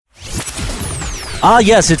Ah,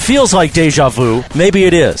 yes, it feels like deja vu. Maybe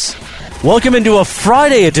it is. Welcome into a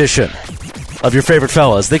Friday edition of your favorite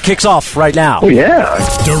fellas that kicks off right now. Oh, yeah.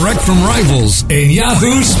 Direct from Rivals in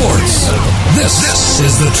Yahoo Sports. This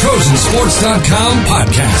is the TrojanSports.com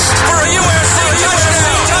podcast. For a USC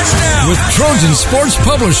touchdown! With Trojan Sports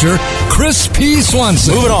publisher Chris P.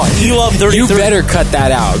 Swanson. Moving on. You love 30. You better cut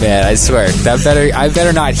that out, man. I swear. I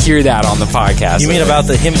better not hear that on the podcast. You mean about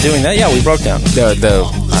him doing that? Yeah, we broke down.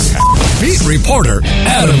 Beat reporter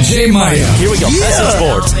Adam J. Maya. Here we go. Message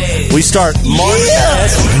boards. We start March.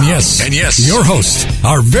 And yes, your host,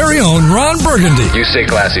 our very own Ron Burgundy. You stay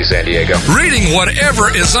classy, San Diego. Reading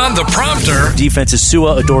whatever is on the prompter. Defense is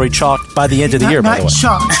Sua Adoree Chalk by the end of the year, by the way.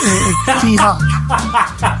 Chalk. T-Hawk.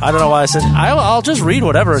 I don't know why I said I'll just read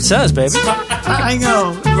whatever it says, baby. I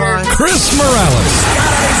know, Ron. Chris Morales.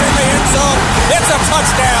 It's a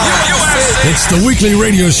touchdown! It's the weekly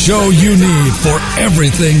radio show you need for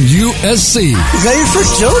everything USC. Is that your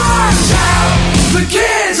first joke? The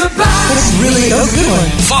kids are back. That's really a good one.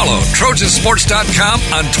 Follow TrojanSports.com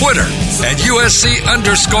on Twitter at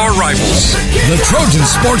USC_Rivals. The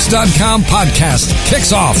TrojanSports.com podcast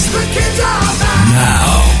kicks off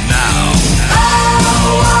now.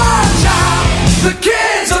 The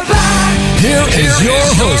kids are back. Here is your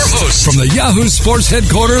host from the Yahoo Sports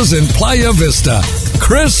headquarters in Playa Vista,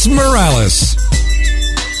 Chris Morales.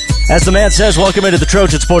 As the man says, welcome into the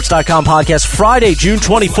TrojanSports.com podcast, Friday, June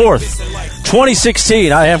 24th,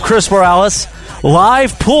 2016. I am Chris Morales,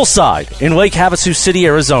 live poolside in Lake Havasu City,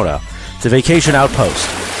 Arizona, the vacation outpost.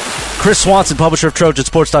 Chris Swanson, publisher of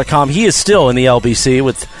TrojanSports.com, he is still in the LBC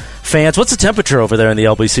with fans. What's the temperature over there in the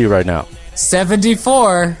LBC right now?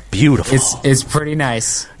 74. Beautiful. It's pretty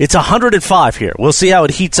nice. It's 105 here. We'll see how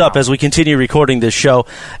it heats up as we continue recording this show.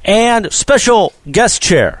 And special guest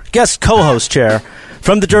co-host chair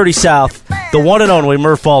from the Dirty South, the one and only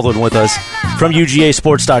Murph Baldwin with us from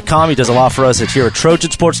UGAsports.com. He does a lot for us here at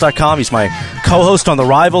TrojanSports.com. He's my co-host on the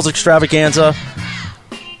Rivals Extravaganza.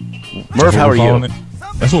 Murph, how are you?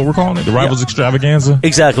 That's what we're calling it, the Rivals Extravaganza?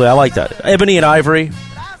 Exactly, I like that. Ebony and Ivory,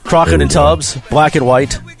 Crockett and Tubbs, Black and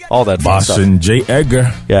White, all that fun Bosch stuff. and J.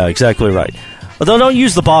 Edgar. Yeah, exactly right. Although don't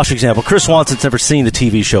use the Bosch example. Chris Swanson's never seen the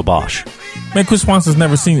TV show Bosch. Man, Chris Swanson's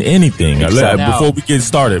never seen anything. Before we get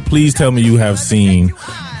started, please tell me you have seen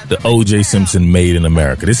the O.J. Simpson Made in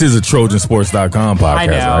America. This is a TrojanSports.com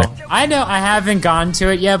podcast, right? I know. I haven't gotten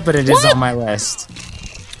to it yet, but it is on my list.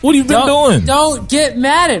 What have you been doing? Don't get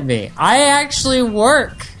mad at me. I actually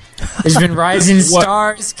work. There's been Rising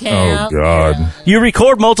Stars camp. Oh, God. You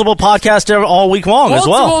record multiple podcasts all week long as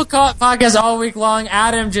well. Multiple podcasts all week long.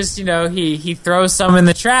 Adam just, he throws some in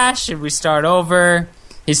the trash and we start over.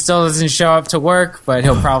 He still doesn't show up to work, but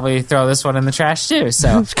he'll probably throw this one in the trash too.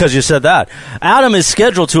 So it's because you said that. Adam is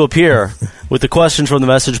scheduled to appear with the questions from the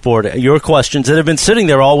message board, your questions that have been sitting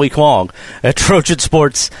there all week long at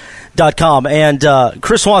TrojanSports.com. And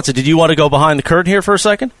Chris Swanson, did you want to go behind the curtain here for a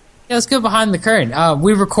second? Yeah, let's go behind the curtain.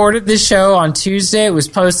 We recorded this show on Tuesday. It was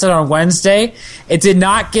posted on Wednesday. It did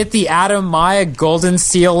not get the Adam Maya golden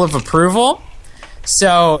seal of approval.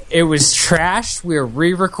 So it was trash. We were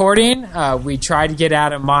re-recording. We tried to get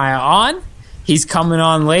Adam Maya on. He's coming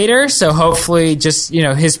on later, so hopefully just,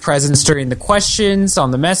 his presence during the questions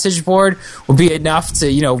on the message board will be enough to,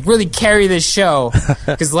 really carry this show.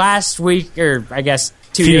 Because last week, or I guess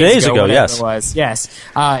 2 days ago, yes. it was. Yes.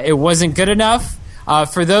 It wasn't good enough.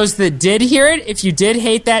 For those that did hear it, if you did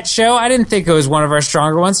hate that show, I didn't think it was one of our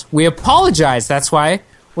stronger ones. We apologize. That's why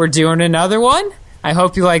we're doing another one. I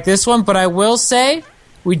hope you like this one, but I will say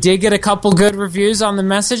we did get a couple good reviews on the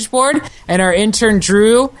message board, and our intern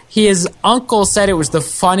Drew, his uncle said it was the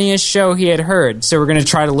funniest show he had heard, so we're going to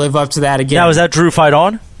try to live up to that again. Now, is that Drew Fight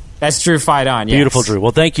On? That's Drew Fight On, yes. Beautiful, Drew.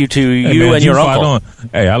 Well, thank you to you man, and Drew your uncle. Fight On.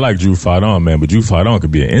 Hey, I like Drew Fight On, man, but Drew Fight On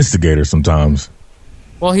could be an instigator sometimes.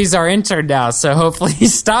 Well, he's our intern now, so hopefully he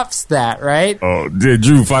stops that, right? Oh,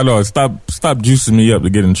 Drew Fight On, stop juicing me up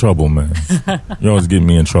to get in trouble, man. You always get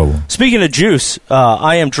me in trouble. Speaking of juice,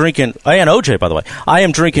 I am drinking, and OJ, by the way, I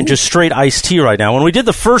am drinking just straight iced tea right now. When we did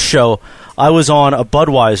the first show, I was on a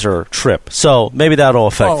Budweiser trip, so maybe that'll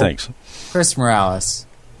affect things. Chris Morales.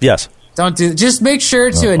 Yes. Just make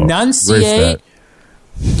sure to enunciate.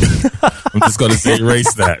 I'm just going to say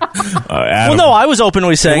erase that. Well, no, I was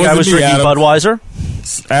openly saying I was drinking Budweiser.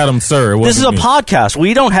 Adam, sir. This is a podcast.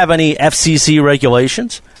 We don't have any FCC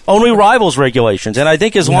regulations, only Rivals regulations. And I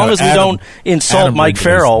think as long as we don't insult Mike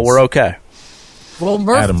Farrell, we're okay. Well,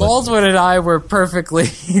 Murph Baldwin and I were perfectly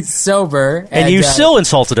sober. And you still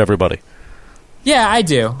insulted everybody. Yeah, I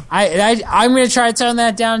do. I'm going to try to tone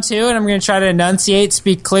that down, too, and I'm going to try to enunciate,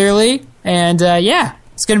 speak clearly. And,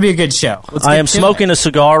 It's going to be a good show. I am smoking a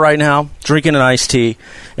cigar right now, drinking an iced tea,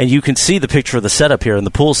 and you can see the picture of the setup here in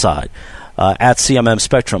the poolside at CMM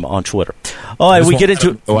Spectrum on Twitter. All right, we get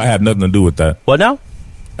into... Oh, I had nothing to do with that. What now?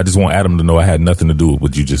 I just want Adam to know I had nothing to do with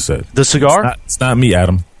what you just said. The cigar? It's not me,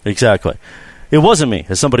 Adam. Exactly. It wasn't me,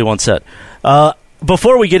 as somebody once said.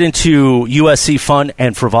 Before we get into USC fun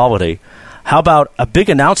and frivolity, how about a big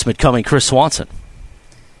announcement coming, Chris Swanson?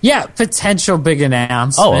 Yeah, potential big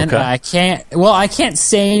announcement. Oh, okay. I can't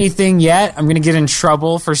say anything yet. I'm going to get in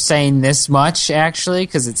trouble for saying this much, actually,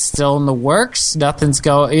 because it's still in the works. Nothing's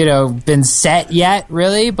been set yet,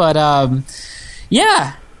 really. But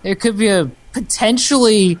yeah, it could be a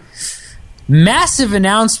potentially massive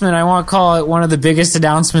announcement. I want to call it one of the biggest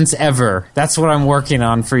announcements ever. That's what I'm working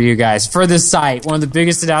on for you guys, for the site. One of the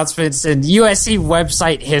biggest announcements in USC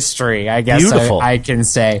website history, I guess. Beautiful. I can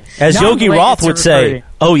say. As Not Yogi related Roth to would say, recruiting.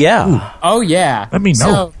 oh, yeah. Ooh. Oh, yeah. I mean,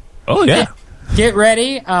 no. Oh, yeah. Get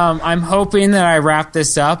ready. I'm hoping that I wrap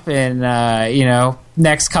this up in,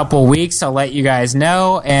 next couple weeks. I'll let you guys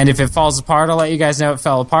know. And if it falls apart, I'll let you guys know it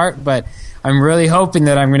fell apart. But I'm really hoping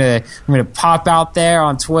that I'm gonna pop out there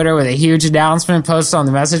on Twitter with a huge announcement, post on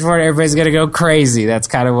the message board. Everybody's gonna go crazy. That's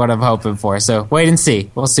kind of what I'm hoping for. So wait and see.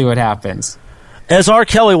 We'll see what happens. As R.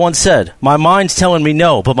 Kelly once said, my mind's telling me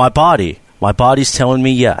no, but my body's telling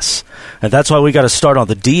me yes. And that's why we got to start on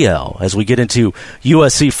the DL as we get into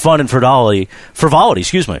USC fun and frivolity.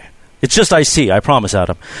 It's just IC, I promise,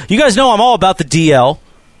 Adam. You guys know I'm all about the DL.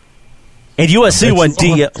 And USC went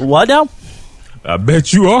DL. What now? I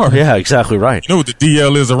bet you are. Yeah, exactly right. You know what the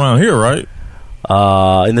DL is around here, right?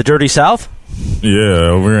 In the dirty South? Yeah,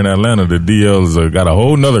 over here in Atlanta, the DL has got a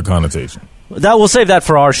whole nother connotation. We'll save that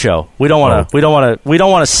for our show. We don't want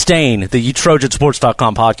to stain the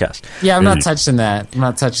TrojanSports.com podcast. Yeah, I'm not touching that. I'm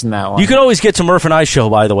not touching that one. You can always get to Murph and I show,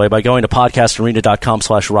 by the way, by going to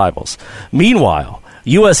podcastarena.com/rivals. Meanwhile,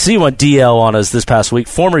 USC went DL on us this past week.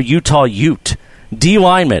 Former Utah Ute D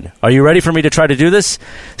lineman. Are you ready for me to try to do this?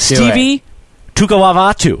 Stevie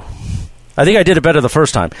Tukalavatu. I think I did it better the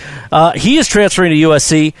first time. He is transferring to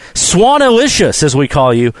USC. Swanalicious, as we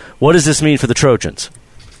call you. What does this mean for the Trojans?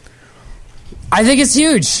 I think it's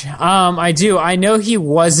huge. I do. I know he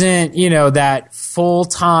wasn't, that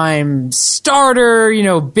full-time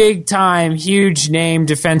starter, big-time, huge-name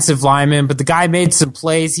defensive lineman, but the guy made some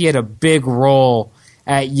plays. He had a big role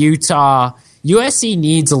at Utah. USC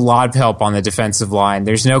needs a lot of help on the defensive line.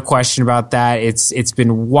 There's no question about that. It's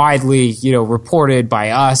been widely, reported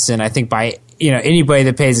by us, and I think by anybody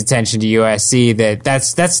that pays attention to USC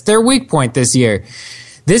that's their weak point this year.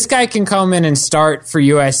 This guy can come in and start for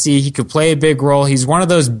USC. He could play a big role. He's one of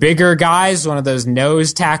those bigger guys, one of those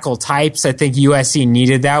nose tackle types. I think USC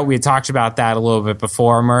needed that. We had talked about that a little bit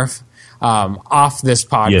before, Murph, off this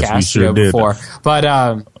podcast. Yes, we sure did. Before. But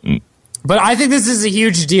I think this is a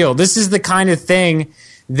huge deal. This is the kind of thing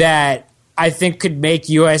that I think could make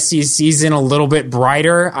USC's season a little bit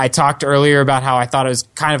brighter. I talked earlier about how I thought it was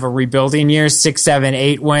kind of a rebuilding year, 6, 7,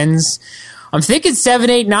 8 wins. I'm thinking 7,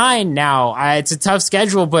 8, 9 now. It's a tough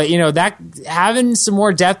schedule, but that having some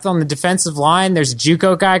more depth on the defensive line. There's a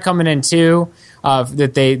JUCO guy coming in too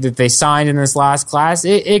that they signed in this last class.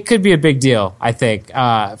 It could be a big deal, I think, for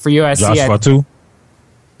USC. Josh Fatu?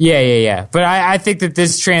 Yeah. But I think that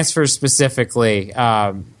this transfer specifically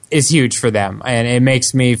is huge for them, and it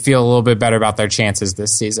makes me feel a little bit better about their chances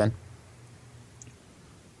this season.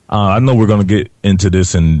 I know we're going to get into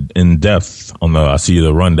this in depth I see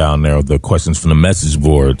the rundown there of the questions from the message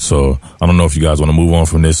board. So I don't know if you guys want to move on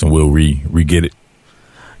from this and we'll re-get it.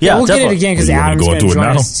 Yeah, we'll definitely get it again because Adam's going to join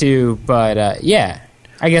now? us too. But I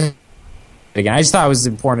guess again, I just thought it was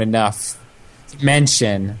important enough to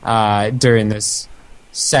mention during this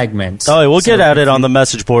segment. Oh, we'll get at it on the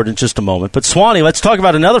message board in just a moment. But Swanee, let's talk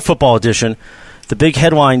about another football edition. The big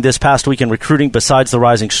headline this past week in recruiting, besides the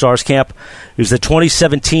Rising Stars camp, is the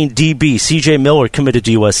 2017 DB C.J. Miller committed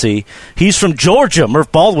to USC. He's from Georgia,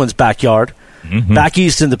 Murph Baldwin's backyard, back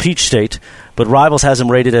east in the Peach State, but Rivals has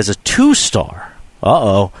him rated as a 2-star.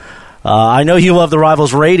 I know you love the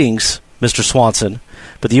Rivals ratings, Mr. Swanson,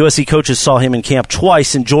 but the USC coaches saw him in camp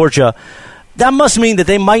twice in Georgia. That must mean that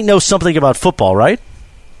they might know something about football, right?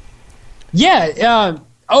 Yeah,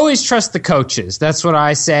 always trust the coaches. That's what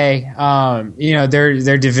I say.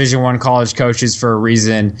 They're Division I college coaches for a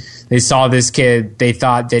reason. They saw this kid. They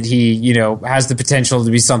thought that he, has the potential to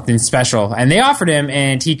be something special. And they offered him,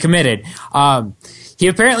 and he committed. He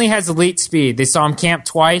apparently has elite speed. They saw him camp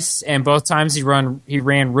twice, and both times he ran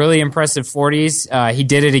really impressive 40s. He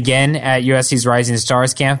did it again at USC's Rising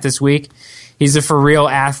Stars camp this week. He's a for-real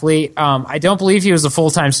athlete. I don't believe he was a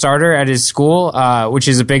full-time starter at his school, which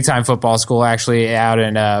is a big-time football school, actually, out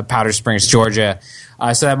in Powder Springs, Georgia.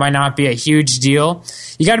 So that might not be a huge deal.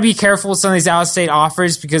 You got to be careful with some of these out-of-state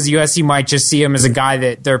offers because USC might just see him as a guy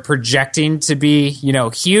that they're projecting to be,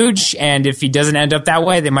 huge. And if he doesn't end up that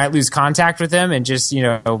way, they might lose contact with him and just,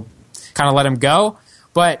 kind of let him go.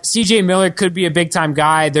 But CJ Miller could be a big-time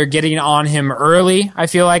guy. They're getting on him early, I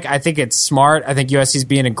feel like. I think it's smart. I think USC's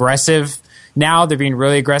being aggressive now. They're being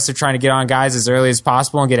really aggressive trying to get on guys as early as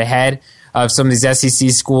possible and get ahead of some of these SEC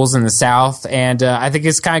schools in the South. And I think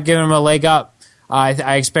it's kind of giving him a leg up.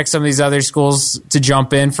 I expect some of these other schools to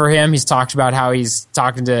jump in for him. He's talked about how he's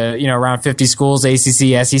talking to, around 50 schools,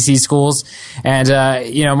 ACC, SEC schools. And,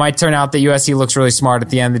 it might turn out that USC looks really smart at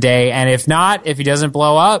the end of the day. And if not, if he doesn't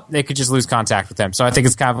blow up, they could just lose contact with him. So I think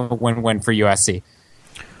it's kind of a win-win for USC.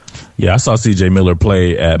 Yeah, I saw C.J. Miller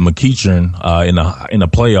play at McEachern in the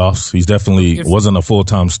playoffs. He's definitely wasn't a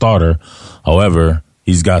full-time starter. However,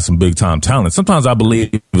 he's got some big-time talent. Sometimes I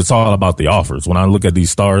believe it's all about the offers. When I look at these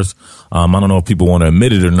stars, I don't know if people want to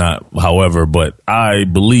admit it or not, however, but I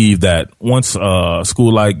believe that once a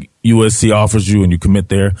school like USC offers you and you commit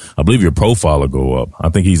there, I believe your profile will go up. I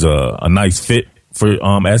think he's a nice fit for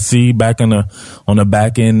SC back on the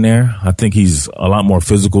back end there. I think he's a lot more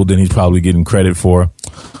physical than he's probably getting credit for.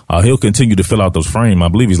 He'll continue to fill out those frame. I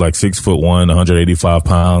believe he's like 6'1", 185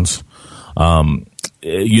 pounds.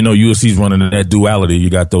 USC's running that duality. You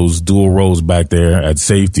got those dual roles back there at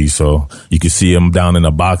safety. So you can see him down in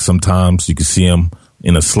the box sometimes. You can see him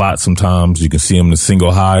in a slot sometimes. You can see him in a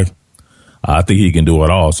single high. I think he can do it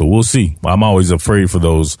all. So we'll see. I'm always afraid for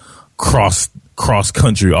those cross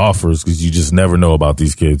country offers because you just never know about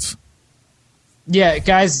these kids. Yeah,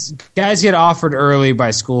 guys get offered early by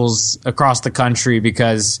schools across the country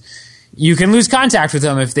because you can lose contact with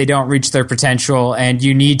them if they don't reach their potential, and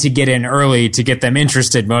you need to get in early to get them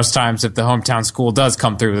interested most times if the hometown school does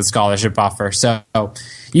come through with a scholarship offer. So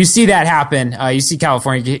you see that happen. You see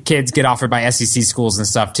California kids get offered by SEC schools and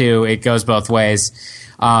stuff too. It goes both ways.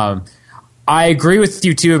 I agree with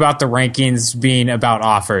you too about the rankings being about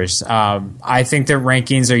offers. I think that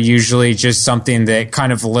rankings are usually just something that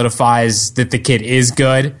kind of validifies that the kid is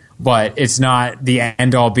good, but it's not the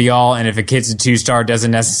end-all, be-all. And if a kid's a 2-star,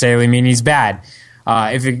 doesn't necessarily mean he's bad.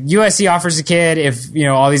 If USC offers a kid, if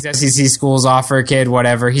all these SEC schools offer a kid,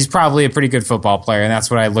 whatever, he's probably a pretty good football player, and that's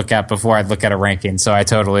what I look at before I look at a ranking. So I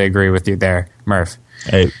totally agree with you there, Murph.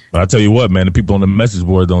 Hey, I'll tell you what, man, the people on the message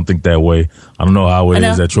board don't think that way. I don't know how it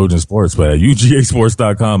is at Trojan Sports, but at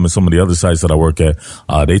UGAsports.com and some of the other sites that I work at,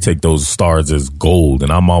 they take those stars as gold.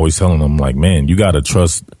 And I'm always telling them, like, man, you got to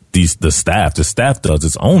trust the staff. The staff does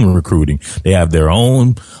its own recruiting. They have their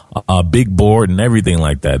own big board and everything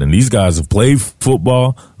like that. And these guys have played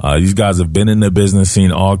football. These guys have been in the business,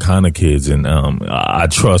 seen all kind of kids. And I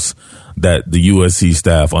trust that the USC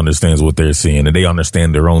staff understands what they're seeing and they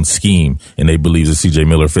understand their own scheme and they believe that CJ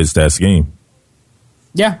Miller fits that scheme.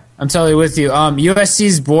 Yeah, I'm totally with you.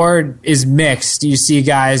 USC's board is mixed. You see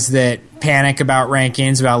guys that panic about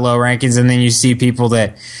rankings, about low rankings, and then you see people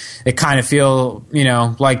that kind of feel,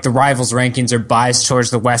 like the rivals' rankings are biased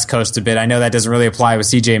towards the West Coast a bit. I know that doesn't really apply with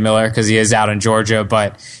CJ Miller because he is out in Georgia,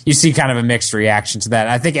 but you see kind of a mixed reaction to that.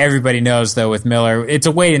 I think everybody knows, though, with Miller, it's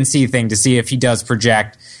a wait-and-see thing to see if he does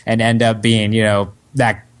project and end up being,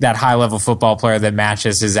 that high-level football player that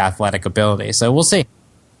matches his athletic ability. So we'll see.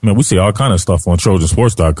 Man, we see all kind of stuff on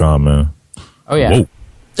TrojanSports.com, man. Oh, yeah. Whoa.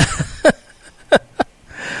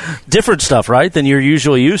 Different stuff, right, than you're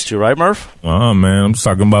usually used to, right, Murph? Oh, man, I'm just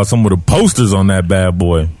talking about some of the posters on that bad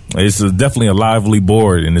boy. It's definitely a lively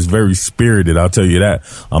board, and it's very spirited, I'll tell you that.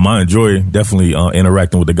 I enjoy definitely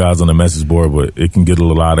interacting with the guys on the message board, but it can get a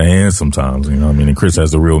little out of hand sometimes, and Chris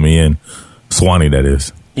has to reel me in. Swanee, that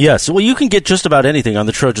is. Yes, well, you can get just about anything on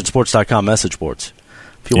the TrojanSports.com message boards.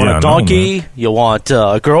 If you want a donkey, you want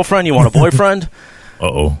a girlfriend, you want a boyfriend,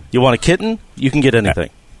 you want a kitten, you can get anything.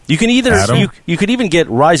 You can you could even get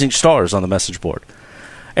rising stars on the message board.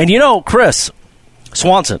 And Chris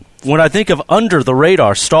Swanson, when I think of under the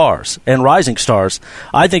radar stars and rising stars,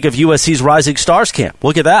 I think of USC's Rising Stars Camp.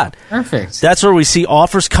 Look at that. Perfect. That's where we see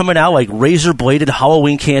offers coming out like razor-bladed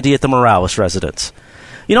Halloween candy at the Morales residence.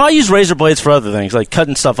 I use razor blades for other things, like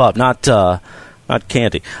cutting stuff up, not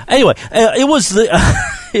candy. Anyway,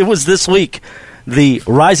 it was this week, the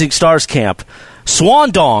Rising Stars Camp. Swan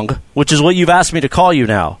Dong, which is what you've asked me to call you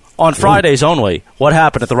now, on Fridays only. What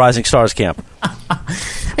happened at the Rising Stars Camp?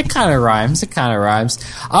 It kind of rhymes.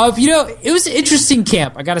 It was an interesting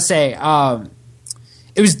camp, I got to say.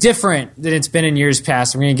 It was different than it's been in years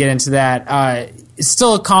past. We're going to get into that. It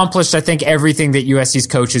still accomplished, I think, everything that USC's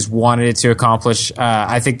coaches wanted it to accomplish.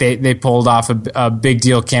 I think they pulled off a big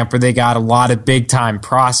deal camp where they got a lot of big-time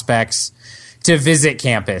prospects to visit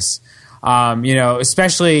campus.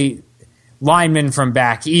 Especially linemen from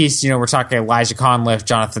back east. We're talking Elijah Conliffe,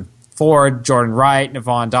 Jonathan Ford, Jordan Wright,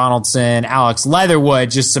 Navon Donaldson, Alex Leatherwood,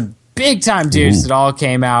 just some big-time dudes that all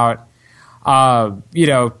came out,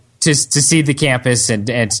 to see the campus and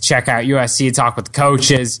to check out USC and talk with the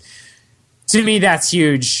coaches. To me, that's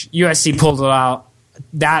huge. USC pulled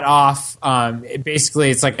that off. Basically,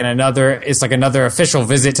 it's like another official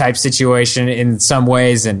visit type situation in some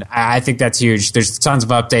ways, and I think that's huge. There's tons of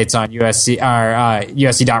updates on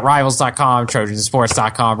USC.rivals.com,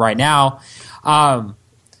 Trojansports.com right now.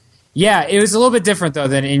 Yeah, it was a little bit different though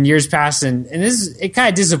than in years past, and it kind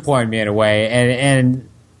of disappointed me in a way, and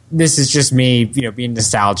this is just me, being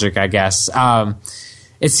nostalgic, I guess.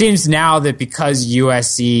 It seems now that because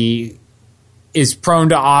USC is prone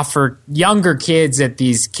to offer younger kids at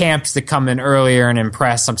these camps that come in earlier and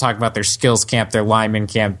impress. I'm talking about their skills camp, their lineman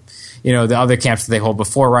camp, the other camps that they hold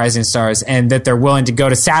before Rising Stars, and that they're willing to go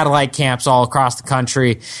to satellite camps all across the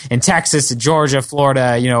country, in Texas, Georgia,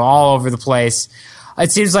 Florida, all over the place.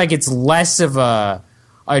 It seems like it's less of a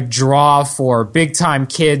draw for big-time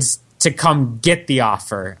kids to come get the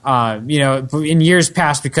offer. In years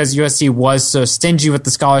past, because USC was so stingy with the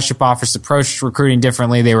scholarship offers, approached recruiting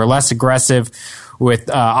differently, they were less aggressive with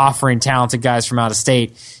offering talented guys from out of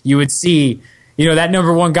state. You would see, that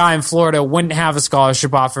number one guy in Florida wouldn't have a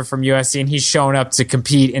scholarship offer from USC, and he's showing up to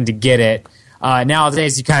compete and to get it.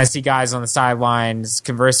 Nowadays, you kind of see guys on the sidelines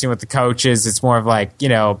conversing with the coaches. It's more of like,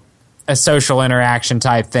 a social interaction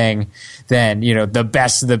type thing than, the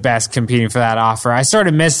best of the best competing for that offer. I sort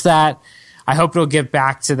of miss that. I hope it'll get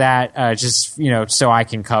back to that, so I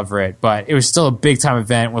can cover it. But it was still a big time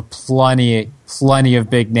event with plenty of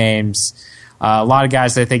big names. A lot of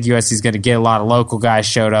guys that I think USC is going to get. A lot of local guys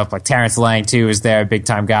showed up, like Terrence Lang too was there, a big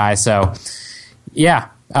time guy. So yeah,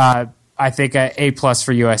 I think A+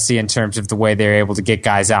 for USC in terms of the way they're able to get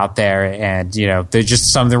guys out there. And, they're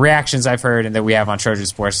just some of the reactions I've heard and that we have on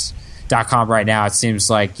Trojansports.com right now. It seems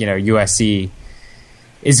like, USC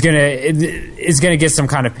is gonna get some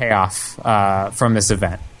kind of payoff from this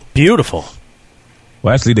event. Beautiful.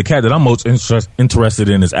 Well, actually, the cat that I'm most interested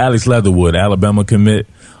in is Alex Leatherwood, Alabama commit.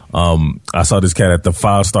 I saw this cat at the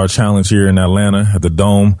 5-Star Challenge here in Atlanta at the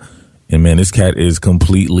Dome. And man, this cat is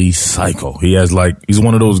completely psycho. He's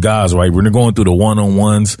one of those guys, right? When they're going through the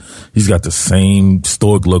one-on-ones, he's got the same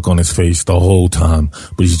stoic look on his face the whole time,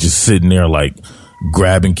 but he's just sitting there like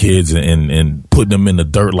grabbing kids and putting them in the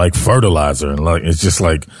dirt like fertilizer. And like, it's just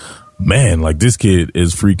like, man, like this kid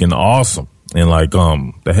is freaking awesome. And like,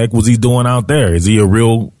 the heck was he doing out there? Is he a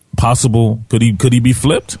real possible, could he be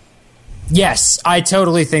flipped? Yes, I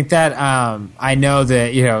totally think that. I know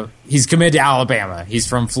that, he's committed to Alabama. He's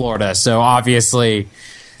from Florida, so obviously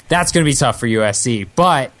that's going to be tough for USC.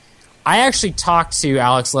 But I actually talked to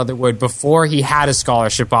Alex Leatherwood before he had a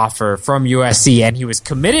scholarship offer from USC, and he was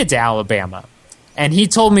committed to Alabama. And he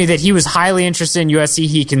told me that he was highly interested in USC.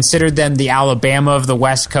 He considered them the Alabama of the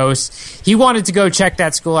West Coast. He wanted to go check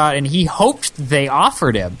that school out, and he hoped they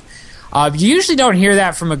offered him. You usually don't hear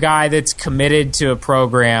that from a guy that's committed to a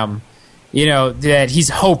program, that he's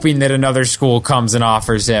hoping that another school comes and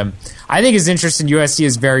offers him. I think his interest in USC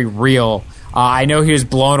is very real. I know he was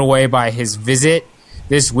blown away by his visit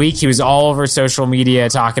this week. He was all over social media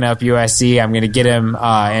talking up USC. I'm going to get him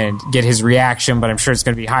and get his reaction, but I'm sure it's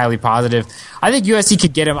going to be highly positive. I think USC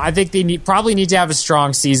could get him. I think they probably need to have a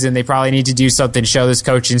strong season. They probably need to do something, show this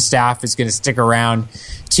coaching staff is going to stick around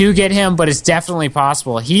to get him, but it's definitely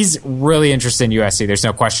possible. He's really interested in USC. There's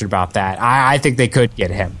no question about that. I think they could get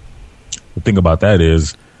him. The thing about that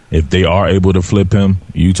is, if they are able to flip him,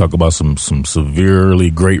 you talk about some severely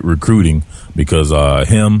great recruiting, because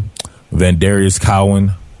him, Vandarius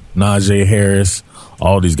Cowan, Najee Harris,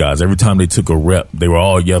 all these guys, every time they took a rep, they were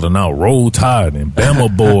all yelling out, "Roll Tide" and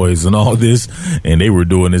 "Bama Boys" and all this, and they were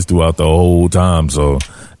doing this throughout the whole time. So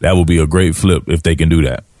that would be a great flip if they can do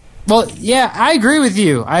that. Well, yeah, I agree with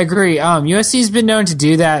you. I agree. USC's been known to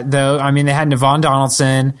do that, though. I mean, they had Navon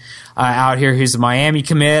Donaldson out here, who's a Miami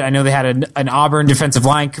commit. I know they had an Auburn defensive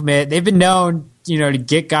line commit. They've been known, to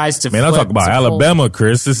get guys to flip. Man, I'm talking about Alabama,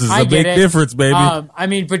 Chris. This is a big difference, baby.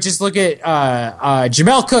 But just look at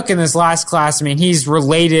Jamel Cook in this last class. I mean, he's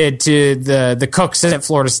related to the Cooks at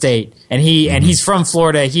Florida State, and he's from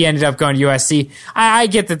Florida. He ended up going to USC. I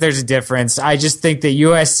get that there's a difference. I just think that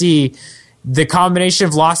USC the combination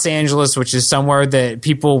of Los Angeles, which is somewhere that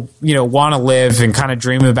people, want to live and kind of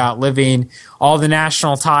dream about living, all the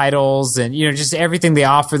national titles and, just everything they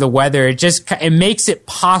offer, the weather, it makes it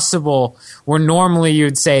possible where normally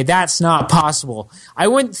you'd say that's not possible. I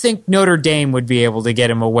wouldn't think Notre Dame would be able to get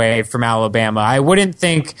him away from Alabama. I wouldn't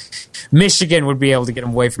think Michigan would be able to get him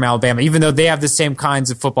away from Alabama, even though they have the same kinds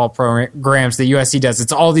of football programs that USC does.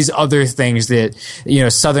 It's all these other things that,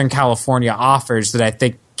 Southern California offers that I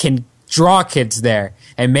think can draw kids there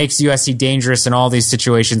and makes USC dangerous in all these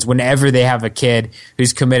situations. Whenever they have a kid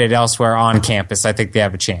who's committed elsewhere on campus, I think they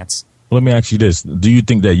have a chance. Let me ask you this. Do you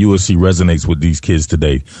think that USC resonates with these kids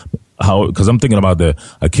today? Because I'm thinking about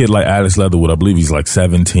a kid like Alex Leatherwood, I believe he's like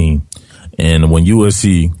 17. And when do you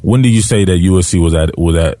say that USC was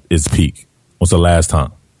at its peak? What's the last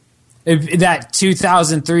time? That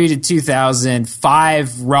 2003 to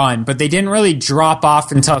 2005 run, but they didn't really drop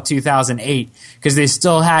off until 2008 because they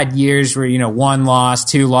still had years where, one loss,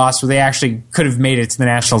 two loss, where they actually could have made it to the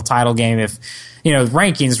national title game if,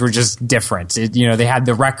 rankings were just different. They had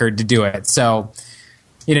the record to do it. So,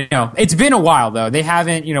 it's been a while though. They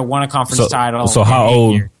haven't, won a conference title. So how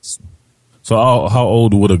old? Years. So how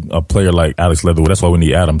old would a player like Alex Leatherwood? That's why we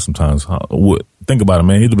need Adam sometimes. Think about it,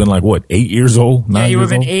 man. He'd have been like, what, 8 years old? 9 years old? Yeah, he would have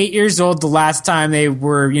been 8 years old the last time they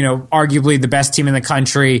were, arguably the best team in the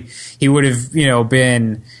country. He would have,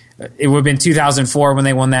 been, it would have been 2004 when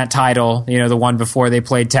they won that title, the one before they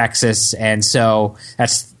played Texas. And so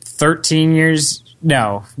that's 13 years.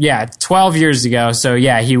 No, yeah, 12 years ago. So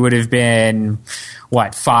yeah, he would have been,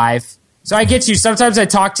 5? So I get you. Sometimes I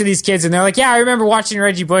talk to these kids and they're like, yeah, I remember watching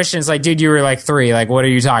Reggie Bush. And it's like, dude, you were like 3. Like, what are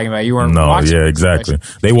you talking about? You weren't watching. Yeah, exactly.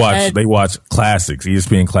 They watch classics,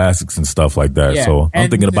 ESPN classics and stuff like that. Yeah, so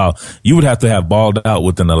I'm thinking about, you would have to have balled out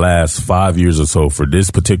within the last 5 years or so for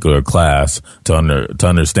this particular class to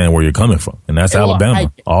understand where you're coming from. And that's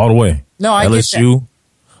Alabama all the way. No, I LSU,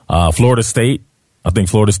 Florida State. I think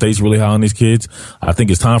Florida State's really high on these kids. I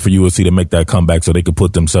think it's time for USC to make that comeback so they could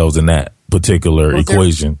put themselves in that particular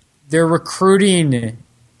equation. They're recruiting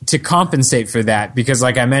to compensate for that because,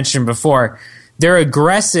 like I mentioned before, they're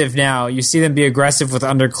aggressive now. You see them be aggressive with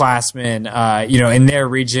underclassmen, in their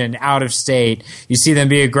region, out of state. You see them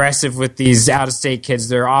be aggressive with these out-of-state kids.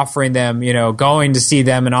 They're offering them, going to see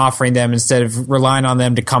them and offering them instead of relying on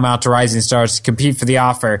them to come out to Rising Stars to compete for the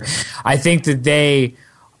offer. I think that they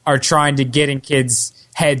are trying to get in kids'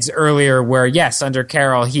 heads earlier where, yes, under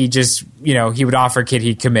Carroll, he just, he would offer a kid,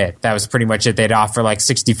 he'd commit. That was pretty much it. They'd offer like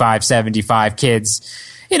 65, 75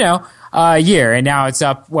 kids, a year. And now it's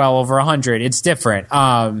up well over 100. It's different.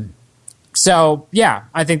 So, yeah,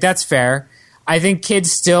 I think that's fair. I think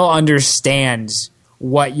kids still understand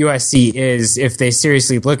what USC is if they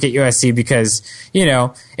seriously look at USC because,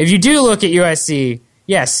 if you do look at USC,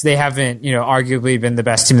 yes, they haven't, arguably been the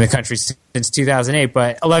best team in the country since 2008,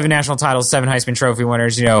 but 11 national titles, 7 Heisman Trophy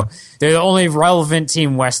winners, they're the only relevant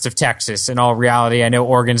team west of Texas in all reality. I know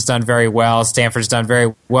Oregon's done very well, Stanford's done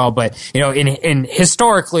very well, but, in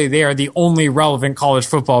historically, they are the only relevant college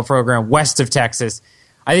football program west of Texas.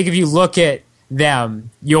 I think if you look at them,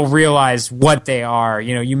 you'll realize what they are.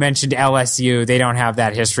 You mentioned LSU. They don't have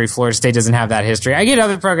that history. Florida State doesn't have that history. I get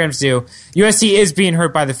other programs do. USC is being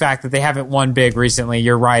hurt by the fact that they haven't won big recently.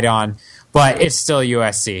 You're right on. But it's still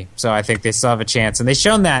USC. So I think they still have a chance. And they've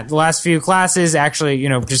shown that the last few classes, actually,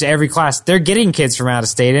 just every class, they're getting kids from out of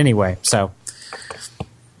state anyway. So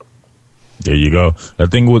there you go. The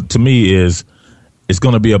thing to me is, it's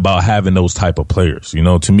going to be about having those type of players.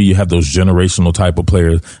 To me, you have those generational type of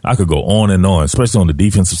players. I could go on and on, especially on the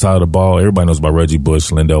defensive side of the ball. Everybody knows about Reggie Bush,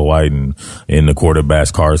 Lindell White, and the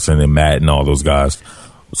quarterbacks, Carson and Matt and all those guys.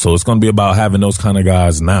 So it's going to be about having those kind of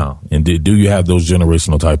guys now. And do you have those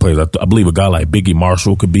generational type players? I believe a guy like Biggie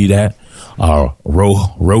Marshall could be that.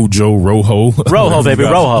 Rojo, baby,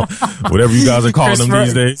 Rojo. Whatever you guys are calling them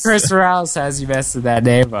these days. Chris Morales has you messing that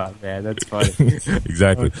name up, man. That's funny.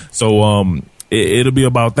 Exactly. So, it'll be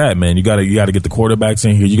about that, man. You gotta get the quarterbacks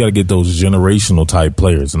in here. You gotta get those generational type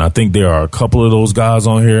players, and I think there are a couple of those guys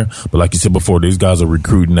on here. But like you said before, these guys are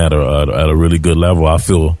recruiting at a really good level, I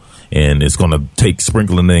feel, and it's gonna take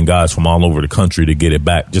sprinkling in guys from all over the country to get it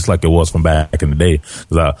back, just like it was from back in the day.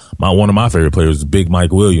 Because one of my favorite players is Big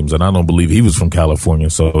Mike Williams, and I don't believe he was from California.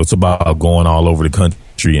 So it's about going all over the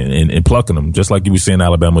country and plucking them, just like you were seeing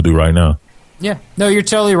Alabama do right now. Yeah, no, you're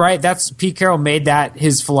totally right. That's Pete Carroll made that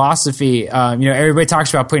his philosophy. Everybody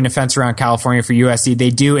talks about putting a fence around California for USC.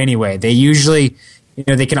 They do anyway. They usually,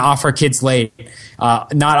 they can offer kids late,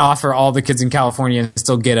 not offer all the kids in California and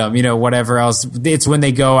still get them. Whatever else. It's when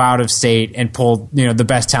they go out of state and pull, the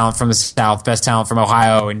best talent from the South, best talent from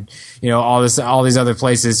Ohio, and all these other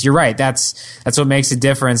places. You're right. That's what makes a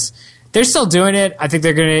difference. they're still doing it. I think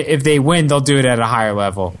they're gonna, if they win, they'll do it at a higher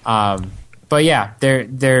level. But yeah,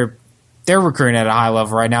 they're recruiting at a high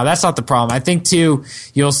level right now. That's not the problem. I think too,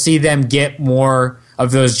 you'll see them get more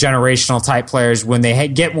of those generational type players when they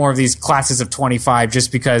get more of these classes of 25,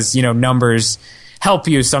 just because, you know, numbers help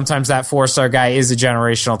you. Sometimes that 4-star guy is a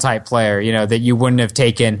generational type player, you know, that you wouldn't have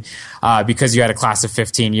taken because you had a class of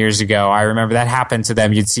 15 years ago. I remember that happened to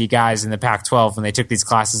them. You'd see guys in the Pac-12 when they took these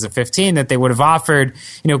classes of 15 that they would have offered,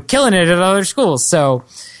 you know, killing it at other schools. So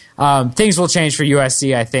things will change for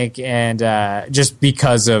USC, I think, and just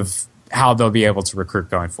because of how they'll be able to recruit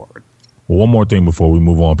going forward. Well, one more thing before we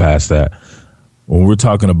move on past that. When we're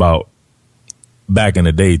talking about back in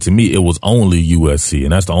the day, to me, it was only USC,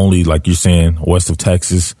 and that's the only, like you're saying, west of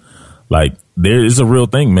Texas. Like, there is a real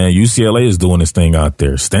thing, man. UCLA is doing this thing out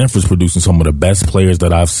there. Stanford's producing some of the best players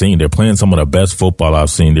that I've seen. They're playing some of the best football I've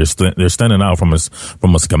seen. They're standing out from a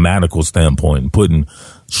schematical standpoint and putting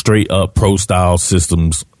straight up pro style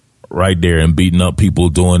systems right there and beating up people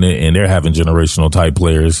doing it, and they're having generational type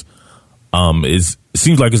players. It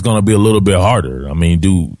seems like it's going to be a little bit harder. I mean,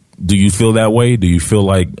 do you feel that way? Do you feel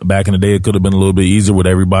like back in the day it could have been a little bit easier with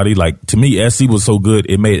everybody? Like, to me, SC was so good,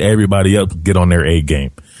 it made everybody else get on their A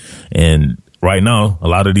game. And right now, a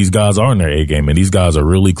lot of these guys are on their A game, and these guys are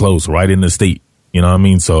really close, right in the state. You know what I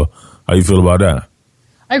mean? So how you feel about that?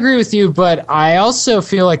 I agree with you, but I also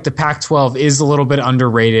feel like the Pac-12 is a little bit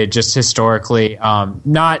underrated just historically.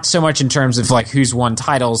 Not so much in terms of like who's won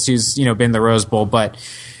titles, who's, you know, been in the Rose Bowl, but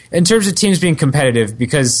in terms of teams being competitive,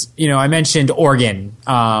 because, you know, I mentioned Oregon.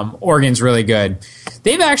 Oregon's really good.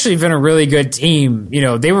 They've actually been a really good team. You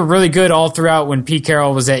know, they were really good all throughout when Pete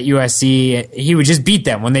Carroll was at USC. He would just beat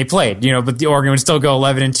them when they played, you know, but the Oregon would still go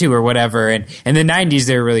 11-2 or whatever. And in the 90s,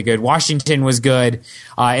 they were really good. Washington was good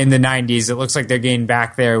in the 90s. It looks like they're getting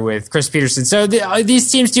back there with Chris Peterson. So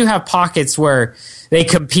these teams do have pockets where they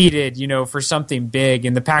competed, you know, for something big.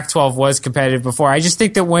 And the Pac-12 was competitive before. I just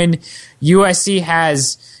think that when USC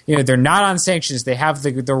has, you know, they're not on sanctions, they have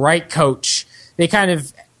the right coach, they kind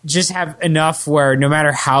of just have enough where no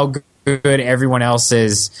matter how good everyone else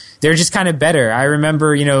is, they're just kind of better. I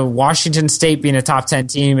remember, you know, Washington State being a top 10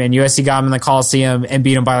 team and USC got them in the Coliseum and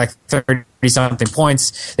beat them by like 30-something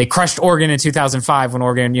points. They crushed Oregon in 2005 when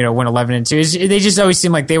Oregon, you know, went 11-2. They just always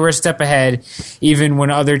seemed like they were a step ahead even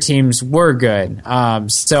when other teams were good.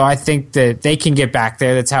 So I think that they can get back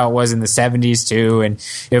there. That's how it was in the 70s too, and,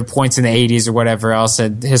 you know, points in the 80s or whatever else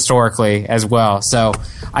historically as well. So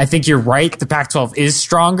I think you're right. The Pac-12 is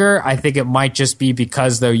stronger. I think it might just be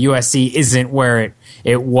because, though, USC isn't where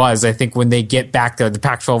it was. I think when they get back there, the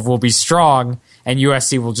Pac-12 will be strong and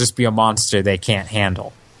USC will just be a monster they can't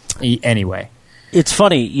handle. Anyway, it's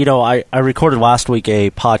funny, you know, I recorded last week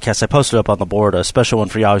a podcast. I posted up on the board, a special one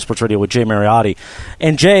for Yahoo Sports Radio with Jay Mariotti.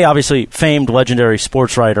 And Jay, obviously famed legendary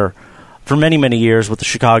sports writer for many, many years with the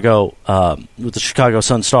Chicago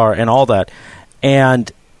Sun-Star and all that.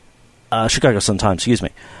 And Chicago Sun-Times, excuse me.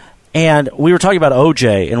 And we were talking about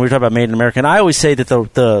OJ, and we were talking about Made in America. And I always say that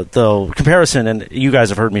the comparison, and you guys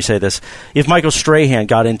have heard me say this, if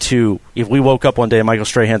we woke up one day and Michael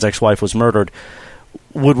Strahan's ex-wife was murdered,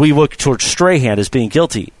 would we look towards Strahan as being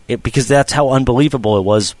guilty? Because that's how unbelievable it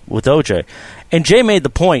was with OJ. And Jay made the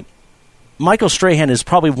point, Michael Strahan is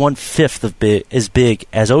probably 1/5 as big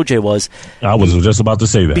as OJ was. I was just about to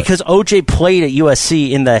say that. Because OJ played at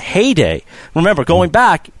USC in the heyday. Remember, going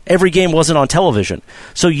back, every game wasn't on television.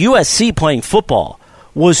 So USC playing football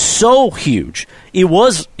was so huge. It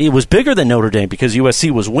was bigger than Notre Dame because USC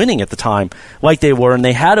was winning at the time like they were, and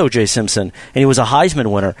they had O.J. Simpson, and he was a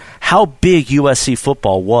Heisman winner. How big USC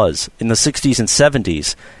football was in the 60s and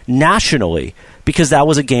 70s nationally because that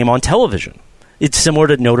was a game on television. It's similar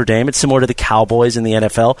to Notre Dame. It's similar to the Cowboys in the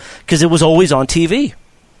NFL because it was always on TV.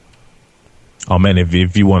 Oh, man,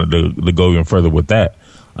 if you wanted to go even further with that,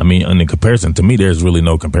 I mean, in comparison, to me, there's really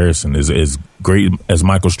no comparison. As great as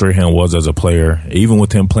Michael Strahan was as a player, even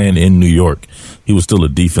with him playing in New York, he was still a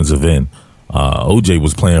defensive end. OJ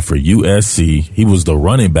was playing for USC. He was the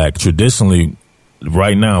running back. Traditionally,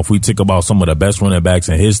 right now, if we think about some of the best running backs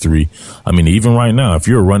in history, I mean, even right now, if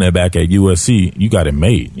you're a running back at USC, you got it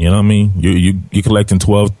made. You know what I mean? You're collecting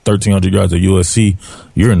 1,300 yards at USC,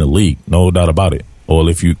 you're in the league, no doubt about it. Or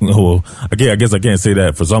if you, I guess I can't say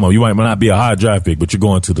that for some of you. Might not be a high draft pick, but you're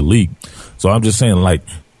going to the league. So I'm just saying, like,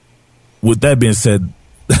 with that being said,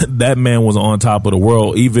 that man was on top of the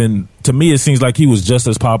world. Even to me, it seems like he was just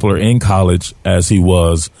as popular in college as he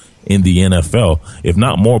was in the NFL, if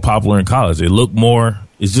not more popular in college. It looked more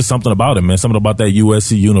it's just something about it, man. Something about that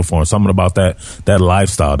USC uniform, something about that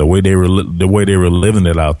lifestyle, the way they were living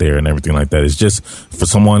it out there and everything like that. It's just for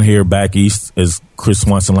someone here back east, as Chris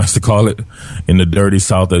Swanson likes to call it, in the dirty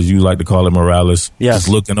South, as you like to call it, Morales. Yes. Just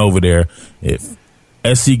looking over there, if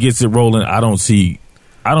SC gets it rolling, I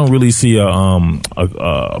don't really see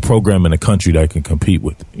a program in the country that can compete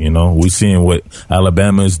with it. You know, we're seeing what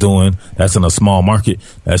Alabama is doing. That's in a small market.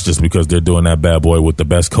 That's just because they're doing that bad boy with the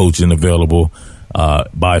best coaching available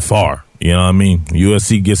by far. You know what I mean?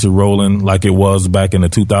 USC gets it rolling like it was back in the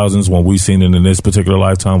 2000s when we seen it in this particular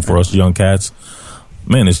lifetime for us young cats.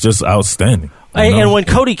 Man, it's just outstanding. And when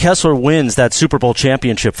Cody Kessler wins that Super Bowl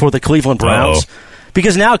championship for the Cleveland Browns,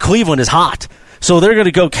 because now Cleveland is hot. So they're going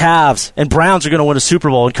to go Cavs, and Browns are going to win a Super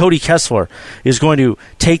Bowl, and Cody Kessler is going to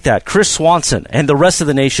take that. Chris Swanson and the rest of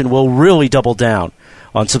the nation will really double down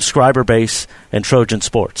on subscriber base and Trojan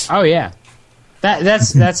Sports. Oh, yeah.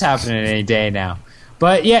 That's happening any day now.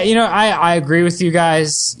 But, yeah, you know, I agree with you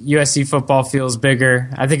guys. USC football feels bigger.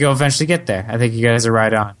 I think it'll eventually get there. I think you guys are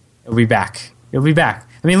right on. It'll be back. I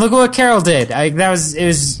mean, look at what Carroll did.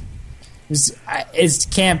 It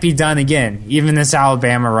can't be done again. Even this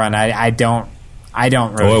Alabama run, I don't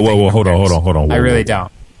really. Whoa, hold on. I really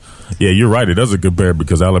don't. Yeah, you're right. It doesn't compare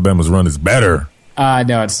because Alabama's run is better.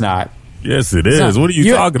 No, it's not. Yes, it is. What are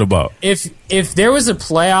you talking about? If there was a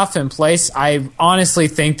playoff in place, I honestly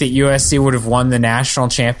think that USC would have won the national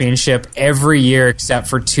championship every year except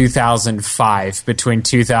for 2005, between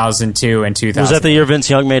 2002 and 2000. Was that the year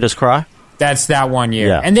Vince Young made us cry? That's that 1 year.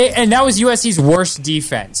 Yeah. And that was USC's worst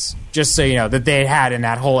defense, just so you know, that they had in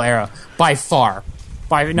that whole era, by far.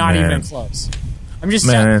 By not even close. I'm just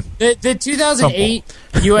saying. The 2008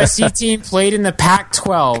 USC team played in the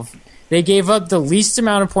Pac-12. They gave up the least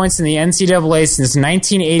amount of points in the NCAA since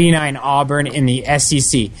 1989 Auburn in the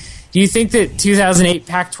SEC. Do you think that 2008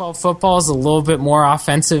 Pac-12 football is a little bit more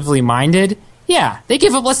offensively minded? Yeah. They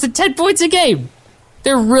give up less than 10 points a game.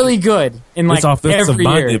 They're really good in every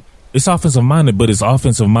year. It's offensive minded, but it's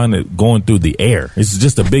offensive minded going through the air. It's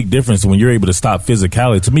just a big difference when you're able to stop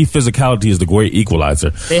physicality. To me, physicality is the great equalizer.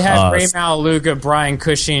 They had Ray Malaluga, Brian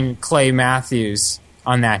Cushing, Clay Matthews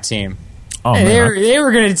on that team. Oh, and man, they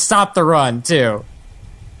were going to stop the run, too.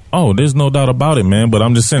 Oh, there's no doubt about it, man. But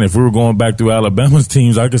I'm just saying, if we were going back through Alabama's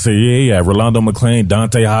teams, I could say, yeah, Rolando McClain,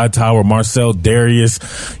 Dante Hightower, Marcel Darius.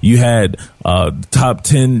 You had top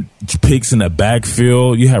 10 picks in the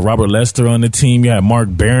backfield. You had Robert Lester on the team. You had Mark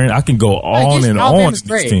Barron. I can go on and on in these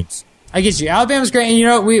teams. I get you. Alabama's great. And, you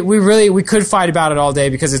know, we could fight about it all day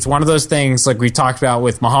because it's one of those things like we talked about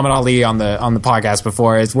with Muhammad Ali on the podcast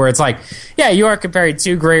before. It's where it's like, yeah, you are comparing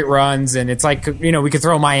two great runs, and it's like, you know, we could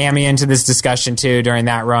throw Miami into this discussion too during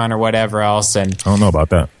that run or whatever else. And I don't know about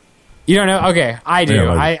that. You don't know? Okay, I do.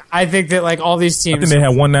 Yeah, I think that like all these teams. I think they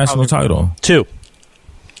had one national title. Two.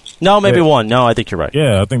 No, maybe one. No, I think you're right.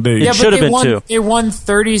 Yeah, I think they should have been two. They won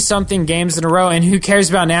 30-something games in a row, and who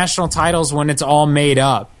cares about national titles when it's all made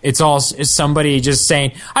up? It's somebody just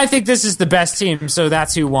saying, I think this is the best team, so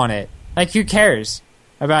that's who won it. Like, who cares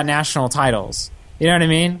about national titles? You know what I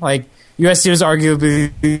mean? Like, USC was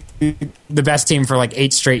arguably the best team for like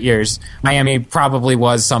 8 straight years. Miami probably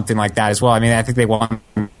was something like that as well. I mean, I think they won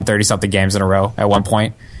 30-something games in a row at one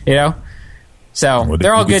point, you know? So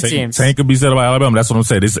they're all good teams. Same could be said about Alabama. That's what I'm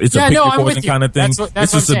saying. It's a pick your poison kind of thing.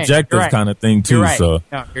 That's it's a subjective kind of thing too. Right. So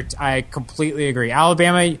I completely agree.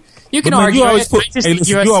 Alabama, you can argue. You always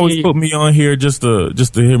put me on here just to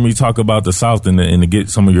hear me talk about the South and to get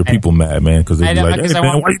some of your people mad, man, because they'd be like, "Hey,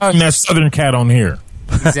 man, why you putting that Southern cat on here?"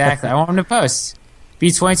 Exactly. I want him to post.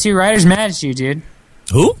 B22 Ryder's mad at you, dude.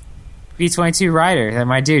 Who? B22 Ryder.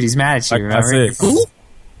 My dude. He's mad at you. Like remember? I said, who?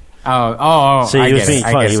 Oh! See, he was being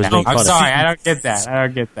funny. I'm sorry. I don't get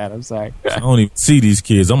that. I'm sorry. I don't even see these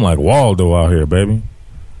kids. I'm like Waldo out here, baby.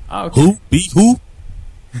 Okay. Who? Beat who?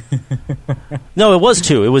 No, it was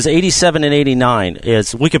 2. It was 87 and 89.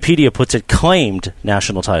 As Wikipedia puts it, claimed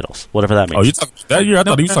national titles. Whatever that means. Oh, you talking that year? I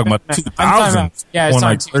thought you were talking about 2000. Yeah, I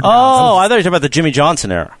thought you were talking about the Jimmy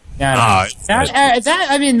Johnson era. Yeah,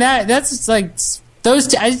 that's like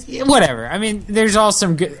those. Whatever. I mean, there's all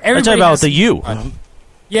some good. I'm talking about the U.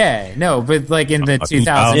 Yeah, no, but like in the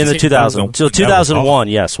 2000s. In the 2000s. So 2001,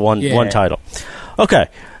 yes, one title. Okay.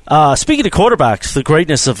 Speaking of quarterbacks, the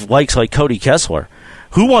greatness of likes like Cody Kessler.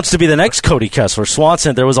 Who wants to be the next Cody Kessler?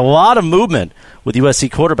 Swanson, there was a lot of movement with USC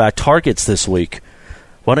quarterback targets this week.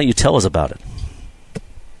 Why don't you tell us about it?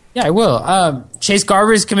 Yeah, I will. Chase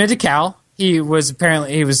Garber is committed to Cal. he was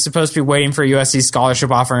supposed to be waiting for a USC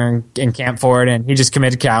scholarship offer in Camp Ford, and he just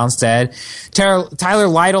committed to Cal instead. Tyler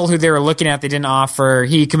Lytle, who they were looking at, they didn't offer.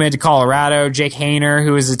 He committed to Colorado. Jake Haener,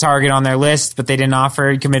 who was a target on their list, but they didn't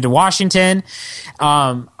offer. He committed to Washington.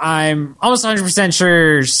 I'm almost 100%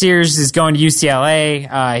 sure Sears is going to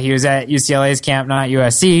UCLA. He was at UCLA's camp, not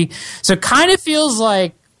USC. So it kind of feels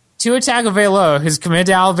like Tua Tagovailoa, who's committed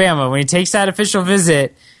to Alabama, when he takes that official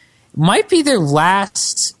visit, might be their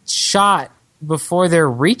last shot before they're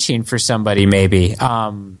reaching for somebody, maybe.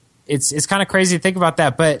 It's kind of crazy to think about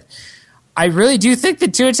that, but I really do think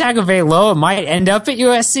that Tua Tagovailoa might end up at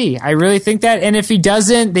USC. I really think that, and if he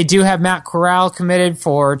doesn't, they do have Matt Corral committed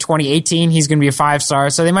for 2018. He's going to be a 5-star,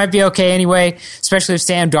 so they might be okay anyway, especially if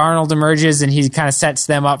Sam Darnold emerges and he kind of sets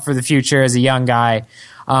them up for the future as a young guy.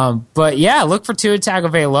 But yeah, look for Tua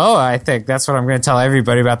Tagovailoa. I think that's what I'm going to tell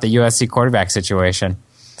everybody about the USC quarterback situation.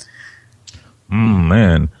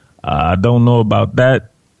 Man, I don't know about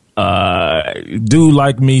that. Do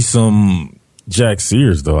like me some Jack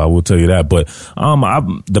Sears, though, I will tell you that. But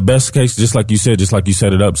the best case, just like you set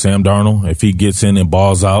it up, Sam Darnold, if he gets in and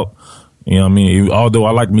balls out, you know what I mean? Although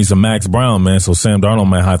I like me some Max Brown, man, so Sam Darnold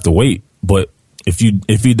might have to wait. But if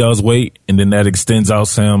he does wait and then that extends out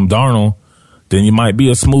Sam Darnold, then you might be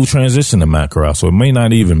a smooth transition to Matt Corral. So it may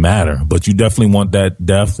not even matter, but you definitely want that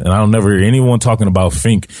depth. And I don't never hear anyone talking about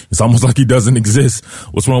Fink. It's almost like he doesn't exist.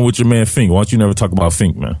 What's wrong with your man Fink? Why don't you never talk about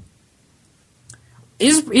Fink, man?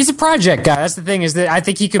 He's a project guy. That's the thing, is that I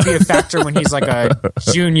think he could be a factor when he's like a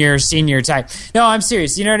junior, senior type. No, I'm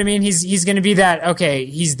serious. You know what I mean? He's going to be that, okay,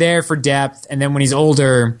 he's there for depth, and then when he's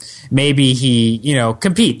older, maybe he,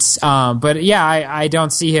 competes. But yeah, I don't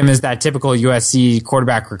see him as that typical USC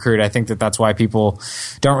quarterback recruit. I think that's why people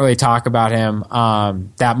don't really talk about him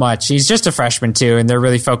that much. He's just a freshman too, and they're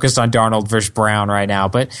really focused on Darnold versus Brown right now.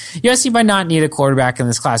 But USC might not need a quarterback in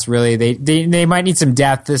this class, really. They might need some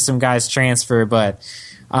depth as some guys transfer, but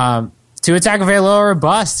Tua Tagovailoa or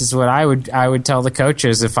bust is what I would tell the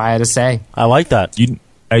coaches if I had to say. I like that.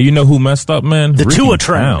 You know who messed up, man? The Tua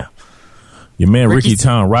train. Your man Ricky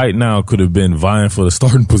Town right now could have been vying for the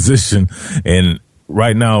starting position, and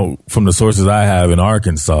right now, from the sources I have in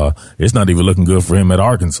Arkansas, it's not even looking good for him at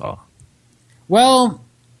Arkansas. Well,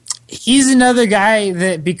 he's another guy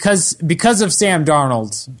that because of Sam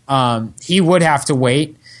Darnold, he would have to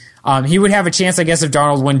wait. He would have a chance, I guess, if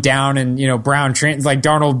Darnold went down and, Brown, like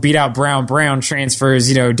Darnold beat out Brown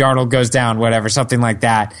transfers, Darnold goes down, whatever, something like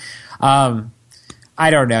that. I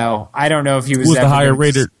don't know. I don't know if he was. Who was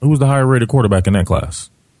the higher rated quarterback in that class?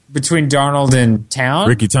 Between Darnold and Town?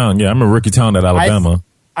 Ricky Town. Yeah, I remember Ricky Town at Alabama.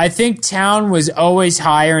 I think Town was always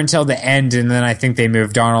higher until the end, and then I think they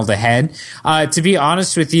moved Darnold ahead. To be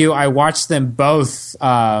honest with you, I watched them both,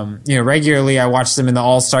 regularly. I watched them in the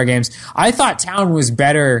All-Star games. I thought Town was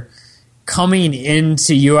better coming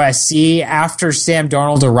into USC. After Sam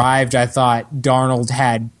Darnold arrived, I thought Darnold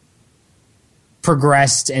had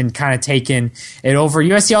progressed and kind of taken it over.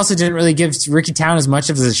 USC also didn't really give Ricky Town as much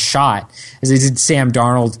of a shot as they did Sam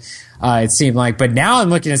Darnold. It seemed like, but now I'm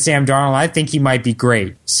looking at Sam Darnold. I think he might be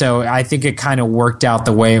great. So I think it kind of worked out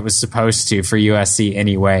the way it was supposed to for USC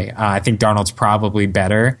anyway. I think Darnold's probably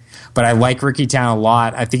better, but I like Ricky Town a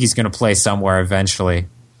lot. I think he's going to play somewhere eventually.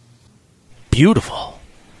 Beautiful.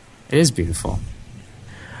 It is beautiful.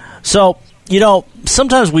 So,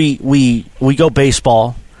 sometimes we go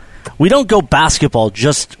baseball. We don't go basketball.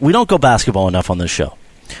 We don't go basketball enough on this show.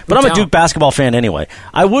 But I'm a Duke basketball fan anyway.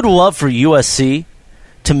 I would love for USC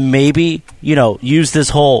to maybe, use this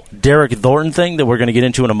whole Derek Thornton thing that we're going to get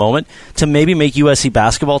into in a moment to maybe make USC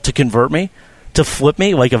basketball to convert me, to flip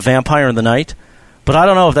me like a vampire in the night. But I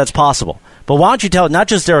don't know if that's possible. But why don't you tell, not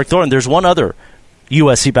just Derek Thornton, there's one other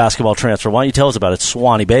USC basketball transfer. Why don't you tell us about it?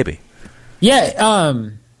 Swanee Baby. Yeah,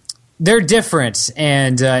 they're different,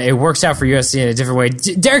 and it works out for USC in a different way.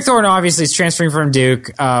 Derek Thornton obviously is transferring from Duke.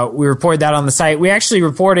 We reported that on the site. We actually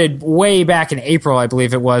reported way back in April, I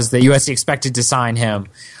believe it was, that USC expected to sign him.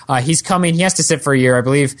 He's coming. He has to sit for a year, I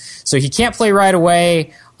believe, so he can't play right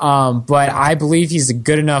away, but I believe he's a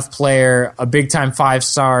good enough player, a big-time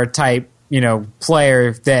 5-star type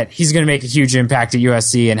player that he's going to make a huge impact at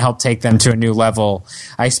USC and help take them to a new level.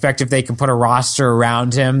 I expect if they can put a roster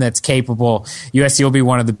around him that's capable, USC will be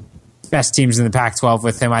one of the best teams in the Pac-12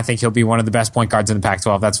 with him. I think he'll be one of the best point guards in the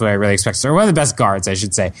Pac-12. That's what I really expect. Or one of the best guards, I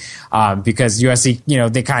should say, because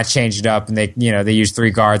USC, they kind of changed it up and they use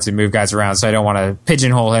 3 guards and move guys around. So I don't want to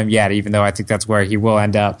pigeonhole him yet, even though I think that's where he will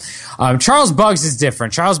end up. Charles Buggs is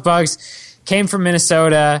different. Charles Buggs came from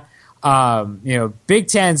Minnesota. Big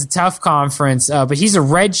Ten's a tough conference, but he's a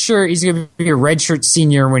redshirt. He's going to be a redshirt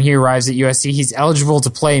senior when he arrives at USC. He's eligible to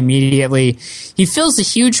play immediately. He fills a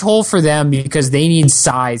huge hole for them because they need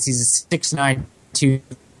size. He's a 6'9",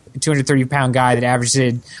 230-pound guy that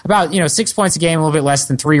averages about 6 points a game, a little bit less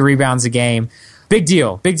than 3 rebounds a game. Big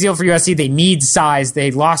deal for USC. They need size.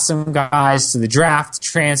 They lost some guys to the draft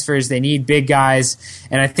transfers. They need big guys,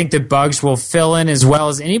 and I think the Bugs will fill in as well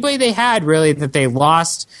as anybody they had really that they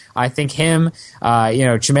lost. I think him,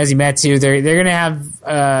 Chimezie Metu, they're going to have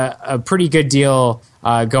a pretty good deal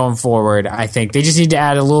going forward. I think they just need to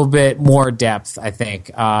add a little bit more depth, I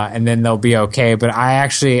think, and then they'll be okay. But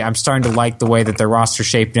I'm starting to like the way that their roster's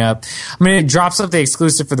shaping up. I'm going to drop something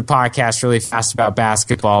exclusive for the podcast really fast about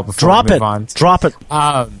basketball before we move on. Drop it.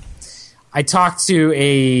 I talked to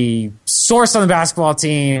a source on the basketball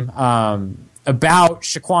team about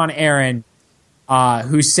Shaquan Aaron,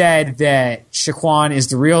 who said that Shaquan is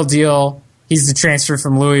the real deal. He's the transfer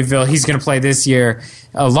from Louisville. He's going to play this year.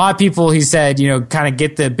 A lot of people, he said, kind of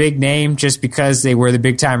get the big name just because they were the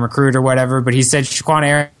big-time recruit or whatever. But he said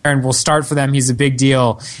Shaquan Aaron will start for them. He's a big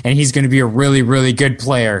deal, and he's going to be a really, really good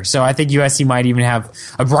player. So I think USC might even have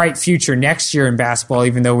a bright future next year in basketball,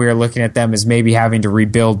 even though we were looking at them as maybe having to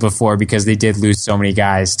rebuild before because they did lose so many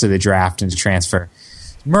guys to the draft and to transfer.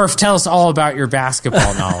 Murph, tell us all about your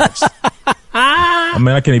basketball knowledge. I mean,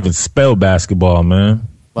 I can't even spell basketball, man.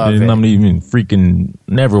 I'm even freaking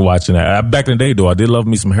never watching that. Back in the day, though, I did love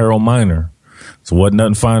me some Harold Miner. So wasn't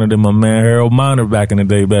nothing finer than my man Harold Miner back in the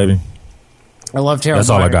day, baby. I loved Harold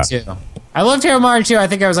Miner, too. I loved Harold Miner, too. I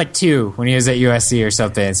think I was like 2 when he was at USC or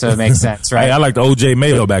something, so it makes sense, right? Hey, I liked O.J.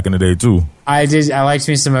 Mayo back in the day, too. I did. I liked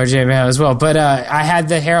me some O.J. Mayo as well. But I had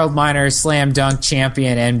the Harold Miner slam dunk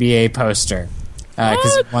champion NBA poster.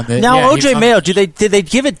 OJ Mayo, did they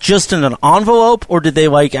give it just in an envelope, or did they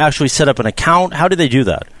actually set up an account? How did they do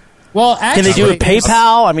that? Well, actually, can they do it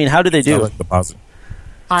PayPal? I mean, how did they do it? Deposit.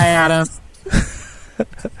 Hi, Adam.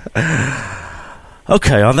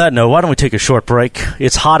 Okay, on that note, why don't we take a short break?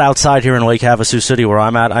 It's hot outside here in Lake Havasu City where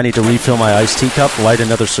I'm at. I need to refill my iced tea cup, light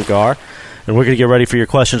another cigar, and we're going to get ready for your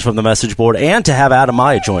questions from the message board and to have Adam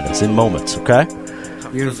Maya join us in moments, okay?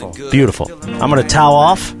 Beautiful. I'm going to towel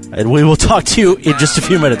off, and we will talk to you in just a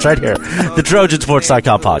few minutes right here. The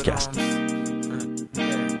TrojanSports.com podcast.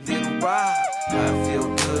 I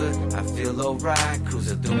feel good. I feel alright.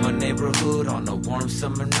 Cruising through my neighborhood on a warm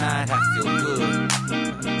summer night. I feel good.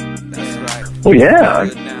 That's right. Oh, yeah.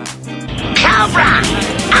 Cobra!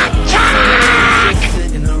 Attack!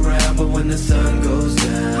 Sitting around, but when the sun goes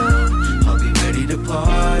down, I'll be ready to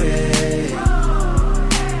party.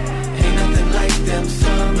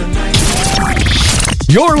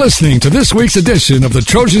 You're listening to this week's edition of the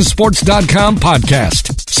TrojanSports.com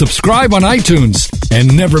podcast. Subscribe on iTunes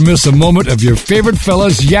and never miss a moment of your favorite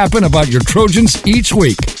fellas yapping about your Trojans each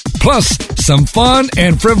week. Plus, some fun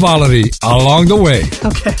and frivolity along the way.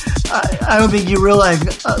 Okay, I don't think you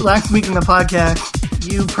realized last week in the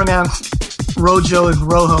podcast, you pronounced Rojo as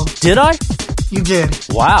Rojo. Did I? You did.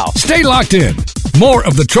 Wow. Stay locked in. More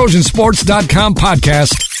of the TrojanSports.com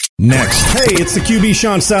podcast next. Hey, it's the QB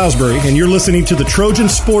Sean Salisbury, and you're listening to the Trojan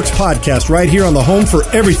Sports Podcast right here on the home for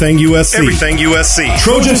everything USC. Everything USC.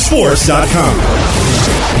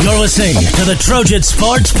 TrojanSports.com. You're listening to the Trojan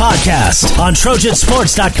Sports Podcast on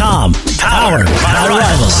TrojanSports.com. Powered by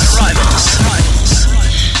Rivals.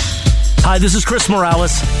 Hi, this is Chris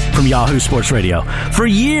Morales from Yahoo Sports Radio. For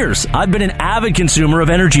years, I've been an avid consumer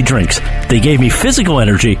of energy drinks. They gave me physical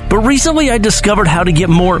energy, but recently I discovered how to get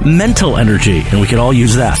more mental energy, and we could all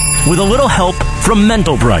use that with a little help from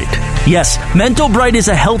Mental Bright. Yes, Mental Bright is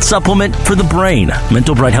a health supplement for the brain.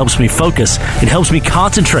 Mental Bright helps me focus. It helps me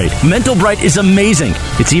concentrate. Mental Bright is amazing.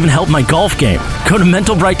 It's even helped my golf game. Go to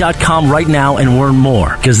mentalbright.com right now and learn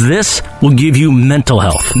more, because this will give you mental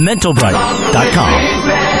health.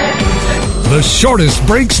 mentalbright.com. The shortest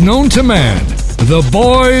breaks known to man. The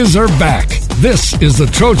boys are back. This is the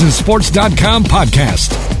TrojanSports.com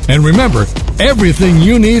podcast. And remember, everything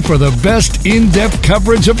you need for the best in-depth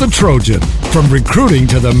coverage of the Trojan, from recruiting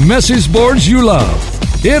to the message boards you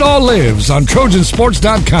love. It all lives on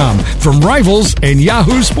TrojanSports.com from Rivals and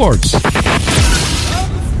Yahoo Sports.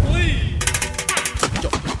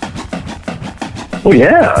 Oh,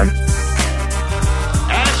 yeah.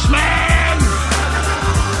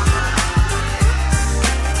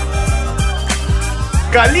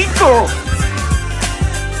 Galito!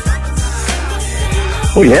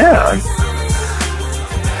 Oh, yeah.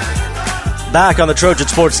 Back on the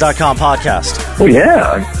TrojanSports.com podcast. Oh,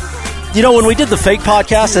 yeah. You know, when we did the fake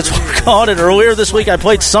podcast, that's what we called it earlier this week, I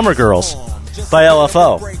played Summer Girls by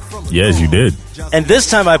LFO. Yes, you did. And this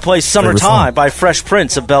time I play Summertime by Fresh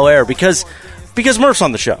Prince of Bel-Air because Murph's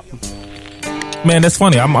on the show. Man, that's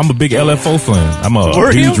funny. I'm a big LFO fan. I'm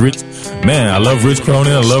a huge Rich. Man, I love Rich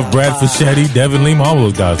Cronin. I love Brad Fischetti, Devin Lima, all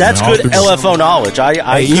those guys. That's man. good LFO knowledge.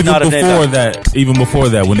 I even not have before that, even before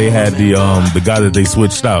that, when they had the guy that they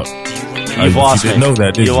switched out. You've lost me. Didn't know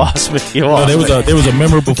that, did you? Lost me. You lost me. There was a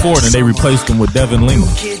member before, and then they replaced him with Devin Lima.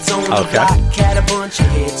 Okay.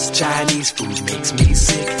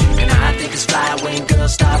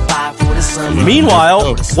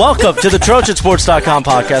 Meanwhile, welcome to the TrojanSports.com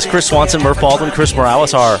podcast. Chris Swanson, Murph Baldwin, Chris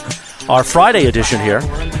Morales, our Friday edition here.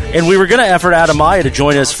 And we were going to effort Adam Maya to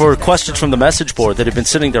join us for questions from the message board that had been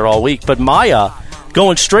sitting there all week. But Maya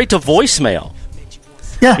going straight to voicemail.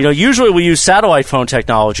 Yeah. You know, usually we use satellite phone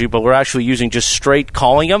technology, but we're actually using just straight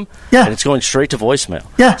calling him. Yeah. And it's going straight to voicemail.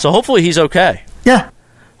 Yeah. So hopefully he's okay. Yeah.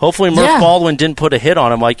 Hopefully Murph Baldwin didn't put a hit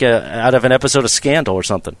on him like out of an episode of Scandal or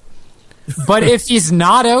something. But if he's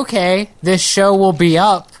not okay, this show will be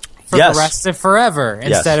up for the rest of forever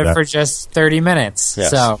instead of for just 30 minutes.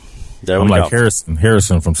 Yes. So there I'm we like go.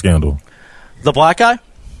 Harrison from Scandal. The black guy?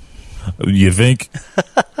 You think?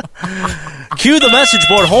 Cue the message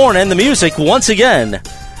board horn and the music once again.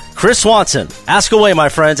 Chris Swanson, ask away, my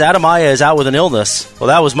friends. Adam Maya is out with an illness. Well,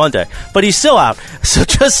 that was Monday, but he's still out. So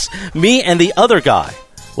just me and the other guy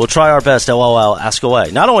will try our best. LOL, ask away.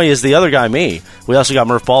 Not only is the other guy me, we also got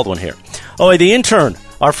Murph Baldwin here. Oh, the intern,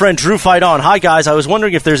 our friend Drew Fight On. Hi, guys. I was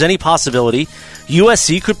wondering if there's any possibility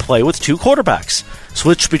USC could play with two quarterbacks.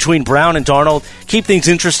 Switch between Brown and Darnold, keep things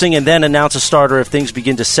interesting, and then announce a starter if things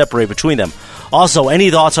begin to separate between them. Also, any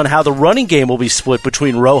thoughts on how the running game will be split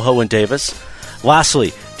between Rojo and Davis?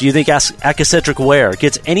 Lastly, do you think Akacedric Ware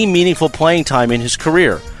gets any meaningful playing time in his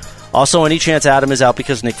career? Also, any chance Adam is out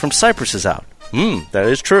because Nick from Cyprus is out? That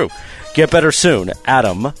is true. Get better soon,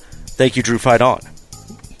 Adam. Thank you, Drew Fight On.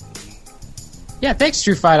 yeah, thanks,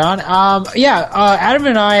 Drew Fight On. Adam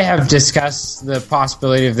and I have discussed the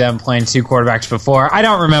possibility of them playing two quarterbacks before. I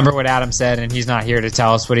don't remember what Adam said, and he's not here to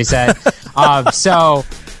tell us what he said. So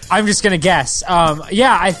I'm just going to guess.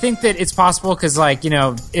 I think that it's possible because,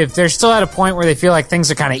 if they're still at a point where they feel like things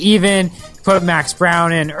are kind of even, put Max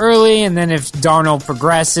Brown in early, and then if Darnold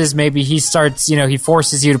progresses, maybe he starts, he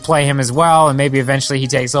forces you to play him as well, and maybe eventually he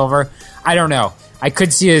takes over. I don't know. I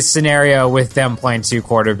could see a scenario with them playing two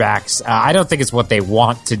quarterbacks. I don't think it's what they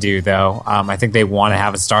want to do, though. I think they want to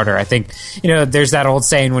have a starter. I think, there's that old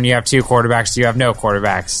saying, when you have two quarterbacks, you have no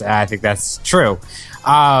quarterbacks. I think that's true.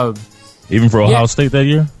 Even for Ohio State that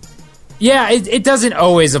year? Yeah, it doesn't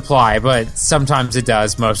always apply, but sometimes it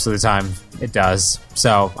does. Most of the time it does.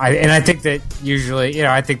 So, I think that usually,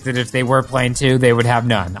 I think that if they were playing two, they would have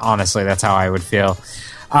none. Honestly, that's how I would feel.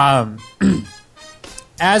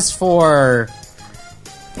 As for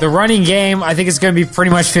the running game, I think it's going to be pretty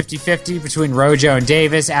much 50-50 between Rojo and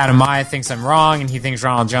Davis. Adam Maya thinks I'm wrong, and he thinks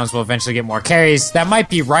Ronald Jones will eventually get more carries. That might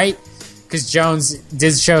be right, because Jones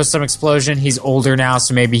did show some explosion. He's older now,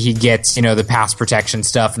 so maybe he gets, the pass protection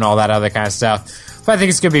stuff and all that other kind of stuff. But I think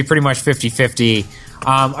it's going to be pretty much 50-50.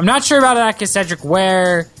 I'm not sure about Akacedric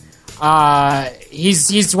Ware.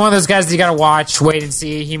 He's one of those guys that you got to watch, wait and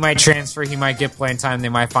see. He might transfer. He might get playing time. They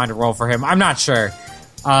might find a role for him. I'm not sure.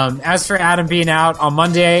 As for Adam being out on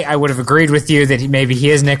Monday, I would have agreed with you that maybe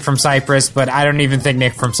he is Nick from Cyprus, but I don't even think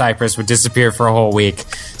Nick from Cyprus would disappear for a whole week.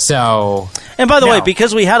 So, and by the way,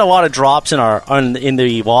 because we had a lot of drops in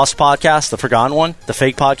the Lost podcast, the Forgotten one, the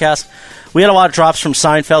fake podcast, we had a lot of drops from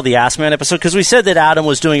Seinfeld, the Ass Man episode, because we said that Adam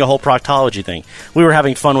was doing a whole proctology thing. We were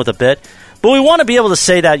having fun with a bit, but we want to be able to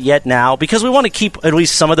say that yet now because we want to keep at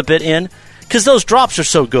least some of the bit in because those drops are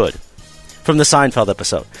so good. From the Seinfeld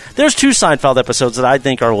episode. There's two Seinfeld episodes that I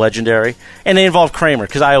think are legendary, and they involve Kramer,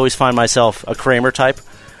 because I always find myself a Kramer type,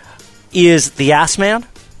 is The Ass Man,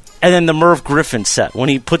 and then the Merv Griffin set. When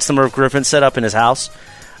he puts the Merv Griffin set up in his house,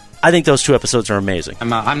 I think those two episodes are amazing. I'm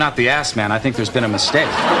not The Ass Man. I think there's been a mistake.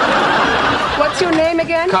 What's your name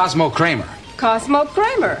again? Cosmo Kramer. Cosmo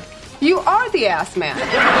Kramer. You are The Ass Man.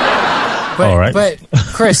 All right. But,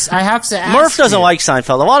 Chris, I have to ask Murph doesn't like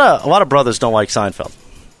Seinfeld. A lot of brothers don't like Seinfeld.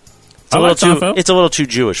 It's a little too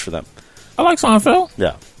Jewish for them. I like Seinfeld.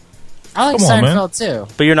 Yeah. I like Seinfeld, too.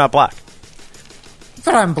 But you're not black.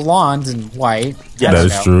 But I'm blonde and white. Yeah, that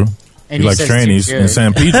is true. And you like trannies in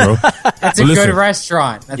San Pedro. That's a good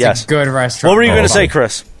restaurant. That's a good restaurant. What were you going to say,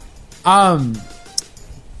 Chris? I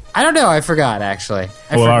don't know. I forgot, actually.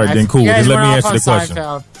 All right, then cool. Just let me answer the question.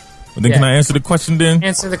 Then can I answer the question then?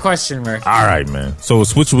 Answer the question, Murph. All right, man. So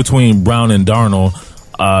switch between Brown and Darnold.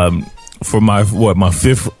 for my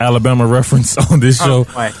fifth Alabama reference on this show,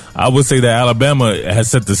 I would say that Alabama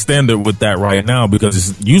has set the standard with that right now,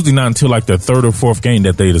 because it's usually not until like their third or fourth game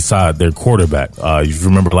that they decide their quarterback. You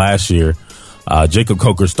remember last year, Jacob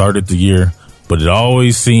Coker started the year, but it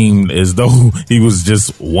always seemed as though he was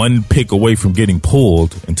just one pick away from getting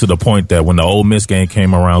pulled, and to the point that when the Ole Miss game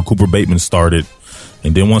came around, Cooper Bateman started,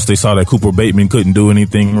 and then once they saw that Cooper Bateman couldn't do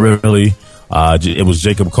anything really, it was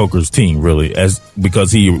Jacob Coker's team, really,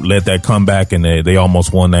 because he led that comeback and they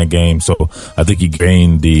almost won that game. So I think he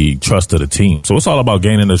gained the trust of the team. So it's all about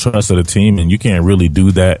gaining the trust of the team, and you can't really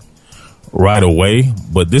do that right away.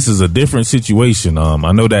 But this is a different situation.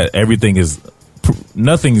 I know that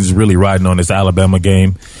nothing is really riding on this Alabama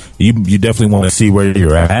game. You definitely want to see where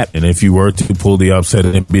you're at, and if you were to pull the upset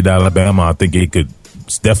and beat Alabama, I think it could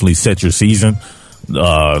definitely set your season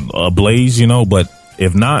ablaze, But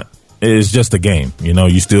if not, it's just a game.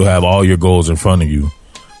 You still have all your goals in front of you.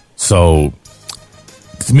 So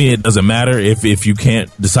to me, it doesn't matter if you can't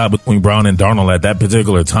decide between Brown and Darnold at that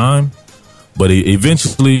particular time. But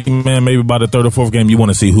eventually, man, maybe by the third or fourth game, you want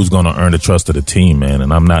to see who's going to earn the trust of the team, man.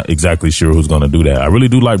 And I'm not exactly sure who's going to do that. I really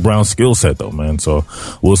do like Brown's skill set, though, man. So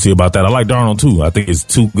we'll see about that. I like Darnold, too. I think it's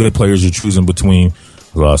two good players you're choosing between.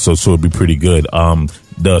 So it'll be pretty good.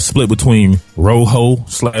 The split between Rojo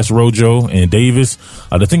and Davis.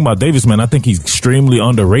 The thing about Davis, man, I think he's extremely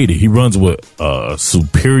underrated. He runs with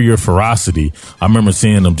superior ferocity. I remember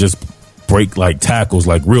seeing him just break like tackles,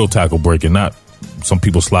 like real tackle breaking, not some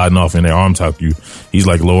people sliding off in their arm tackle. He's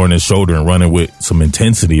like lowering his shoulder and running with some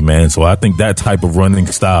intensity, man. So I think that type of running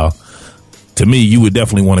style, to me, you would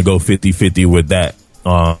definitely want to go 50-50 with that.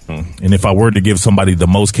 And if I were to give somebody the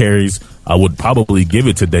most carries, I would probably give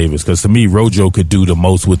it to Davis, because to me, Rojo could do the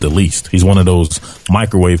most with the least. He's one of those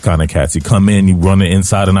microwave kind of cats. He come in, you run the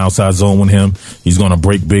inside and outside zone with him. He's going to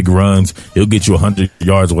break big runs. He'll get you 100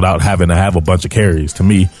 yards without having to have a bunch of carries. To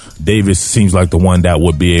me, Davis seems like the one that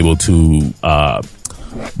would be able to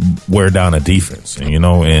wear down a defense.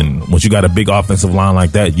 And once you got a big offensive line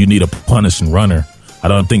like that, you need a punishing runner. I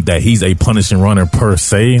don't think that he's a punishing runner per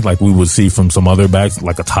se, like we would see from some other backs,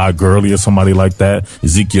 like a Todd Gurley or somebody like that,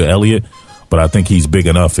 Ezekiel Elliott. But I think he's big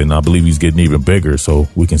enough, and I believe he's getting even bigger, so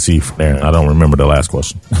we can see from there. I don't remember the last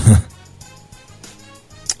question.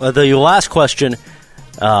 The last question,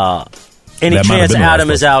 any chance Adam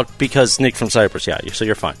is out because Nick from Cyprus? Yeah, so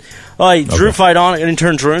you're fine. All right, okay. Drew Fight On,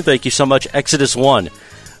 intern Drew, thank you so much. Exodus 1.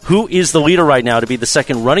 Who is the leader right now to be the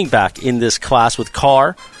second running back in this class with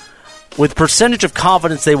Carr? With percentage of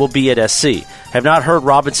confidence they will be at SC. Have not heard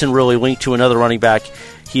Robinson really linked to another running back.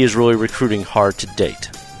 He is really recruiting hard to date.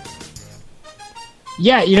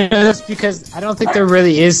 Yeah, that's because I don't think there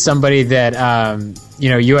really is somebody that,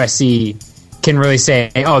 USC can really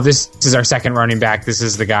say, oh, this is our second running back. This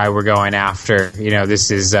is the guy we're going after.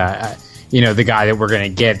 This is, the guy that we're going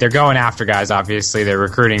to get. They're going after guys, obviously. They're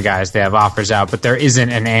recruiting guys. They have offers out. But there isn't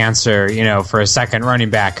an answer, for a second running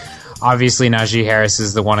back. Obviously, Najee Harris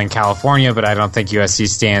is the one in California, but I don't think USC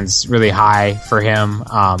stands really high for him.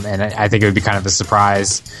 And I think it would be kind of a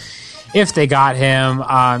surprise if they got him.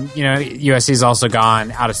 USC's also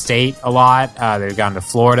gone out of state a lot. They've gone to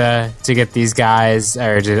Florida to get these guys,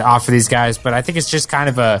 or to offer these guys. But I think it's just kind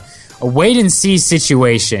of a wait-and-see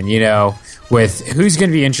situation, with who's going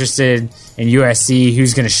to be interested in USC,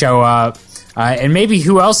 who's going to show up. And maybe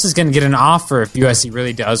who else is going to get an offer if USC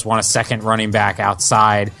really does want a second running back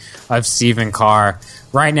outside of Stephen Carr.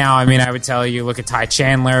 Right now, I would tell you, look at Ty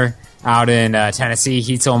Chandler out in Tennessee.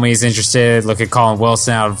 He told me he's interested. Look at Colin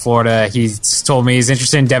Wilson out in Florida. He's told me he's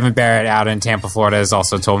interested. Devin Barrett out in Tampa, Florida has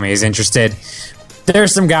also told me he's interested. There are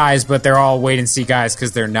some guys, but they're all wait-and-see guys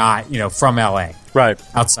because they're not, from L.A. Right.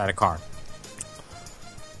 Outside of Carr.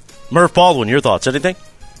 Murph Baldwin, your thoughts? Anything?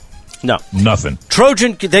 No. Nothing.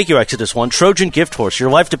 Trojan, thank you, Exodus 1. Trojan Gift Horse. Your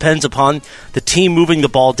life depends upon the team moving the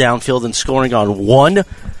ball downfield and scoring on one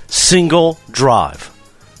single drive.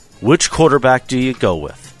 Which quarterback do you go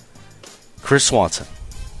with? Chris Swanson.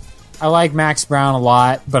 I like Max Brown a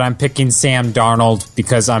lot, but I'm picking Sam Darnold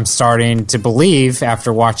because I'm starting to believe,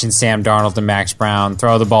 after watching Sam Darnold and Max Brown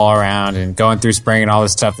throw the ball around and going through spring and all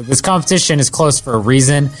this stuff, that this competition is close for a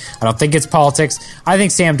reason. I don't think it's politics. I think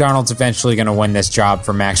Sam Darnold's eventually going to win this job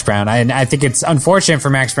for Max Brown. And I think it's unfortunate for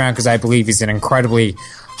Max Brown because I believe he's an incredibly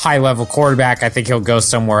high-level quarterback. I think he'll go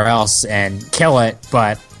somewhere else and kill it,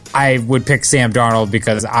 but I would pick Sam Darnold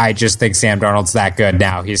because I just think Sam Darnold's that good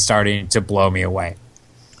now. He's starting to blow me away.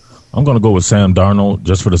 I'm going to go with Sam Darnold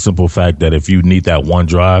just for the simple fact that if you need that one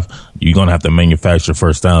drive, you're going to have to manufacture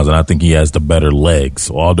first downs, and I think he has the better legs.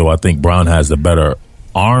 So although I think Brown has the better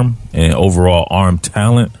arm and overall arm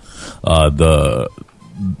talent, the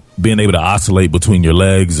being able to oscillate between your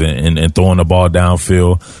legs and throwing the ball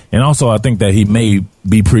downfield. And also, I think that he may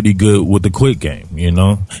be pretty good with the quick game.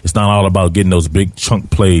 It's not all about getting those big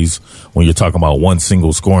chunk plays when you're talking about one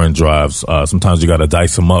single scoring drives. Sometimes you got to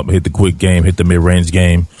dice them up, hit the quick game, hit the mid-range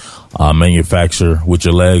game, manufacture with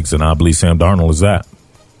your legs. And I believe Sam Darnold is that.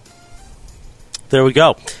 There we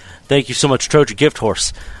go. Thank you so much, Trojan Gift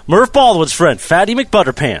Horse. Murph Baldwin's friend, Fatty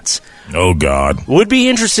McButterpants. Oh, God. Would be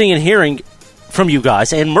interesting in hearing from you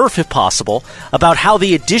guys, and Murph if possible, about how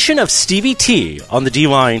the addition of Stevie T on the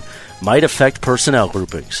D-line might affect personnel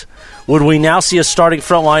groupings. Would we now see a starting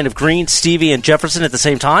front line of Green, Stevie, and Jefferson at the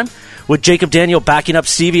same time? Would Jacob Daniel backing up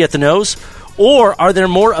Stevie at the nose? Or are there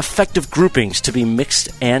more effective groupings to be mixed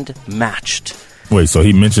and matched? Wait, so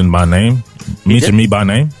he mentioned my name? Mentioned me by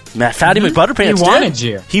name? Fatty McButterpants He wanted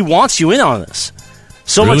you. He wants you in on this.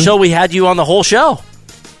 So Really? much so we had you on the whole show.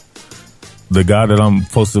 The guy that I'm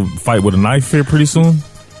supposed to fight with a knife here pretty soon?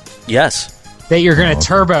 Yes. That you're going to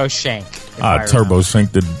turbo shank. Turbo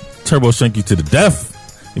shank you to the death.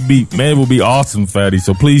 It would be awesome, Fatty.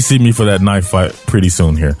 So please see me for that knife fight pretty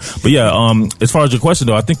soon here. But yeah, as far as your question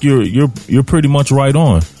though, I think you're pretty much right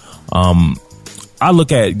on. I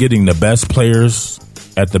look at getting the best players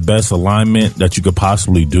at the best alignment that you could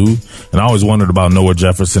possibly do. And I always wondered about Noah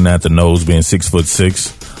Jefferson at the nose being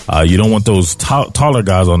 6'6". You don't want those taller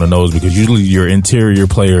guys on the nose because usually your interior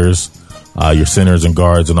players, your centers and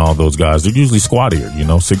guards and all those guys, they're usually squattier,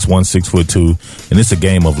 6'1", 6'2", and it's a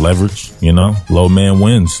game of leverage, low man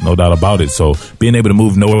wins, no doubt about it. So being able to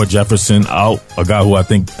move Noah Jefferson out, a guy who I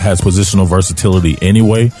think has positional versatility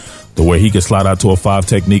anyway, the way he can slide out to a 5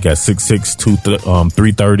 technique at 6'6",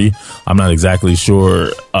 330. I'm not exactly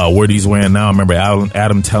sure where he's wearing now. I remember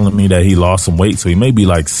Adam telling me that he lost some weight, so he may be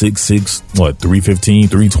like 6'6", 315,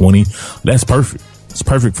 320. That's perfect. It's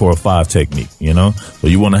perfect for a 5 technique, So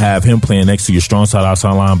you want to have him playing next to your strong side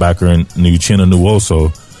outside linebacker and Uchenna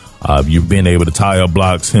Nwosu. You being able to tie up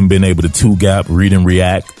blocks, him being able to 2-gap, read and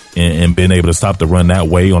react, and being able to stop the run that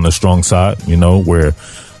way on the strong side, where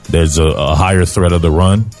there's a higher threat of the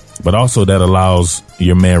run. But also that allows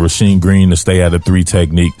your man Rasheem Green to stay at a 3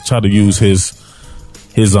 technique. Try to use his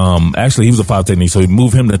actually he was a 5 technique, so he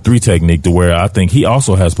moved him to 3 technique to where I think he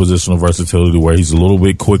also has positional versatility where he's a little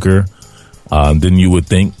bit quicker than you would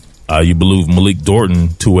think. You move Malik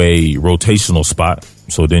Dorton to a rotational spot,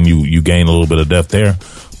 so then you gain a little bit of depth there.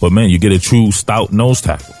 But man, you get a true stout nose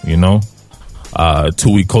tackle, Tui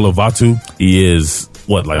Kolovatu, he is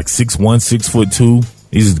 6'1", 6'2".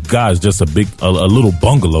 These guys just a little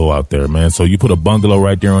bungalow out there, man. So you put a bungalow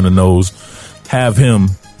right there on the nose, have him,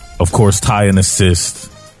 of course, tie and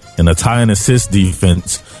assist. In a tie and assist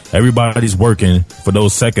defense, everybody's working for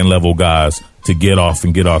those second level guys to get off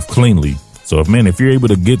cleanly. So if you're able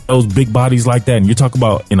to get those big bodies like that, and you're talking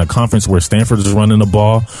about in a conference where Stanford is running the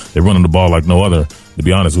ball, they're running the ball like no other, to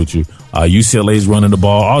be honest with you. UCLA's running the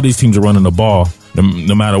ball. All these teams are running the ball.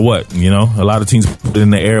 No matter what, a lot of teams put it in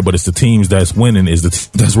the air, but it's the teams that's winning is the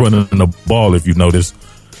that's running the ball. If you've noticed,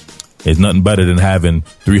 it's nothing better than having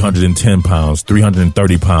 310 pounds,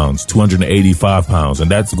 330 pounds, 285 pounds.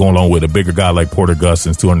 And that's going along with a bigger guy like Porter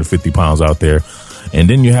Gustin's 250 pounds out there. And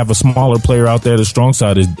then you have a smaller player out there. The strong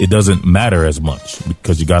side it doesn't matter as much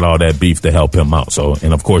because you got all that beef to help him out. So,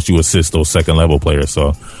 and of course you assist those second level players.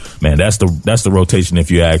 So, man, that's the rotation.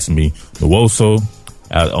 If you ask me, Nwosu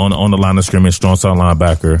on the line of scrimmage, strong side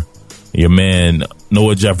linebacker, your man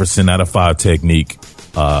Noah Jefferson at a 5 technique,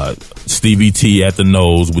 Stevie T at the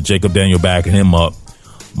nose with Jacob Daniel backing him up,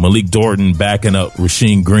 Malik Dorton backing up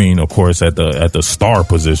Rasheem Green, of course, at the star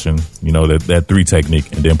position, that 3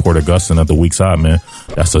 technique, and then Porter Gustin at the weak side, man.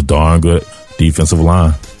 That's a darn good defensive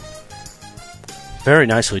line. Very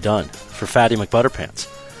nicely done for Fatty McButterpants.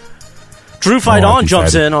 Drew Fight On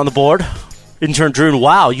jumps in on the board. Intern Drew,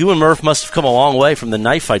 wow, you and Murph must have come a long way from the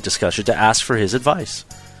knife fight discussion to ask for his advice.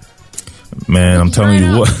 Man, I'm telling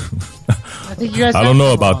you what. I think you guys I don't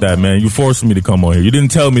know about that, man. You forced me to come on here. You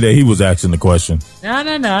didn't tell me that he was asking the question.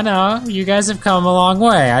 No. You guys have come a long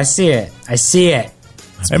way. I see it.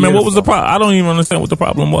 Hey, man, what was the problem? I don't even understand what the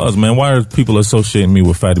problem was, man. Why are people associating me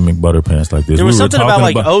with Fatty McButterpants like this? There was something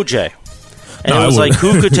about OJ. And it was like,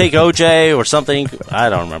 who could take OJ or something?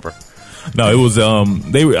 I don't remember. No, it was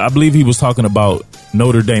I believe he was talking about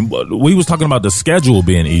Notre Dame. We was talking about the schedule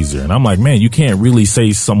being easier, and I'm like, man, you can't really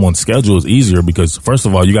say someone's schedule is easier because first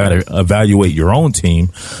of all, you got to evaluate your own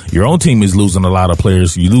team. Your own team is losing a lot of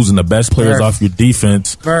players. You're losing the best players off your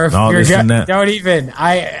defense. Murph, and all this and that. Don't even.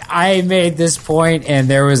 I made this point, and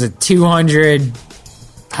there was a 200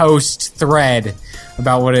 post thread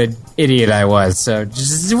about what an idiot I was. So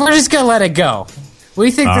we're just gonna let it go.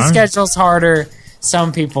 We think the schedule's harder.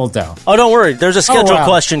 Some people don't. Oh, don't worry. There's a scheduled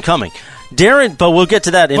question coming. Darren, but we'll get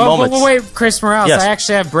to that in moments. But wait, Chris Morales, Yes. I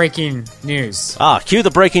actually have breaking news. Cue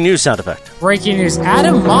the breaking news sound effect. Breaking news.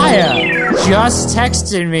 Adam Maya just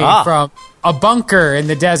texted me from a bunker in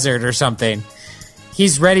the desert or something.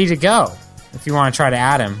 He's ready to go. If you want to try to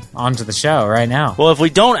add him onto the show right now. Well, if we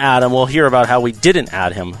don't add him, we'll hear about how we didn't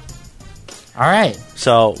add him. All right.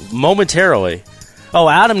 So, momentarily. Oh,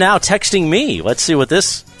 Adam now texting me. Let's see what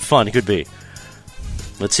this fun could be.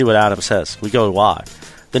 Let's see what Adam says. We go live.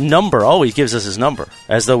 The number. Oh, he gives us his number,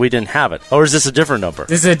 as though we didn't have it. Or is this a different number?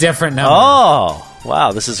 This is a different number. Oh,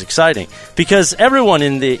 wow, this is exciting. Because everyone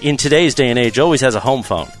in today's day and age always has a home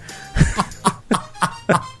phone.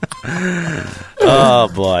 Oh,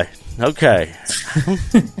 boy. Okay.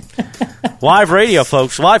 Live radio,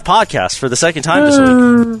 folks. Live podcast for the second time this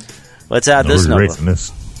week. Let's add this number.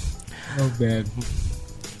 This. Oh, bad.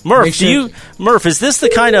 Murph, is this the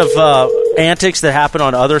kind of antics that happen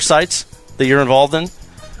on other sites that you're involved in?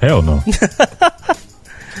 Hell no.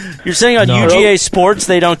 You're saying on UGA Sports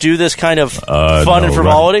they don't do this kind of fun and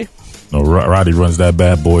frivolity? Roddy runs that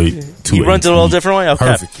bad boy too. He runs it a little differently? Okay.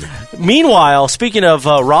 Perfectly. Meanwhile, speaking of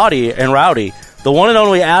Roddy and Rowdy, the one and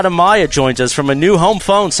only Adam Maya joins us from a new home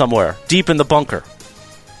phone somewhere, deep in the bunker.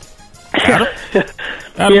 Adam,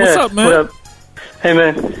 what's up, man? What up? Hey,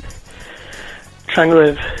 man. Trying to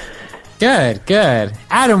live. Good.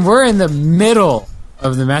 Adam, we're in the middle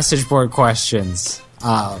of the message board questions.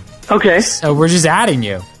 Okay. So we're just adding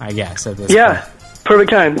you, I guess, at this point. Perfect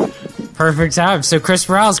time. Perfect time. So, Chris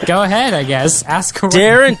Morales, go ahead, I guess. Ask away.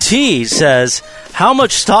 Darren T says, how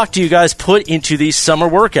much stock do you guys put into these summer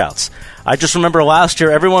workouts? I just remember last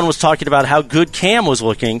year everyone was talking about how good Cam was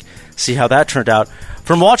looking. See how that turned out.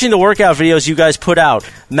 From watching the workout videos you guys put out,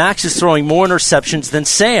 Max is throwing more interceptions than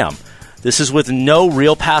Sam. This is with no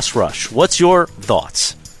real pass rush. What's your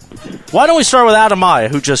thoughts? Why don't we start with Adam Maya,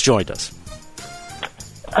 who just joined us?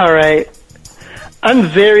 All right. I'm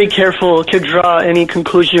very careful to draw any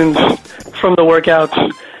conclusions from the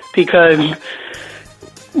workouts because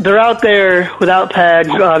they're out there without pads,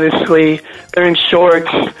 obviously. They're in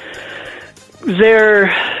shorts. They're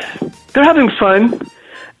having fun.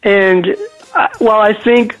 And while I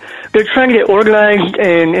think they're trying to get organized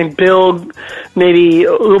and build maybe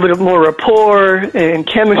a little bit of more rapport and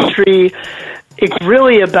chemistry, it's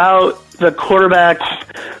really about the quarterbacks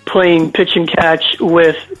playing pitch and catch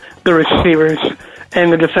with the receivers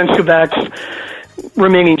and the defensive backs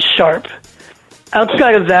remaining sharp.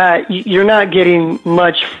 Outside of that, you're not getting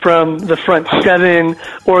much from the front seven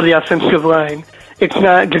or the offensive line. It's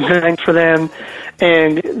not designed for them,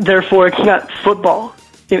 and therefore it's not football.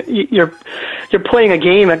 You're playing a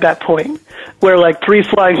game at that point where like 3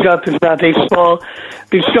 flags up is not baseball.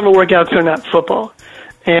 These summer workouts are not football.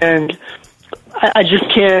 And I just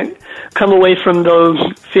can't come away from those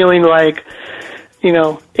feeling like,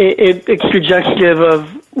 it's suggestive of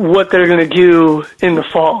what they're going to do in the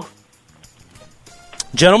fall.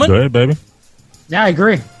 Gentlemen? Go ahead, baby. Yeah, I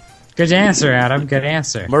agree. Good answer, Adam. Good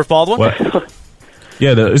answer. Murph Baldwin?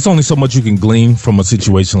 Yeah, it's only so much you can glean from a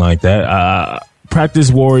situation like that.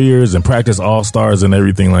 Practice warriors and practice all-stars and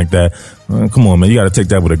everything like that. Come on, man. You got to take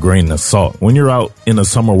that with a grain of salt. When you're out in the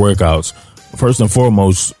summer workouts, first and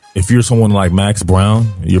foremost, if you're someone like Max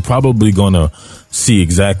Brown, you're probably going to see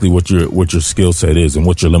exactly what your skill set is and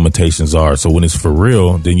what your limitations are. So when it's for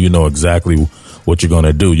real, then you know exactly what you're going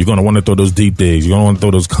to do. You're going to want to throw those deep digs. You're going to want to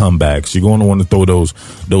throw those comebacks. You're going to want to throw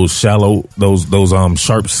those shallow, those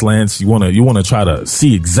sharp slants. You want to try to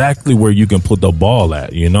see exactly where you can put the ball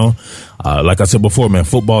at, Like I said before, man,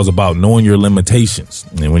 football is about knowing your limitations.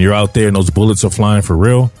 And when you're out there and those bullets are flying for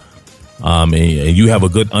real, and you have a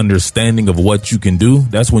good understanding of what you can do,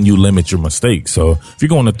 that's when you limit your mistakes. So if you're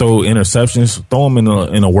going to throw interceptions, throw them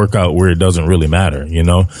in a workout where it doesn't really matter,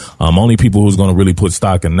 Only people who's going to really put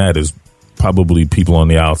stock in that is probably people on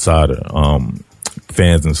the outside,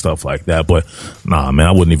 fans and stuff like that. But nah, man,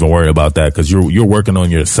 I wouldn't even worry about that because you're working on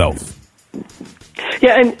yourself.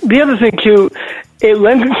 Yeah, and the other thing too, it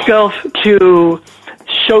lends itself to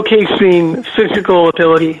showcasing physical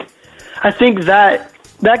ability. I think that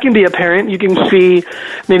can be apparent. You can see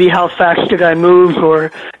maybe how fast the guy moves, or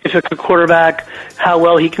if it's a quarterback, how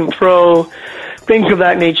well he can throw, things of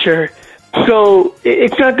that nature. So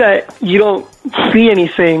it's not that you don't see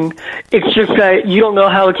anything. It's just that you don't know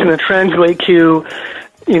how it's going to translate to,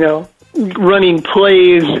 running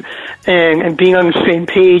plays and being on the same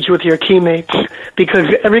page with your teammates, because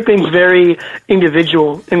everything's very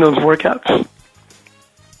individual in those workouts.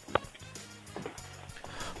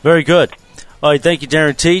 Very good. All right, thank you,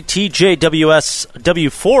 Darren T.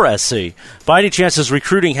 TJWSW4SC. By any chance, does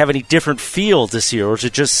recruiting have any different feel this year, or is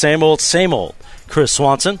it just same old, same old? Chris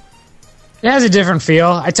Swanson? It has a different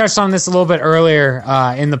feel. I touched on this a little bit earlier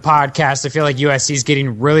in the podcast. I feel like USC is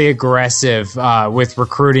getting really aggressive with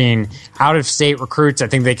recruiting out-of-state recruits. I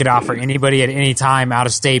think they could offer anybody at any time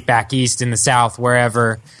out-of-state, back east, in the South,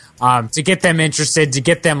 wherever, to get them interested, to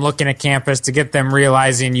get them looking at campus, to get them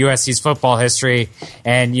realizing USC's football history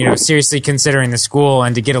and, seriously considering the school,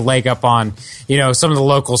 and to get a leg up on, some of the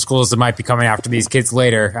local schools that might be coming after these kids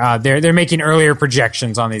later. They're making earlier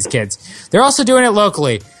projections on these kids. They're also doing it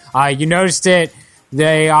locally. You noticed it.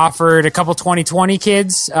 They offered a couple 2020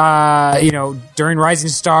 kids, during Rising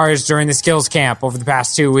Stars, during the skills camp over the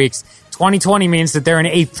past 2 weeks. 2020 means that they're in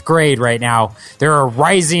 8th grade right now. They're a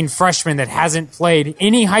rising freshman that hasn't played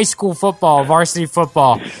any high school football, varsity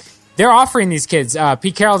football. They're offering these kids.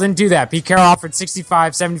 Pete Carroll didn't do that. Pete Carroll offered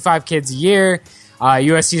 65, 75 kids a year.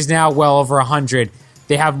 USC is now well over 100.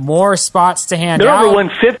 They have more spots to hand out. They're over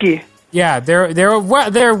 150. Yeah, they're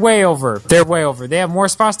way over. They're way over. They have more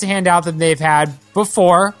spots to hand out than they've had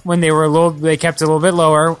before when they kept it a little bit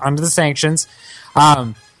lower under the sanctions.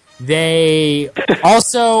 They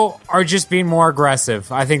also are just being more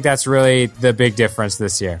aggressive. I think that's really the big difference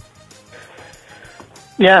this year.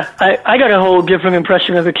 Yeah, I got a whole different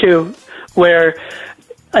impression of it too, where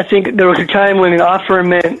I think there was a time when an offer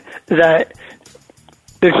meant that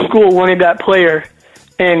the school wanted that player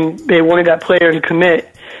and they wanted that player to commit.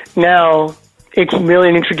 Now it's merely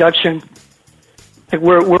an introduction. Like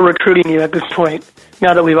we're recruiting you at this point.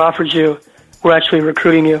 Now that we've offered you, we're actually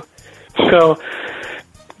recruiting you. So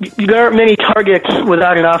there aren't many targets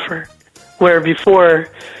without an offer. Where before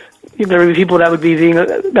there would be people that would be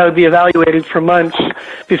evaluated for months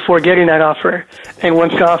before getting that offer, and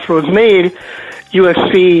once the offer was made,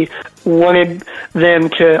 USC wanted them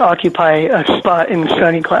to occupy a spot in the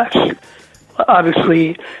study class.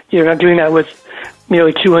 Obviously, you're not doing that with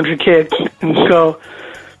nearly 200 kids, and so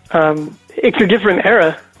it's a different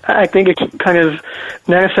era. I think it's kind of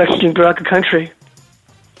manifesting throughout the country.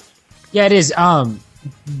 Yeah, it is.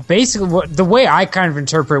 Basically, the way I kind of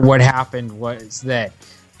interpret what happened was that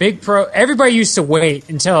everybody used to wait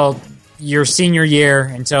until your senior year,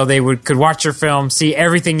 until they could watch your film, see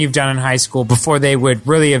everything you've done in high school before they would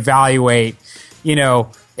really evaluate,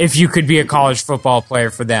 if you could be a college football player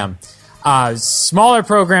for them. Smaller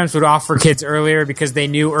programs would offer kids earlier because they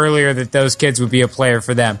knew earlier that those kids would be a player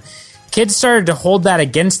for them. Kids started to hold that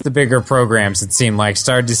against the bigger programs, it seemed like.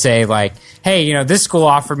 Started to say, like, hey, this school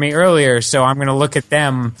offered me earlier, so I'm going to look at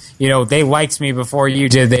them. They liked me before you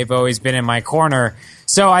did. They've always been in my corner.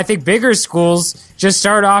 So I think bigger schools just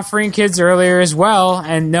start offering kids earlier as well,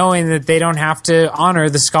 and knowing that they don't have to honor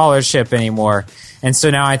the scholarship anymore. And so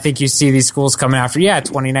now I think you see these schools coming after,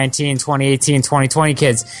 2019, 2018, 2020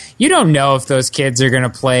 kids. You don't know if those kids are going to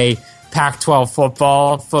play Pac-12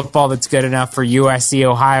 football that's good enough for USC,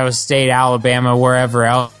 Ohio State, Alabama, wherever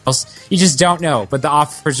else. You just don't know, but the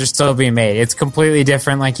offers are still being made. It's completely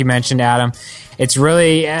different, like you mentioned, Adam. It's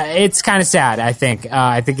really, it's kind of sad, I think.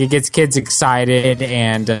 I think it gets kids excited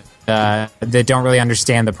and they don't really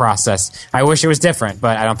understand the process. I wish it was different,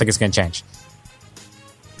 but I don't think it's going to change.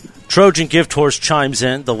 Trojan Gift Horse chimes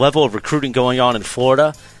in. The level of recruiting going on in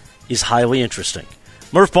Florida is highly interesting.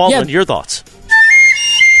 Murph Baldwin, your thoughts?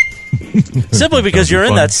 Simply because you're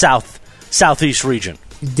in that southeast region.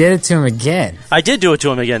 You did it to him again. I did do it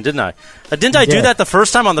to him again, didn't I? Didn't I do that the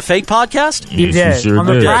first time on the fake podcast? You did. You sure on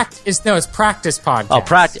the did. it's practice podcast. Oh,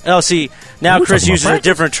 practice. Oh, see, now Chris uses a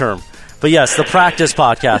different term. But yes, the practice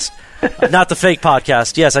podcast, not the fake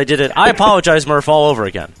podcast. Yes, I did it. I apologize, Murph, all over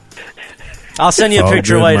again. I'll send you a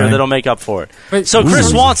picture later that'll make up for it. But, so, Chris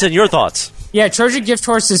Swanson, your thoughts? Yeah, Trojan Gift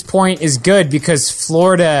Horse's point is good because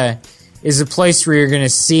Florida is a place where you're going to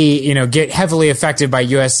see, get heavily affected by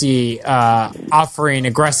USC offering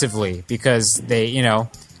aggressively because they,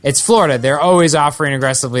 it's Florida. They're always offering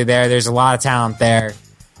aggressively there. There's a lot of talent there.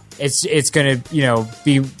 It's going to,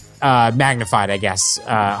 be magnified, I guess,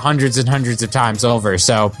 hundreds and hundreds of times over.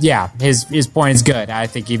 So, yeah, his point is good. I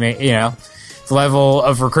think he may, the level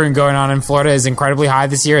of recruiting going on in Florida is incredibly high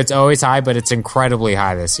this year. It's always high, but it's incredibly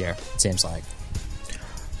high this year, it seems like.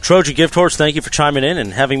 Trojan Gift Horse, thank you for chiming in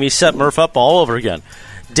and having me set Murph up all over again.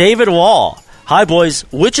 David Wall, hi boys,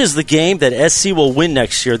 which is the game that SC will win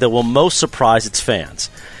next year that will most surprise its fans?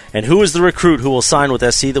 And who is the recruit who will sign with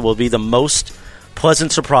SC that will be the most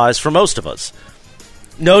pleasant surprise for most of us?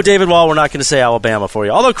 No, David Wall, we're not going to say Alabama for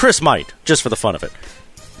you, although Chris might, just for the fun of it.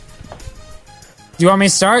 Do you want me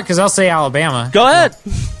to start? Because I'll say Alabama. Go ahead.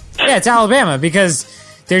 Yeah, it's Alabama because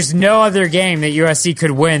there's no other game that USC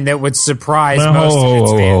could win that would surprise Man, most of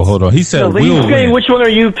its fans. hold on. He said No, but will he's saying win. which one are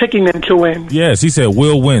you picking them to win? Yes, he said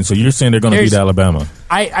will win. So you're saying they're going to beat Alabama.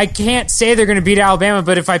 I can't say they're going to beat Alabama,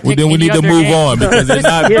 but if I pick Well, then we any need to other move game- on because they're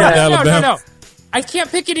not beating Alabama. No. I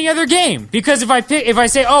can't pick any other game because if I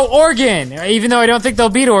say, Oregon, even though I don't think they'll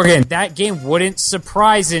beat Oregon, that game wouldn't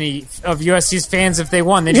surprise any of USC's fans if they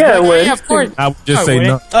won. They'd just be like, would. yeah, of course. I would just say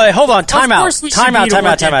wouldn't. no. Hold on. Time Of out. course we should Time out. beat Time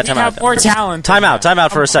out. Oregon. Time out. We Time have out. more talent. Time out. Time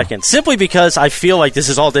out for a second. Simply because I feel like this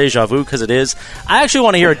is all deja vu because it is. I actually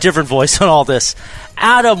want to hear a different voice on all this.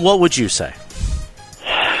 Adam, what would you say?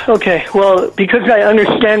 Okay, well, because I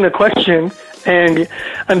understand the question and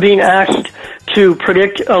I'm being asked to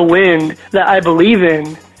predict a win that I believe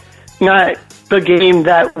in, not the game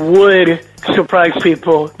that would surprise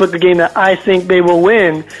people, but the game that I think they will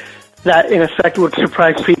win that in effect would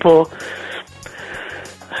surprise people.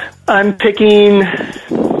 I'm picking,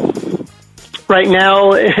 right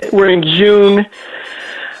now, we're in June,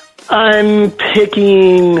 I'm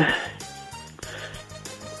picking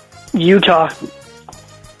Utah.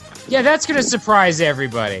 Yeah, that's going to surprise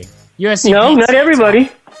everybody. USC No, beats not everybody.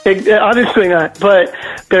 Obviously not. But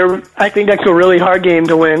I think that's a really hard game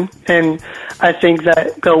to win, and I think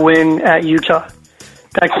that they'll win at Utah.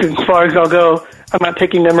 That's as far as I'll go. I'm not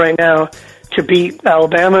picking them right now to beat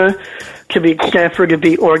Alabama, to beat Stanford, to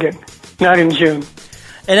beat Oregon. Not in June.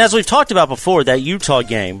 And as we've talked about before, that Utah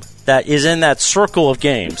game that is in that circle of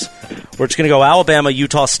games where it's going to go Alabama,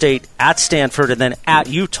 Utah State, at Stanford, and then at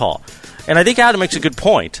Utah. And I think Adam makes a good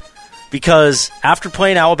point because after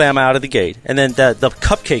playing Alabama out of the gate, and then the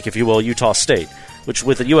cupcake, if you will, Utah State, which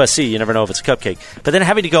with the USC, you never know if it's a cupcake, but then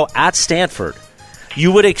having to go at Stanford,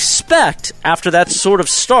 you would expect after that sort of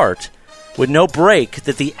start with no break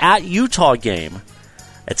that the at Utah game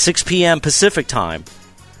at 6 p.m. Pacific time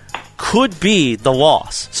could be the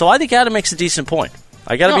loss. So I think Adam makes a decent point.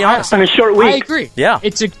 I got to be honest. On a short week. I agree. Yeah.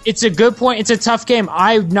 It's a good point. It's a tough game.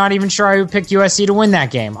 I'm not even sure I would pick USC to win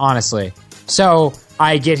that game, honestly. So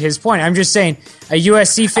I get his point. I'm just saying a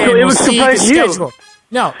USC fan So it will would see the surprise you. schedule.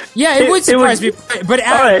 No. Yeah, it would surprise me. But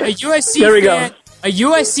Adam, right. a USC There we fan, go. a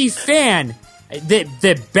USC fan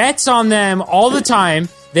that bets on them all the time,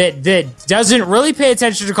 that doesn't really pay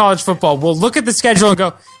attention to college football, will look at the schedule and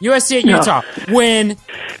go, USC at Utah. Win.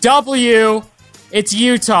 W. It's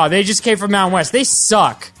Utah. They just came from Mountain West. They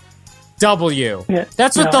suck. W. Yeah.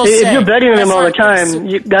 That's what No. they'll If say. you're betting on them That's all the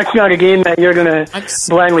not- time, that's not a game that you're going to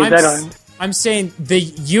blindly bet on. I'm saying the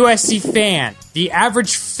USC fan, the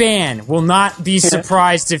average fan, will not be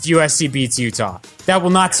surprised if USC beats Utah. That will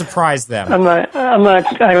not surprise them.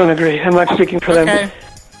 I don't agree. I'm not speaking for them.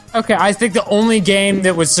 Okay, I think the only game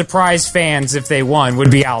that would surprise fans if they won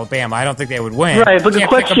would be Alabama. I don't think they would win. Right, but the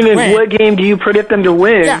Can't pick question them to is, win. what game do you predict them to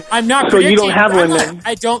win? Yeah, I'm not So you predicting. don't have one then.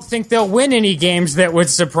 I don't think they'll win any games that would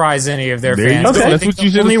surprise any of their There you fans. go. I That's think what you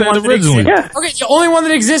the should have only said one that originally. exists- Okay, the only one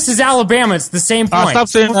that exists is Alabama. It's the same point. Stop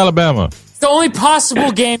saying Alabama. The only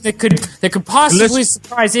possible game that could possibly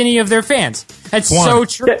surprise any of their fans. That's so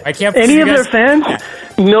true. I can't. Any you of their guys- fans?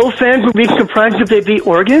 No fans would be surprised if they beat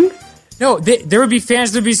Oregon? No, there would be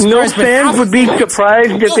fans that would be No surprised. but fans half would of be them-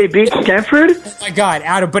 surprised if they beat Stanford? Oh my God,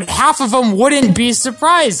 Adam! But half of them wouldn't be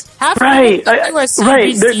surprised. Half Right, of them think USC right.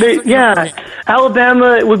 beats Stanford. Yeah,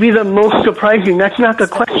 Alabama would be the most surprising. That's not the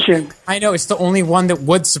question. I know it's the only one that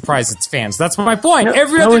would surprise its fans. That's my point. No,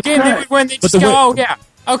 Every no, other it's game they not. would win, they But just the go, way- "Oh yeah,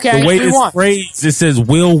 okay, The way we it's won." phrased, it says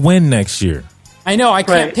will win next year. I know. I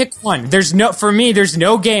can't Right. pick one. There's no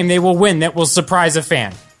game they will win that will surprise a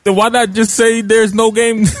fan. Then why not just say there's no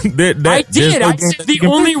game? I did. I said the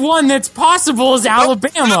only one that's possible is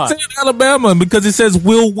Alabama. I'm saying Alabama because it says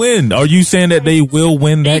will win. Are you saying that they will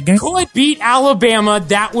win that game? Could beat Alabama.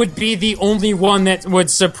 That would be the only one that would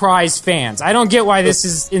surprise fans. I don't get why this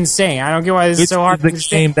is insane. I don't get why this is so hard to the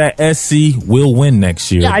understand. game that SC will win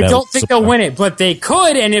next year. Yeah, I That don't would think they'll surprise- win it, but they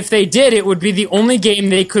could, and if they did, it would be the only game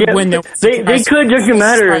they could Yeah, win. That they could, doesn't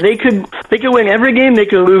matter. They could win every game, they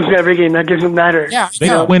could lose every game. That doesn't matter. Yeah, They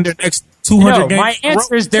no. will win their next 200 No, games. my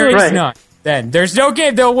answer is there is Right. none. Then there's no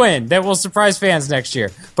game they'll win that will surprise fans next year.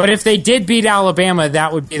 But if they did beat Alabama,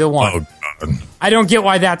 that would be the one. Oh, God. I don't get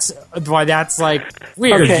why that's like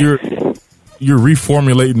weird. Okay. You're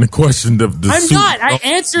reformulating the question. I'm not. I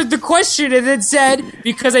answered the question and then said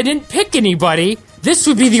because I didn't pick anybody, this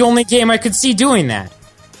would be the only game I could see doing that.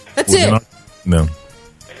 That's it. No.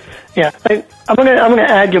 Yeah, I'm gonna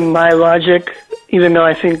add to my logic, even though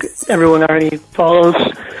I think everyone already follows.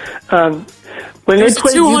 When There's they a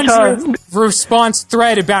play 200 Utah, response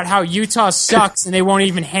thread about how Utah sucks and they won't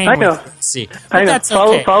even hang I know. with USC. But I know. that's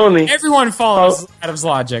okay. Follow me. Everyone follows Adam's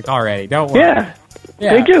logic already. Don't worry. yeah,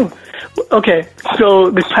 they do. Okay, so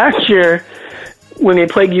this past year, when they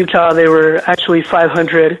played Utah, they were actually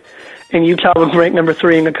 500, and Utah was ranked number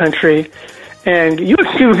 3 in the country. And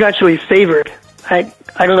USC was actually favored. I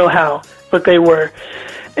don't know how, but they were.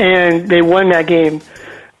 And they won that game.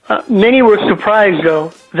 Many were surprised,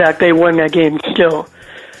 though, that they won that game still.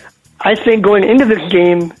 I think going into this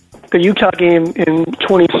game, the Utah game in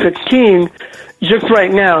 2016, just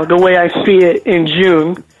right now, the way I see it in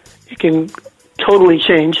June, it can totally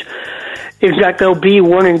change, is that they'll be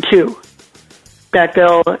 1-2. That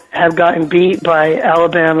they'll have gotten beat by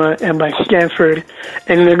Alabama and by Stanford,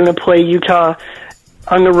 and they're going to play Utah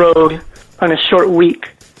on the road on a short week.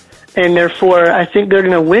 And therefore, I think they're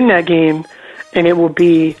going to win that game, and it will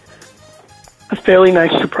be a fairly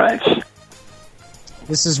nice surprise.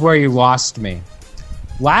 This is where you lost me.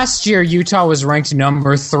 Last year, Utah was ranked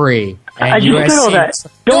number 3. And I just said all that.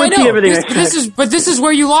 Don't see everything I said. But this is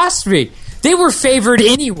where you lost me. They were favored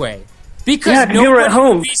anyway. Because they were at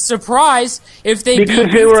home. Would be surprised if they because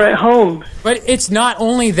beat they Utah. were at home. But it's not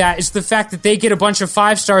only that; it's the fact that they get a bunch of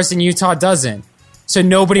 5 stars and Utah doesn't. So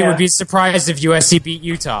nobody would be surprised if USC beat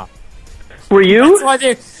Utah. Were you?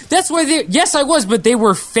 That's why they. Yes, I was, but they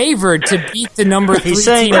were favored to beat the number 3 He's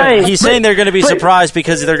saying team. he's saying they're going to be surprised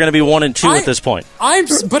because they're going to be 1-2 at this point. I'm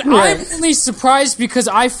really surprised because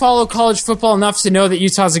I follow college football enough to know that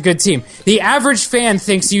Utah's a good team. The average fan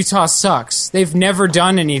thinks Utah sucks. They've never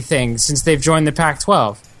done anything since they've joined the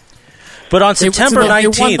Pac-12. But on September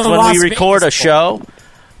 19th, when we record a show,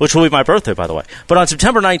 which will be my birthday, by the way, but on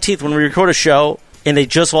September 19th, when we record a show and they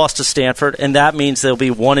just lost to Stanford, and that means they'll be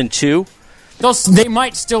 1-2. They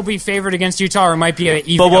might still be favored against Utah, or it might be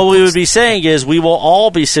even. But what we would be saying is we will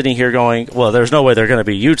all be sitting here going, well, there's no way they're going to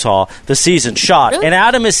beat Utah. The season's shot. Really? And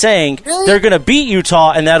Adam is saying they're going to beat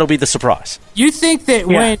Utah, and that'll be the surprise. You think that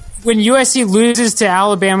when USC loses to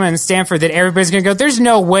Alabama and Stanford that everybody's going to go, there's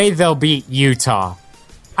no way they'll beat Utah.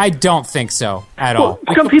 I don't think so at all.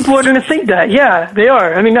 Some people are going to think that. Yeah, they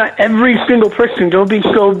are. I mean, not every single person. Don't be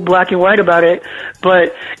so black and white about it.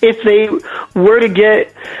 But if they were to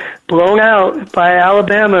get blown out by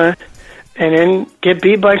Alabama and then get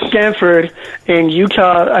beat by Stanford and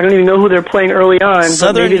Utah, I don't even know who they're playing early on,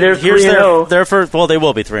 but maybe they're 3-0. Their first, well, they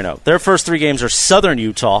will be 3-0. Their first 3 games are Southern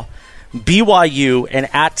Utah, BYU, and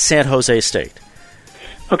at San Jose State.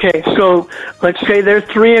 Okay, so let's say they're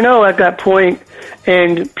 3-0 at that point,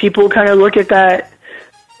 and people kind of look at that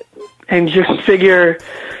and just figure,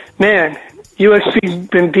 man, USC's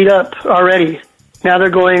been beat up already. Now they're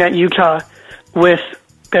going at Utah with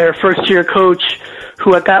their first-year coach,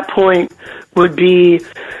 who at that point would be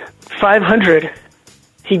 500.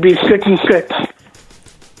 He'd be 6-6.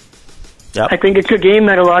 Yep. I think it's a game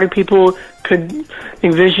that a lot of people could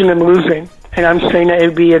envision them losing, and I'm saying that it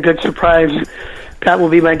would be a good surprise. That will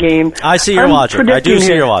be my game. I see your logic. I do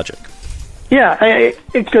see your logic. Yeah,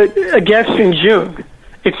 it's a guess in June.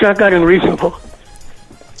 It's not that unreasonable.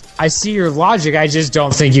 I see your logic. I just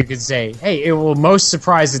don't think you could say, hey, it will most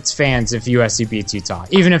surprise its fans if USC beats Utah,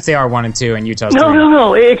 even if they are 1-2 and Utah's 3-0.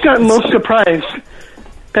 No. It's not most surprise.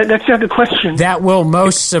 That's not the question. That will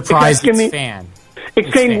most surprise its fan.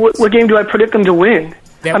 It's saying what game do I predict them to win?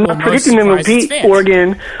 I'm not predicting them to beat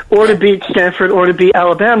Oregon or to beat Stanford or to beat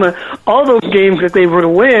Alabama. All those games that they were to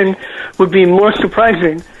win would be more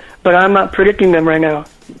surprising, but I'm not predicting them right now.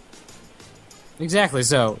 Exactly.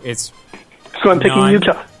 So I'm picking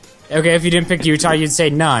Utah. Okay, if you didn't pick Utah, you'd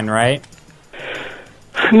say none, right?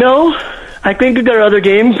 No, I think that there are other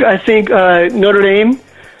games. I think Notre Dame,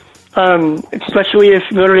 especially if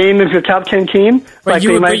Notre Dame is a top 10 team,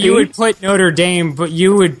 you would put Notre Dame, but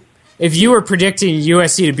you would. If you were predicting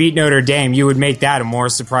USC to beat Notre Dame, you would make that a more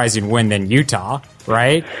surprising win than Utah,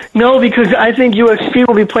 right? No, because I think USC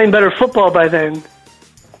will be playing better football by then.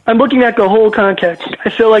 I'm looking at the whole context. I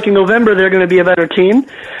feel like in November they're going to be a better team,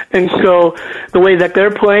 and so the way that they're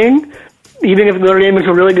playing, even if Notre Dame is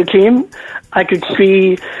a really good team, I could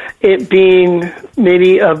see it being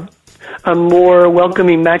maybe a more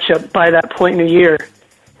welcoming matchup by that point in the year.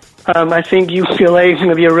 I think UCLA is going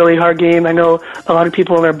to be a really hard game. I know a lot of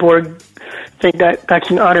people on our board think that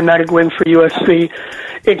that's an automatic win for USC.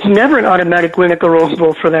 It's never an automatic win at the Rose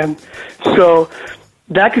Bowl for them. So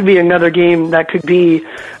that could be another game that could be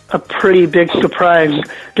a pretty big surprise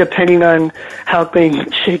depending on how things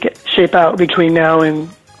shape out between now and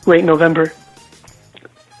late November.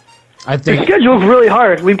 I think the schedule's really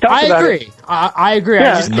hard. We've talked about it. I agree.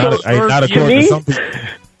 Yeah.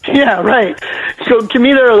 Yeah, right. So to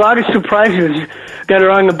me, there are a lot of surprises that are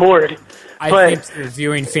on the board. I think the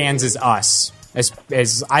viewing fans is us.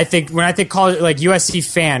 As I think when I think college, like USC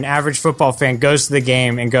fan, average football fan goes to the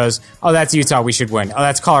game and goes, "Oh, that's Utah, we should win. Oh,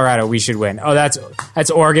 that's Colorado, we should win. Oh, that's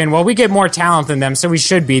Oregon. Well, we get more talent than them, so we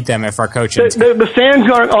should beat them if our coaching." The fans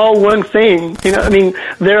aren't all one thing. You know, I mean,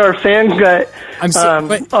 there are fans that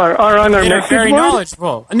are on our message very board.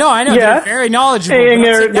 knowledgeable. No, I know they're very knowledgeable.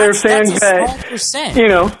 And they're fans that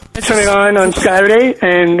turn it on Saturday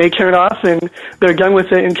and they turn it off and they're done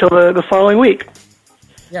with it until the following week.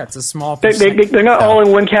 Yeah, it's a small percentage. They're not all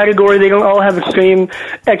in one category. They don't all have the same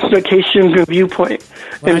expectations and viewpoint.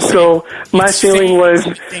 And so my feeling was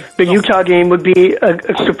the Utah game would be a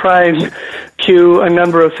surprise to a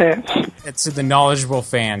number of fans. It's the knowledgeable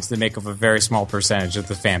fans that make up a very small percentage of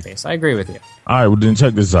the fan base. I agree with you. All right, well, then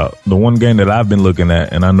check this out. The one game that I've been looking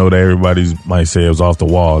at, and I know that everybody might say it was off the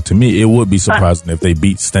wall. To me, it would be surprising if they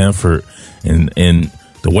beat Stanford. And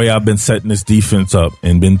the way I've been setting this defense up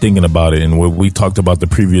and been thinking about it, and what we talked about the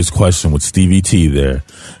previous question with Stevie T there,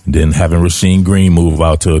 and then having Rasheem Green move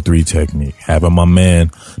out to a 3 technique, having my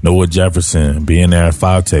man Noah Jefferson being there at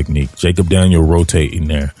 5 technique, Jacob Daniel rotating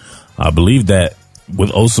there. I believe that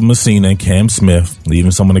with Osa Messina and Cam Smith,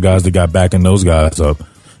 leaving some of the guys that got backing those guys up,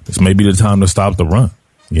 this may be the time to stop the run.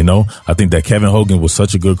 You know, I think that Kevin Hogan was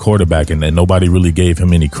such a good quarterback and that nobody really gave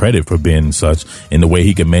him any credit for being such in the way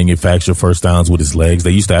he could manufacture first downs with his legs.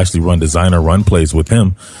 They used to actually run designer run plays with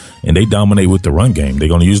him, and they dominate with the run game. They're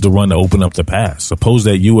going to use the run to open up the pass. Suppose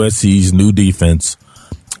that USC's new defense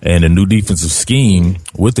and a new defensive scheme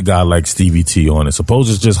with a guy like Stevie T on it. Suppose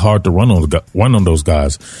it's just hard to run on those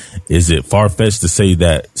guys. Is it far-fetched to say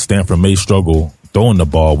that Stanford may struggle throwing the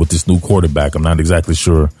ball with this new quarterback? I'm not exactly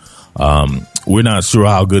sure. We're not sure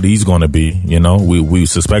how good he's going to be. You know, we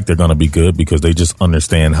suspect they're going to be good because they just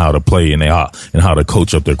understand how to play and how to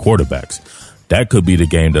coach up their quarterbacks. That could be the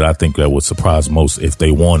game that I think that would surprise most if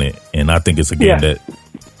they won it. And I think it's a game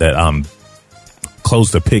that I'm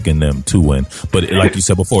close to picking them to win. But like you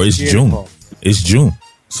said before, it's June. It's June.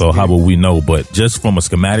 So how will we know? But just from a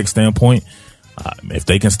schematic standpoint, if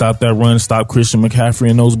they can stop that run, stop Christian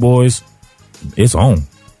McCaffrey and those boys, it's on.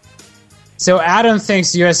 So Adam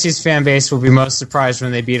thinks USC's fan base will be most surprised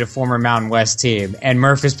when they beat a former Mountain West team, and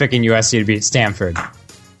Murph is picking USC to beat Stanford.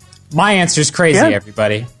 My answer is crazy,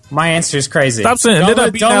 everybody. My answer is crazy. Stop saying they're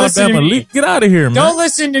not beating Alabama. Get out of here, man. Don't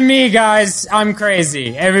listen to me, guys. I'm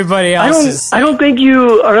crazy. Everybody else is... I don't think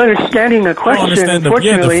you are understanding the question,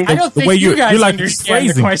 unfortunately. I don't think you guys understand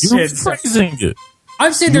the question. You're phrasing it.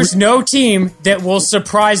 I'm saying there's no team that will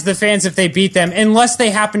surprise the fans if they beat them, unless they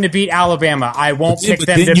happen to beat Alabama. I won't pick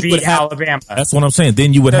them to beat Alabama. That's what I'm saying.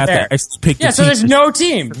 Then you would have to actually pick the team. So there's no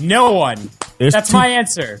team. No one. That's my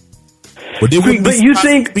answer. But you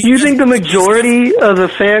think the majority of the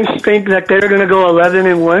fans think that they're going to go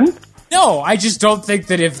 11-1? No, I just don't think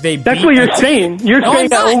that if they beat... That's what you're saying. You're saying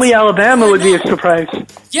that only Alabama would be a surprise.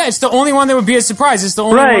 Yeah, it's the only one that would be a surprise. It's the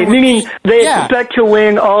only one. Right, meaning they expect to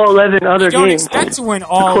win all 11 other games. They don't expect to win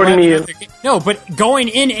all 11 other games. No, but going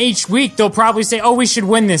in each week, they'll probably say, oh, we should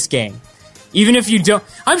win this game. Even if you don't...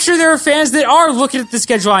 I'm sure there are fans that are looking at the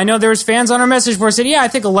schedule. I know there was fans on our message board saying, yeah, I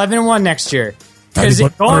think 11-1 next year. Because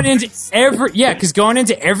going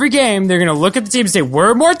into every game, they're going to look at the team and say,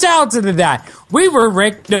 we're more talented than that. We were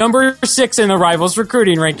ranked number 6 in the Rivals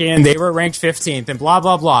recruiting ranking, and they were ranked 15th, and blah,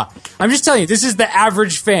 blah, blah. I'm just telling you, this is the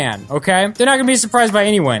average fan, okay? They're not going to be surprised by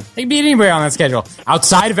anyone. They can beat anybody on that schedule,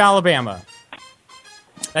 outside of Alabama.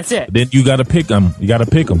 That's it. Then you got to pick them. You got to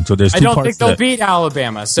pick them. So there's 2 parts. I don't think they'll beat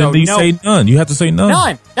Alabama. So then you say none. You have to say none.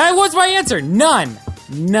 None. That was my answer. None.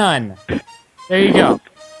 There you go.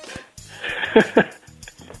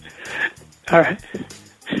 All right.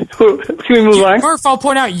 Can we move on? Murph, I'll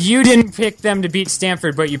point out you didn't pick them to beat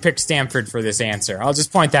Stanford, but you picked Stanford for this answer. I'll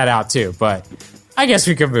just point that out too, but I guess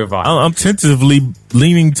we could move on. I'm tentatively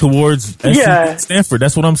leaning towards Stanford.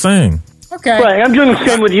 That's what I'm saying. Okay. Right, I'm doing the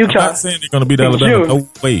same with Utah. I'm not saying they're going to beat Alabama. No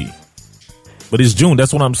way. But it's June.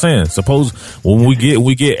 That's what I'm saying. Suppose when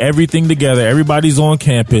we get everything together, everybody's on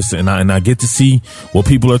campus, and I get to see what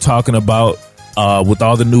people are talking about with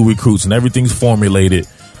all the new recruits and everything's formulated.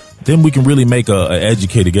 Then we can really make a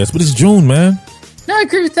educated guess. But it's June, man. No, I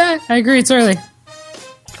agree with that. I agree. It's early.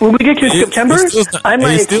 When we get to September, I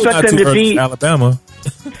might expect them to beat Alabama.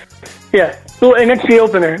 Yeah. Well, and it's the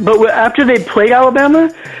opener. But after they play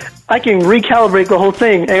Alabama, I can recalibrate the whole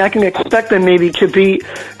thing, and I can expect them maybe to beat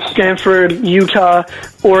Stanford, Utah,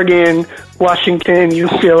 Oregon, Washington,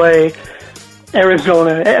 UCLA.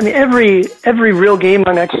 Arizona. I mean, every real game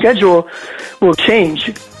on that schedule will change.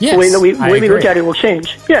 Yes, the way that we look at it will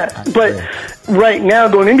change. Yeah, but right now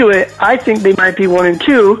going into it, I think they might be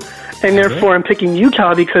 1-2, and therefore I'm picking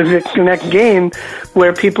Utah because it's the next game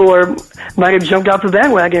where people might have jumped off the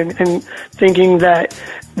bandwagon and thinking that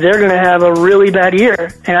they're going to have a really bad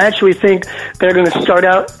year. And I actually think they're going to start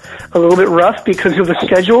out a little bit rough because of the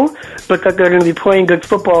schedule, but that they're going to be playing good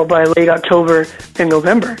football by late October and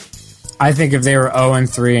November. I think if they were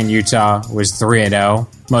 0-3 and Utah was 3-0,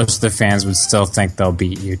 most of the fans would still think they'll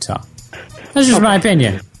beat Utah. That's just my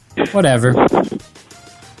opinion. Whatever.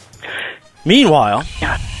 Meanwhile,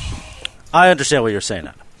 I understand what you're saying,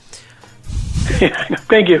 Adam.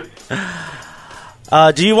 Thank you.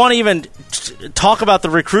 Do you want to even talk about the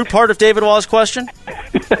recruit part of David Wall's question?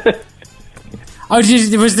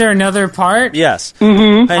 Was there another part? Yes.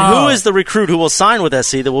 Mm-hmm. And who is the recruit who will sign with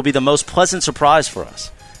SC that will be the most pleasant surprise for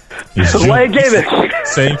us? Wyatt Davis.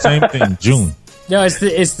 Same thing. June. No, it's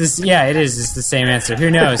this. Yeah, it is. It's the same answer.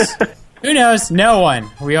 Who knows? Who knows? No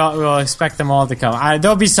one. We'll expect them all to come.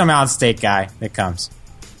 There'll be some out-of-state guy that comes.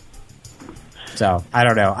 So I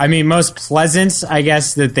don't know. I mean, most pleasant, I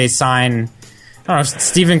guess, that they sign. I don't know.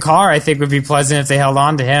 Stephen Carr, I think, would be pleasant if they held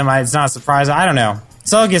on to him. It's not a surprise. I don't know.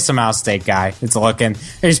 So I'll get some out-of-state guy that's looking.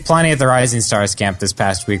 There's plenty at the Rising Stars camp this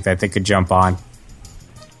past week that they could jump on.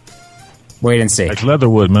 Wait and see. Like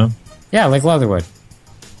Leatherwood, man. Yeah, like Leatherwood.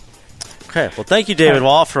 Okay, well, thank you, David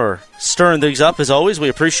Wall, for stirring things up, as always. We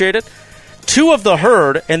appreciate it. 2 of the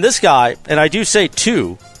herd, and this guy, and I do say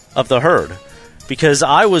 2 of the herd, because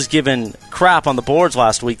I was given crap on the boards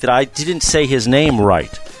last week that I didn't say his name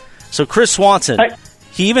right. So Chris Swanson,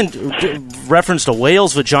 he even referenced a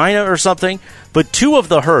whale's vagina or something, but 2 of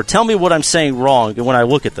the herd. Tell me what I'm saying wrong when I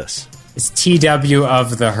look at this. It's TW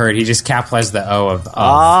of the herd. He just capitalized the O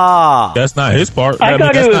of. That's not his part.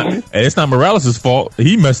 It's not Morales' fault.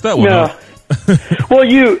 He messed that one up. Well,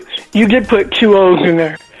 you did put 2 O's in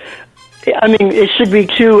there. I mean, it should be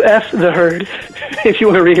 2F the herd, if you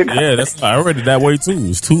want to read it. Yeah, I read it that way, too.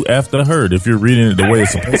 It's 2F the herd, if you're reading it the way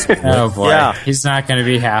it's supposed to be. Oh, boy. Yeah. He's not going to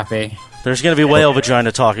be happy. There's going to be whale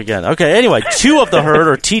vagina talk again. Okay, anyway, 2 of the herd,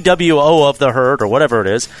 or TWO of the herd, or whatever it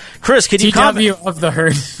is. Chris, can you comment? TW of the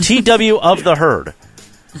herd. TW of the herd.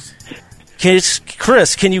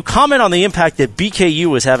 Chris, can you comment on the impact that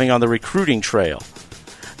BKU is having on the recruiting trail?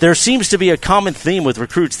 There seems to be a common theme with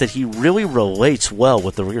recruits that he really relates well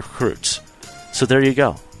with the recruits. So there you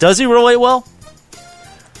go. Does he relate well?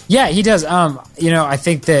 Yeah, he does. I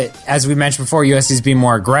think that, as we mentioned before, USC's being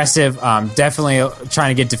more aggressive. Definitely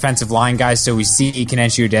trying to get defensive line guys. So we see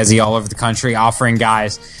Kenenchi Udeze all over the country offering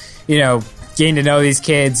guys, getting to know these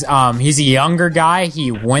kids. He's a younger guy.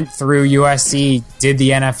 He went through USC, did the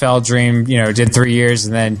NFL dream, did 3 years,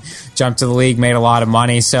 and then jumped to the league, made a lot of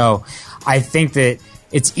money. So I think that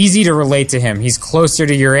it's easy to relate to him. He's closer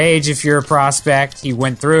to your age if you're a prospect. He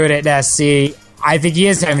went through it at SC. I think he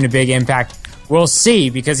is having a big impact. We'll see,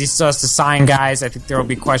 because he still has to sign guys. I think there will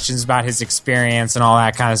be questions about his experience and all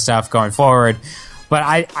that kind of stuff going forward. But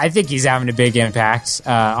I think he's having a big impact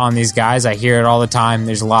on these guys. I hear it all the time.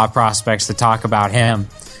 There's a lot of prospects to talk about him.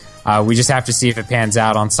 We just have to see if it pans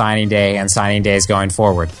out on signing day and signing days going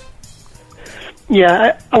forward.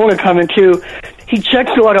 Yeah, I want to comment too. He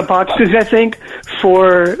checks a lot of boxes, I think,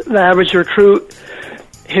 for the average recruit.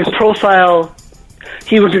 His profile,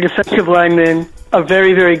 he was a defensive lineman, a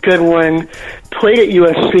very, very good one, played at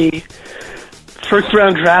USC,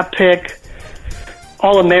 first-round draft pick,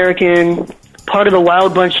 All-American, part of the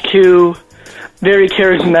Wild Bunch too, very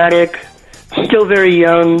charismatic, still very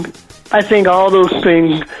young. I think all those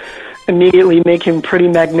things immediately make him pretty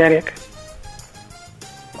magnetic.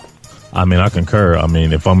 I mean, I concur. I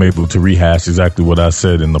mean, if I'm able to rehash exactly what I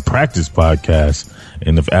said in the practice podcast,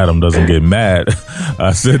 and if Adam doesn't get mad,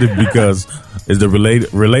 I said it because it's the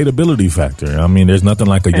relatability factor. I mean, there's nothing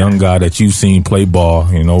like a young guy that you've seen play ball.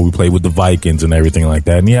 We played with the Vikings and everything like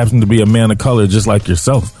that. And he happens to be a man of color just like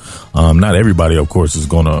yourself. Not everybody, of course, is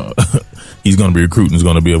he's going to be recruiting, is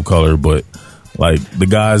going to be of color, but like the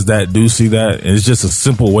guys that do see that, it's just a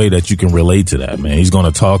simple way that you can relate to that, man. He's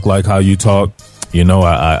going to talk like how you talk.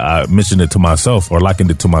 I mentioned it to myself, or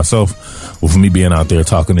likened it to myself with me being out there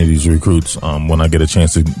talking to these recruits. When I get a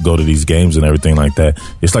chance to go to these games and everything like that,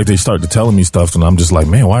 it's like they start to telling me stuff, and I'm just like,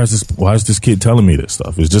 man, why is this kid telling me this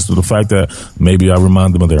stuff? It's just the fact that maybe I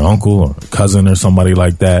remind them of their uncle or cousin or somebody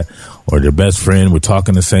like that, or their best friend. We're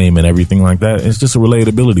talking the same and everything like that. It's just a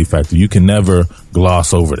relatability factor. You can never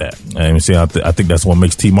gloss over that. I think that's what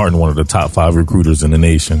makes T. Martin one of the top 5 recruiters in the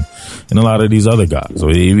nation, and a lot of these other guys. So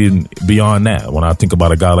even beyond that, when I think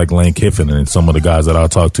about a guy like Lane Kiffin and some of the guys that I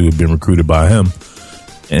talk to have been recruited by him,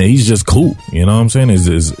 And he's just cool. You know what I'm saying?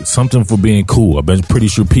 Is something for being cool. I've been pretty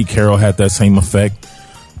sure Pete Carroll had that same effect.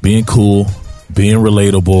 Being cool, being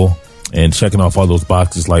relatable, and checking off all those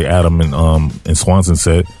boxes like Adam and Swanson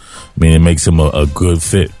said. I mean, it makes him a good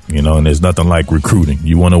fit, you know, and there's nothing like recruiting.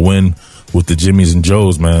 You want to win with the Jimmies and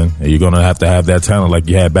Joes, man, and you're going to have that talent like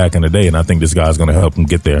you had back in the day, and I think this guy's going to help him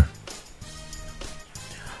get there.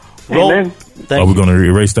 Amen. Are we going to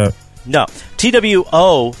erase that? No.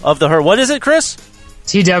 TWO of the herd. What is it, Chris?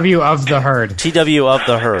 TW of the herd. TW of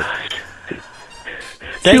the herd.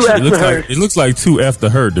 It looks like 2F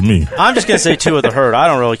the herd to me. I'm just going to say 2 of the herd. I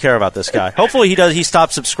don't really care about this guy. Hopefully he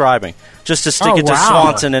stops subscribing just to stick it to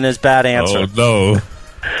Swanson and his bad answer. Oh, no.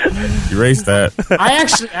 Erase that. I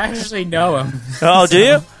actually know him. Oh, do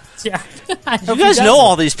you? Yeah. You guys know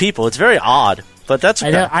all these people. It's very odd, but that's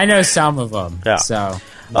okay. I know some of them. Yeah. So.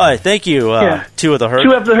 All right, thank you, 2 of the herd.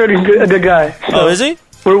 2 of the herd is a good guy. So is he?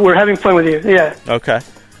 We're having fun with you. Yeah. Okay.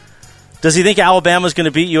 Does he think Alabama's going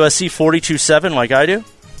to beat USC 42-7 like I do?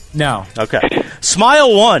 No. Okay.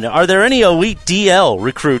 Smile 1. Are there any elite DL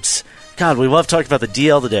recruits? God, we love talking about the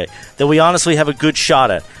DL today. That we honestly have a good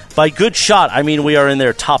shot at. By good shot, I mean we are in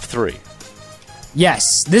their top 3.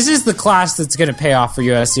 Yes. This is the class that's going to pay off for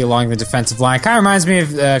USC along the defensive line. Kind of reminds me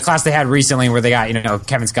of the class they had recently where they got,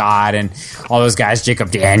 Kevin Scott and all those guys,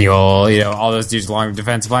 Jacob Daniel, all those dudes along the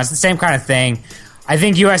defensive line. It's the same kind of thing. I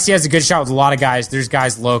think USC has a good shot with a lot of guys. There's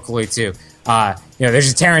guys locally, too.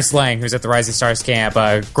 There's Terrence Lang, who's at the Rising Stars camp.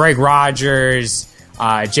 Greg Rogers,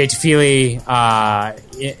 Jay Tafili.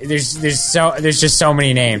 There's just so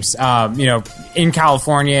many names. In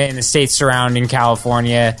California, in the states surrounding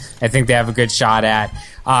California, I think they have a good shot at.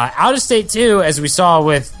 Out of state, too, as we saw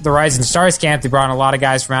with the Rising Stars camp, they brought in a lot of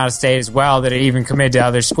guys from out of state as well that had even committed to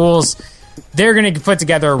other schools. They're going to put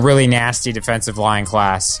together a really nasty defensive line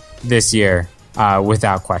class this year.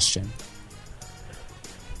 Without question.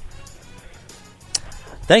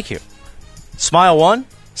 Thank you. Smile 1.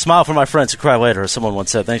 Smile for my friends who cry later, as someone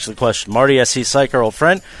once said. Thanks for the question. Marty S.C. Syke, our old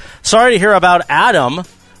friend. Sorry to hear about Adam,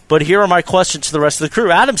 but here are my questions to the rest of the crew.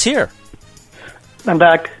 Adam's here. I'm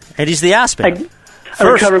back. And he's the Aspen. I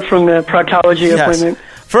recovered from the proctology appointment.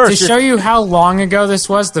 First, to show you how long ago this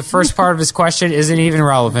was, the first part of his question isn't even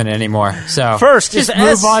relevant anymore. So first, just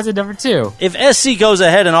move on to number 2. If SC goes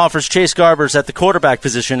ahead and offers Chase Garbers at the quarterback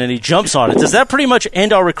position and he jumps on it, does that pretty much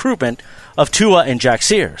end our recruitment of Tua and Jack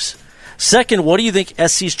Sears? Second, what do you think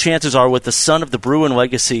SC's chances are with the son of the Bruin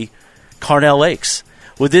legacy, Carnell Lakes?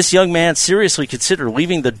 Would this young man seriously consider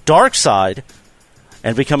leaving the dark side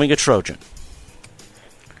and becoming a Trojan?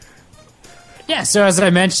 Yeah, so as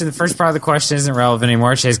I mentioned, the first part of the question isn't relevant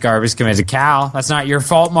anymore. Chase Garbers committed to Cal. That's not your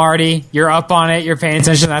fault, Marty. You're up on it. You're paying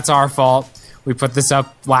attention. That's our fault. We put this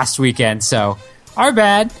up last weekend, so our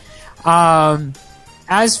bad.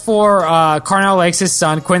 As for Carnell Lakes'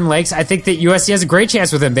 son, Quinn Lakes, I think that USC has a great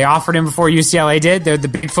chance with him. They offered him before UCLA did. They're the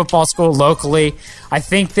big football school locally. I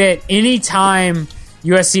think that any time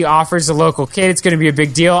USC offers a local kid, it's going to be a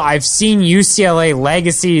big deal. I've seen UCLA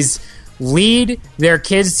legacies lead their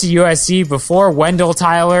kids to USC before. Wendell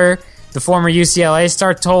Tyler, the former UCLA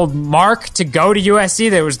star, told Mark to go to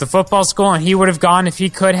USC. That was the football school, and he would have gone if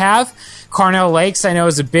he could have. Carnell Lakes, I know,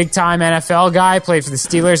 is a big-time NFL guy, played for the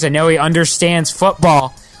Steelers. I know he understands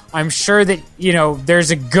football. I'm sure that,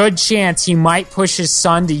 there's a good chance he might push his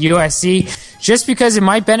son to USC just because it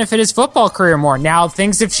might benefit his football career more. Now,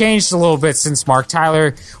 things have changed a little bit since Mark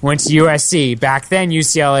Tyler went to USC. Back then,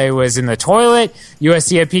 UCLA was in the toilet.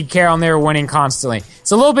 USC had Pete Carroll, and they were winning constantly.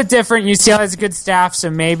 It's a little bit different. UCLA has a good staff, so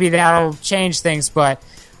maybe that'll change things, but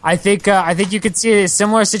I think you could see a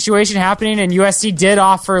similar situation happening, and USC did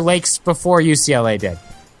offer Lakes before UCLA did.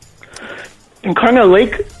 And Carnell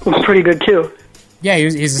Lake was pretty good, too. Yeah,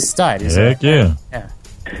 he's a stud. Heck yeah.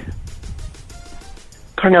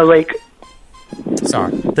 Carnell Lake.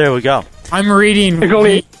 Sorry. There we go. I'm reading.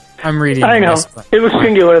 I know. It was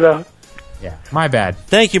singular, though. Yeah, my bad.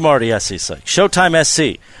 Thank you, Marty S.C. Showtime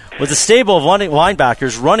SC. With a stable of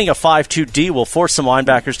linebackers, running a 5-2-D will force some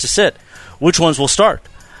linebackers to sit. Which ones will start?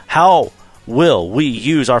 How will we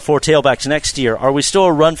use our 4 tailbacks next year? Are we still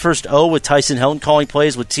a run-first O with Tyson Hilton calling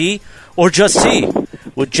plays with T, or just T?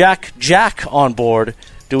 With Jack on board,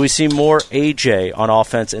 do we see more AJ on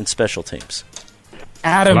offense and special teams?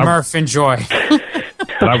 Adam Murph, enjoy.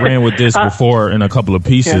 But I ran with this before in a couple of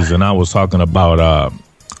pieces, and I was talking about,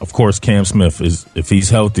 of course, Cam Smith. If he's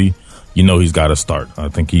healthy, he's got to start. I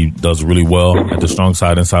think he does really well at the strong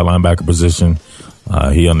side inside linebacker position.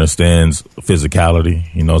 He understands physicality.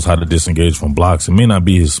 He knows how to disengage from blocks. It may not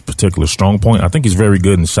be his particular strong point. I think he's very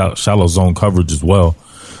good in shallow zone coverage as well.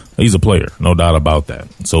 He's a player, no doubt about that.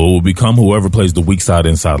 So it will become whoever plays the weak side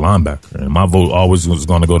inside linebacker. And my vote always was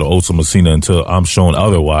going to go to Osa Messina until I'm shown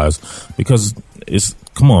otherwise, because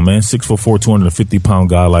come on, man, 6'4", 250-pound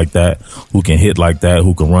guy like that, who can hit like that,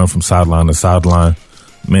 who can run from sideline to sideline.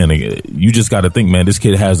 Man, you just got to think, man, this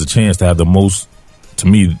kid has a chance to have the most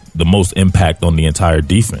impact on the entire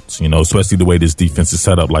defense, especially the way this defense is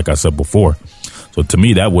set up, like I said before. So to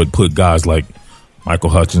me, that would put guys like Michael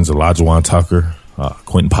Hutchins, Olajuwon Tucker,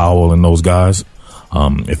 Quentin Powell, and those guys.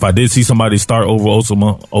 If I did see somebody start over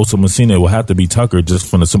Osa Messina, it would have to be Tucker, just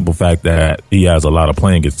from the simple fact that he has a lot of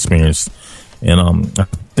playing experience. And I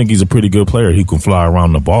think he's a pretty good player. He can fly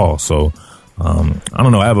around the ball. So I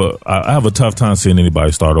don't know. I have a tough time seeing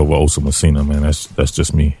anybody start over Osa Messina, man. That's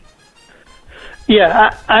just me.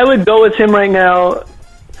 Yeah, I would go with him right now.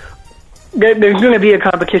 There's going to be a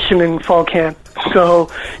competition in fall camp,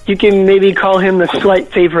 so you can maybe call him the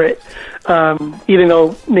slight favorite, even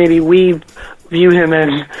though maybe we view him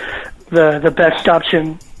as the best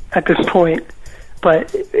option at this point.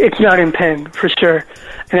 But it's not in Penn, for sure.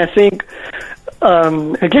 And I think,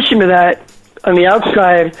 in addition to that, on the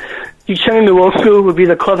outside, Uchenna Nwosu would be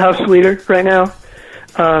the clubhouse leader right now.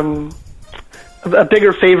 A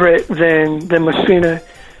bigger favorite than Messina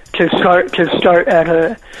to start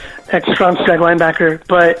at strong side linebacker.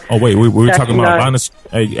 But we were talking about line of,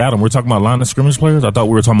 hey Adam, we're talking about line of scrimmage players. I thought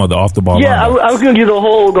we were talking about the off the ball. Yeah, I was going to do the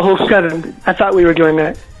whole 7. I thought we were doing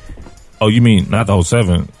that. Oh, you mean not the whole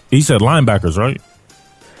 7? He said linebackers, right?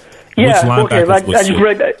 Yeah, okay. I just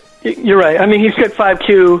read that. You're right. I mean, he's got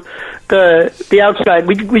 5'2". The outside.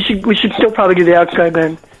 We should still probably do the outside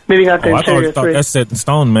then. Maybe not the interior. I thought that's set in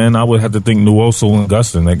stone, man. I would have to think Nwosu and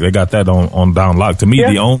Gustin. They got that on down lock. To me,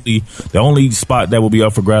 the only spot that will be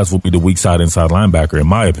up for grabs will be the weak side inside linebacker, in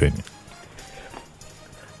my opinion.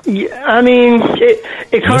 Yeah, I mean,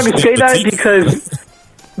 it's hard to say that because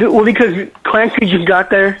Clancy just got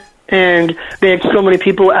there and they had so many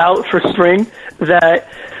people out for spring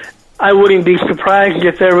that I wouldn't be surprised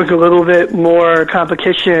if there was a little bit more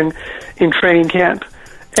competition in training camp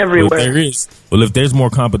everywhere. Well, if there's more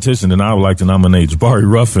competition, then I would like to nominate Jabari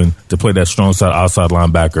Ruffin to play that strong side outside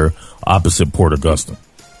linebacker opposite Porter Gustin.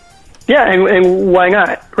 Yeah, and why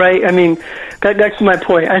not, right? I mean, that's my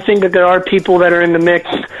point. I think that there are people that are in the mix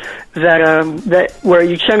that where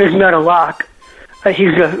Uchenna's not a lock.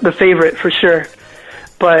 He's the favorite for sure.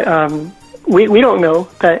 But we don't know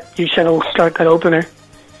that Uchenna will start that opener.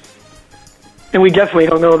 And we definitely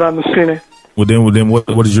don't know about Messina. Well, then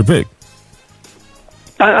what is your pick?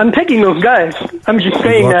 I'm picking those guys. I'm just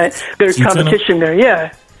saying that there's competition there.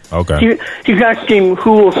 Yeah. Okay. He's asking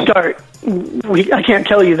who will start. I can't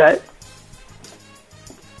tell you that.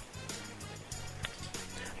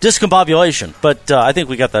 Discombobulation, but I think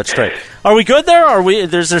we got that straight. Are we good there?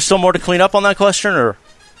 Is there still more to clean up on that question, or?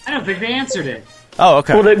 I don't think they answered it. Oh,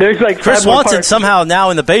 okay. Well, there's like Chris Watson somehow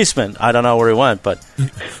now in the basement. I don't know where he went, but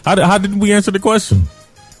how did we answer the question?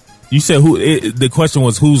 You said the question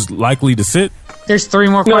was who's likely to sit? There's 3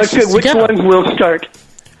 more questions. No, which ones will start?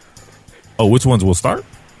 Oh, which ones will start?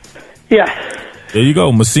 Yeah. There you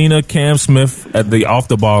go. Messina, Cam Smith at the off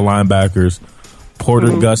the ball linebackers, Porter,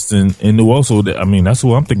 Gustin, and Nwosu. I mean, that's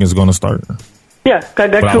who I'm thinking is going to start. Yeah,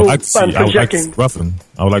 that's who I'm projecting.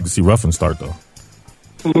 I would like to see Ruffin start though.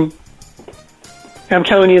 Mm-hmm. I'm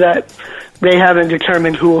telling you that they haven't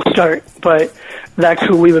determined who will start, but that's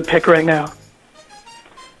who we would pick right now.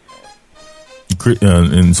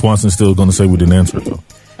 And Swanson's still going to say we didn't answer it, though.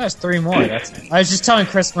 There's 3 more. I was just telling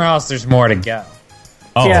Chris Morales there's more to go.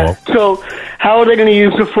 Oh. Yeah, so how are they going to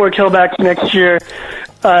use the 4 tailbacks next year?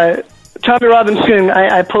 Tommy Robinson,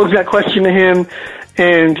 I posed that question to him,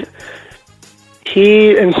 and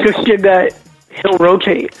he insisted that he'll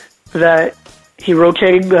rotate, that he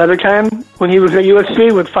rotated the other time when he was at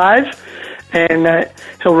USC with 5, and that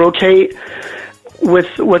he'll rotate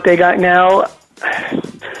with what they got now.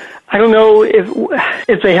 I don't know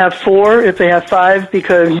if they have 4, if they have 5,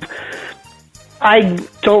 because I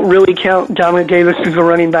don't really count Dominic Davis as a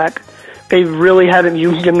running back. They really haven't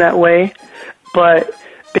used him that way, but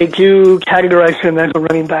they do categorize him as a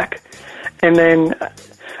running back. And then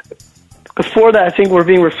the 4 that I think were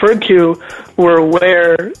being referred to were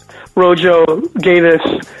Ware, Rojo, Davis,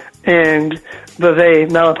 and Vevay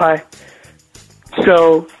Malapai.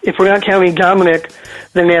 So if we're not counting Dominic,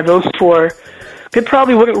 then they have those 4. They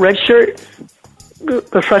probably wouldn't redshirt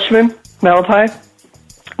the freshman, Malapai,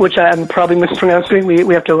 which I'm probably mispronouncing.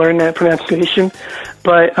 We have to learn that pronunciation.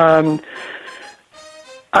 But I'm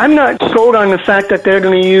not sold on the fact that they're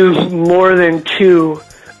going to use more than 2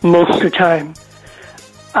 most of the time.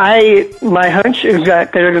 My hunch is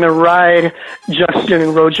that they're going to ride Justin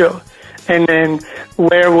and Rojo. and then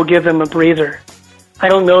Ware will give them a breather. I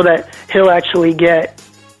don't know that he'll actually get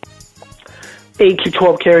 8 to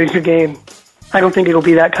 12 carries a game. I don't think it'll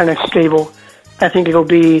be that kind of stable. I think it'll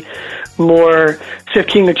be more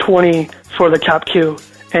 15 to 20 for the top two,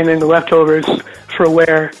 and then the leftovers for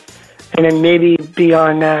Ware, and then maybe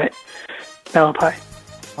beyond that, Malachi.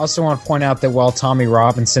 I also want to point out that while Tommy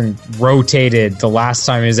Robinson rotated the last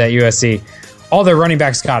time he was at USC, all their running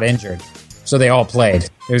backs got injured, so they all played.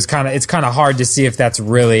 It's kind of hard to see if that's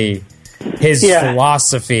really his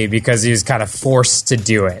philosophy, because he was kind of forced to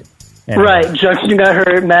do it. Right, Justin got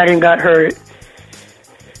hurt, Madden got hurt.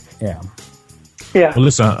 Yeah. Yeah. Well,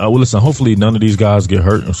 listen. Hopefully, none of these guys get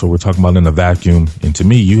hurt. So we're talking about in a vacuum. And to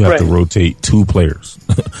me, you have to rotate 2 players.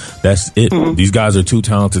 That's it. Mm-hmm. These guys are too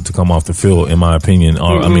talented to come off the field, in my opinion.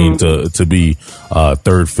 Or I mean, to be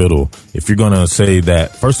third fiddle. If you're gonna say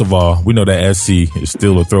that, first of all, we know that SC is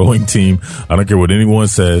still a throwing team. I don't care what anyone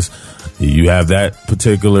says. You have that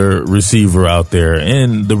particular receiver out there,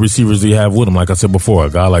 and the receivers you have with him. Like I said before, a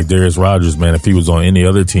guy like Darius Rogers, man, if he was on any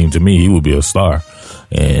other team, to me, he would be a star.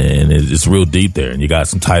 And it's real deep there. And you got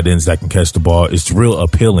some tight ends that can catch the ball. It's real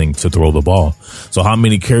appealing to throw the ball. So how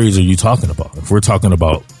many carries are you talking about? If we're talking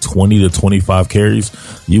about 20 to 25 carries,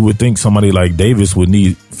 you would think somebody like Davis would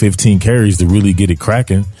need 15 carries to really get it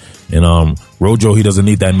cracking. And Rojo, he doesn't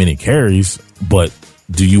need that many carries, but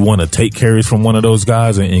do you want to take carries from one of those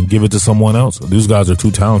guys and give it to someone else? These guys are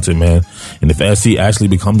too talented, man. And if SC actually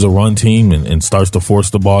becomes a run team and starts to force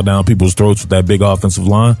the ball down people's throats with that big offensive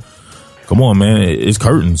line, come on, man, it's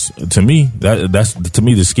curtains. To me, that's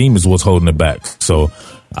the scheme is what's holding it back. So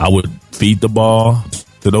I would feed the ball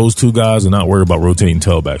to those 2 guys and not worry about rotating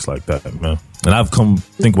tailbacks like that, man. And I come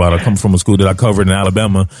from a school that I covered in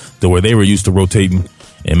Alabama, where they were used to rotating.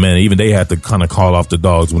 And, man, even they had to kind of call off the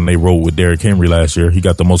dogs when they rolled with Derrick Henry last year. He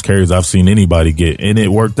got the most carries I've seen anybody get, and it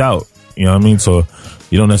worked out. You know what I mean? So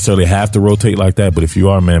you don't necessarily have to rotate like that, but if you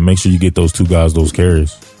are, man, make sure you get those 2 guys those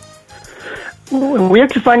carries. We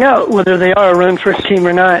have to find out whether they are a run-first team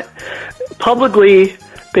or not. Publicly,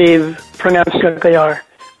 they've pronounced that they are.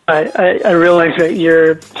 I realize that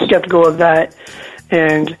you're skeptical of that,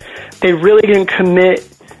 and they really didn't commit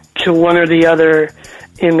to one or the other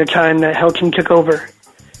in the time that Helton took over.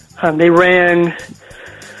 They ran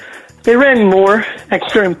more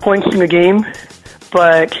at certain points in the game,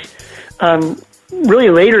 but really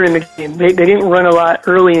later in the game, they didn't run a lot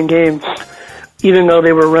early in games, even though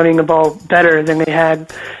they were running the ball better than they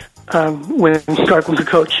had when Stark was a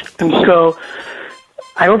coach. And so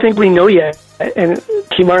I don't think we know yet. And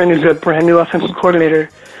T. Martin is a brand new offensive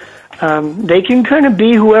coordinator. They can kind of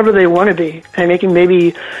be whoever they want to be, and they can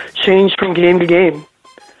maybe change from game to game.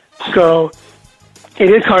 So it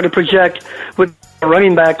is hard to project with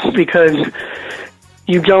running backs because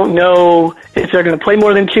you don't know if they're going to play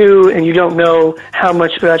more than 2, and you don't know how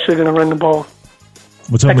much they're actually going to run the ball.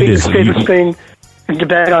 Well, tell I me think this. the safest thing is to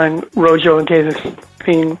bet on Rojo and Davis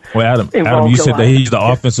being Adam, involved. you said that he's the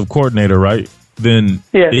offensive coordinator, right? Then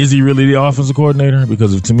is he really the offensive coordinator?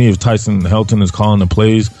 Because to me, if Tyson Helton is calling the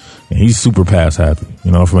plays, and he's super pass happy,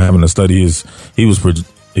 from having to study he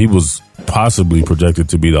was possibly projected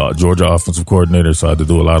to be the Georgia offensive coordinator, so I had to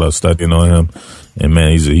do a lot of studying on him. And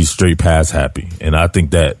man, he's straight pass happy, and I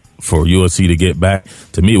think that for USC to get back,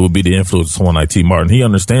 to me, it would be the influence of someone like T. Martin. He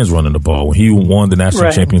understands running the ball. When he won the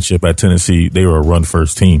national championship at Tennessee, they were a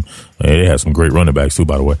run-first team. They had some great running backs, too,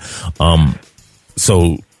 by the way.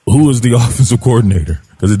 So who is the offensive coordinator?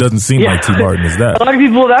 Because it doesn't seem like T. Martin is that. A lot of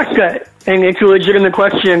people have asked that, and it's a legitimate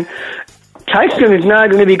question. Tyson is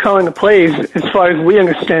not going to be calling the plays, as far as we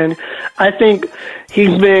understand. I think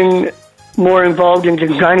he's been more involved in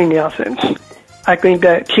designing the offense. I think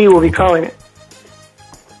that T will be calling it.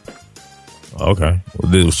 Okay.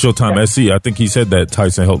 Well, the Showtime SC, I think he said that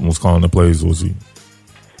Tyson Helton was calling the plays, was he?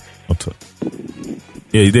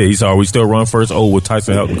 Yeah, he did. He said, are we still run first? Oh, with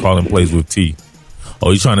Tyson Helton calling plays with T.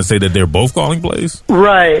 Oh, he's trying to say that they're both calling plays?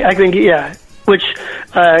 Right. I think, which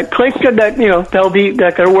Clay said that,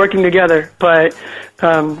 that they're working together, but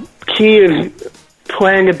T is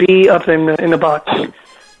planning to be up in the box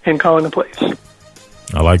and calling the plays.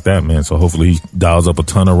 I like that, man. So hopefully he dials up a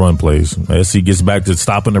ton of run plays. As he gets back to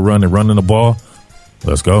stopping the run and running the ball,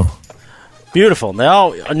 let's go. Beautiful.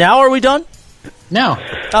 Now are we done? No.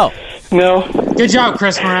 Oh. No. Good job,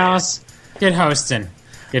 Chris Morales. Good hosting.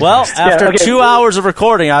 After 2 hours of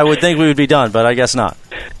recording, I would think we would be done, but I guess not.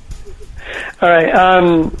 All right.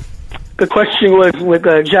 The question was, with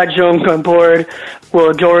Jack Jones on board, will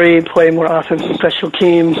Adoree' play more offense and special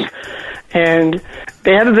teams? And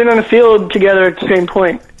they haven't been on the field together at the same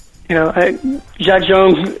point. Jack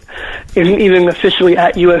Jones isn't even officially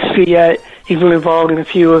at USC yet. He's been involved in a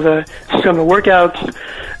few of some of the workouts.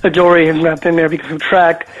 Adoree has not been there because of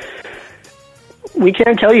track. We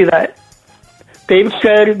can't tell you that. They've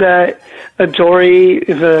said that Adoree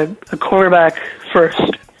is a cornerback first,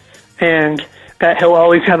 and that he'll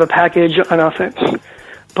always have a package on offense.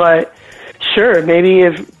 But sure, maybe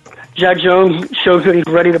if Jack Jones shows that he's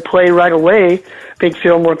ready to play right away, they'd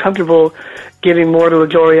feel more comfortable giving more to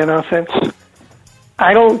Adoree on offense.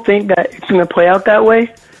 I don't think that it's going to play out that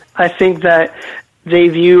way. I think that they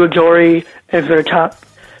view Adoree as their top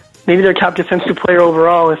defensive player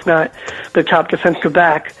overall, if not the top defensive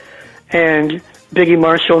back, and Biggie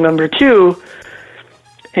Marshall number 2,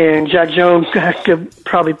 and Jack Jones has to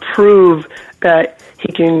probably prove that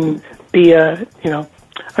he can be a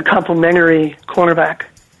complimentary cornerback.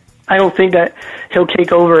 I don't think that he'll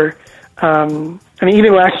take over.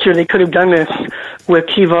 Even last year they could have done this with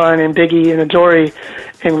Kevon and Biggie and Adoree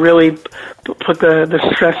and really put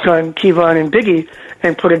the stress on Kevon and Biggie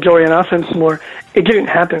and put Adoree on offense more. It didn't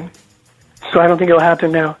happen. So I don't think it'll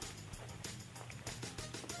happen now.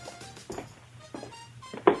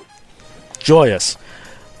 Joyous.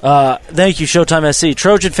 Thank you, Showtime SC.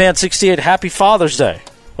 Trojan Fan 68, happy Father's Day.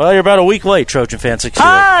 Well, you're about a week late, Trojan Fan 68.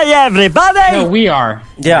 Hi, everybody! No, we are.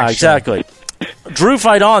 Yeah, actually. Exactly. Drew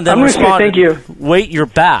Fight-On then responded, thank you. Wait, you're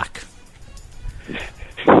back.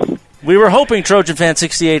 We were hoping Trojan Fan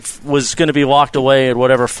 68 was going to be locked away at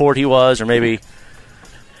whatever fort he was, or maybe,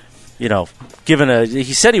 he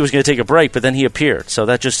said he was going to take a break, but then he appeared. So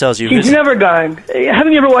that just tells you... He's never gone.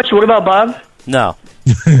 Haven't you ever watched What About Bob? No.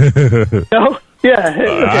 No? Yeah.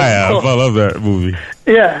 Okay, I have. Cool. I love that movie.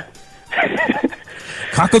 Yeah.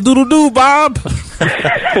 Cock-a-doodle-doo, Bob.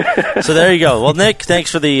 So there you go. Well, Nick,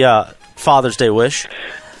 thanks for the Father's Day wish.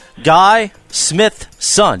 Guy Smith,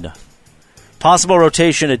 son. Possible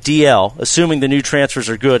rotation at DL, assuming the new transfers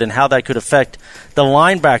are good, and how that could affect the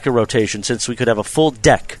linebacker rotation since we could have a full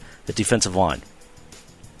deck at defensive line.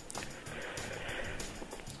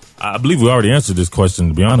 I believe we already answered this question,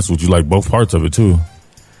 to be honest with you, like both parts of it, too.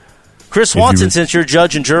 Chris Swanson, since you're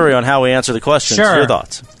judge and jury on how we answer the questions, your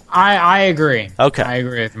thoughts? I agree. Okay. I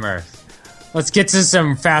agree with Murph. Let's get to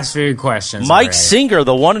some fast food questions. Mike already. Singer,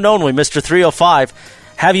 the one and only Mr. 305.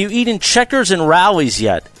 Have you eaten Checkers and Rallies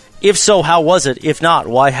yet? If so, how was it? If not,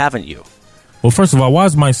 why haven't you? Well, first of all, why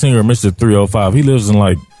is Mike Singer Mr. 305? He lives in,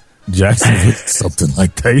 Jacksonville, something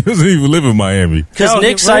like that. He doesn't even live in Miami. Because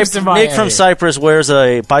Nick from Cyprus wears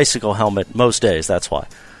a bicycle helmet most days. That's why.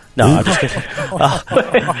 No, I'm just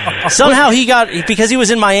kidding. Somehow because he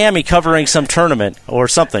was in Miami covering some tournament or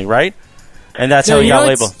something, right? And that's how he got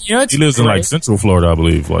labeled. He lives in Central Florida, I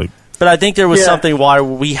believe. But I think there was something why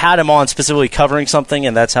we had him on specifically covering something,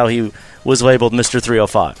 and that's how he was labeled Mr.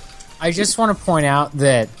 305. I just want to point out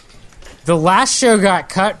that the last show got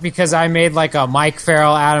cut because I made a Mike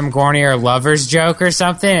Farrell, Adam Gornier lovers joke or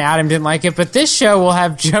something. Adam didn't like it, but this show will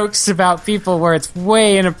have jokes about people where it's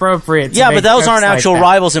way inappropriate. Yeah, but those aren't actual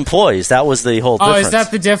Rivals employees. That was the whole difference. Oh, is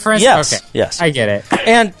that the difference? Yes. Okay. Yes. I get it.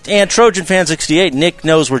 And Trojan Fan 68, Nick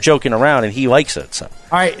knows we're joking around and he likes it. So.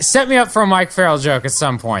 All right, set me up for a Mike Farrell joke at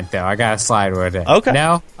some point, though. I got to slide with it. Okay.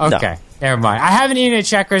 No? Okay. No. Never mind. I haven't eaten at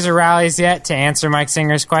Checkers or Rallies yet to answer Mike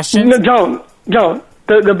Singer's question. No, don't.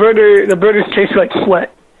 The burgers taste like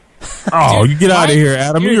sweat. Oh, you get out of here,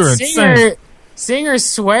 Adam. You're insane. Singer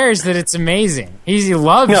swears that it's amazing. He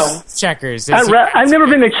loves Checkers. I've never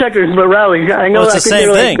been to Checkers, but Rallies. I know it's the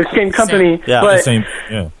same thing. The same company, Yeah.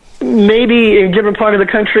 but maybe in a different part of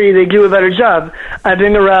the country they do a better job. I've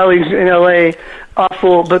been to Rallies in LA,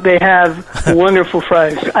 awful, but they have wonderful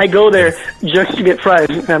fries. I go there just to get fries,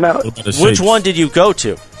 and I'm out. Which one did you go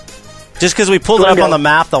to? Just because we pulled it up on the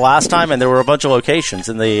map the last time, and there were a bunch of locations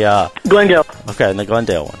in the... Glendale. Okay, in the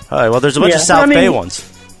Glendale one. All right, well, there's a bunch of South Bay ones.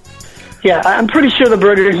 Yeah, I'm pretty sure the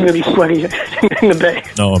burger isn't going to be sweaty in the Bay.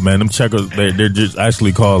 No, man, them Checkers, they're just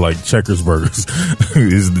actually called Checkers burgers.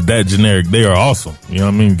 Is that generic? They are awesome. You know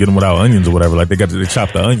what I mean? Get them without onions or whatever. They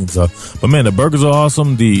chop the onions up. But, man, the burgers are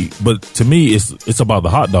awesome. But to me, it's about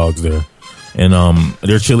the hot dogs there. And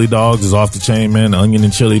their chili dogs is off the chain, man. Onion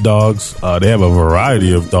and chili dogs. They have a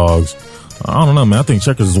variety of dogs. I don't know, man. I think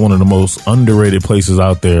Checkers is one of the most underrated places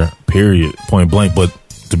out there, period, point blank. But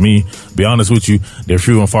to me, be honest with you, they're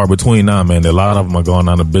few and far between now, man. A lot of them are going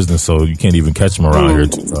out of business, so you can't even catch them around here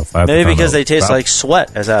too tough. Maybe because they taste like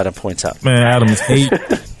sweat, as Adam points out. Man, Adam's hate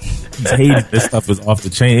this stuff is off the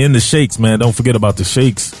chain. And the shakes, man. Don't forget about the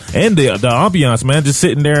shakes. And the ambiance, man. Just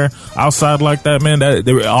sitting there outside like that, man.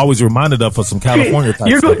 They were always reminded of some California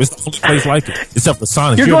type stuff. It's the only place like it, except for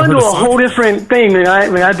Sonic. You're going to a whole different thing than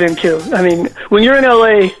I've been to. I mean, when you're in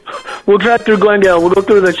LA, we'll drive through Glendale. We'll go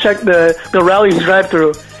through the Rallies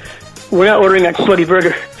drive-through. we're not ordering that sweaty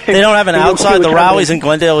burger. They don't have an And go outside. kill The each Rowley's other. in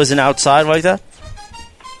Glendale isn't outside like that?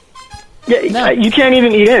 Yeah, you can't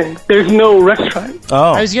even eat in. There's no restaurant.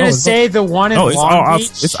 Oh. I was going to say the one in No, it's Long Beach.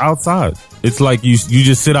 it's outside. It's like you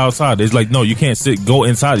just sit outside. It's like, no, you can't go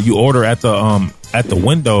inside. You order at the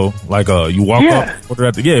window, like you walk up, order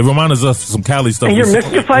at the it reminds us of some Cali stuff. And you're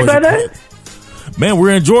mystified by that? Man,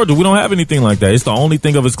 we're in Georgia. We don't have anything like that. It's the only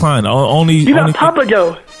thing of its kind. You got Papa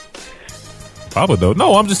Dough. Papa Dough?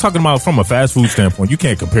 No, I'm just talking about from a fast food standpoint. You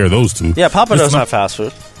can't compare those two. Yeah, Papa It's Dough's not fast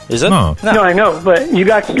food. Is it? No. No, I know, but you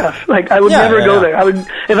got stuff. Like, I would Yeah, never yeah, go yeah. there. I would,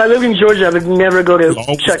 if I lived in Georgia, I would never go to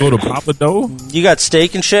Checkers. Go to Papa Dough? You got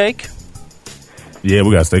Steak and Shake? Yeah,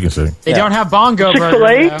 we got Steak and Shake. They don't have Bongo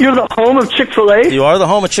Chick-fil-A? Burger. You're the home of Chick-fil-A? You are the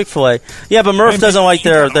home of Chick-fil-A. Yeah, but Murph doesn't like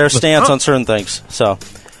their stance on certain things. So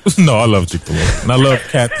No, I love Chick-fil-A. And I love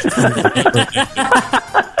cat.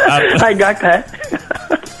 I got that.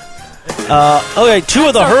 Okay, Two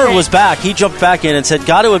of the Herd was back. He jumped back in and said,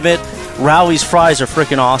 got to admit, Rowley's fries are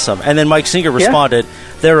freaking awesome. And then Mike Singer responded,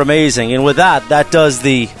 they're amazing. And with that does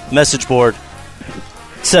the message board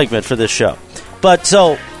segment for this show. But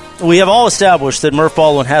so we have all established that Murph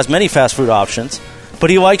Baldwin has many fast food options, but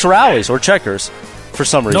he likes Rowley's or Checkers for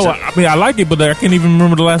some reason. No, I mean, I like it, but I can't even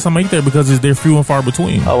remember the last time I ate there because they're few and far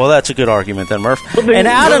between. Oh, well, that's a good argument then, Murph. But And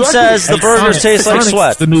Adam says the burgers taste like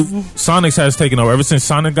sweat. The new Sonic's has taken over. Ever since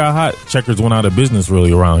Sonic got hot, Checkers went out of business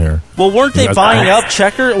really around here. Well, weren't they Yeah, buying up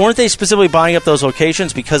Checker? Weren't they specifically buying up those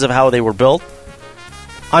locations because of how they were built?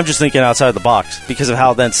 I'm just thinking outside the box because of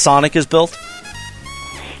how then Sonic is built.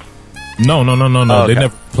 No. Oh, okay. They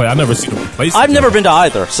never play. I never seen them replace. I've never been to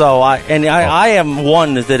either, so I am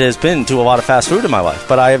one that has been to a lot of fast food in my life,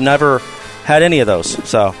 but I have never had any of those.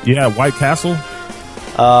 So Yeah, White Castle.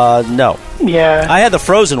 no, Yeah. I had the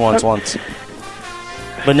frozen ones once,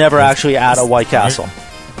 but never actually at a White Castle.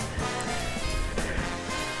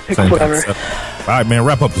 Same Whatever. concept. All right, man,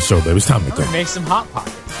 wrap up the show, baby. It's time to go. Make some Hot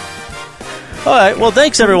Pockets. All right, well,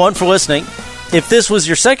 thanks everyone for listening. If this was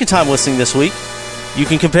your second time listening this week, you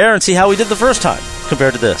can compare and see how we did the first time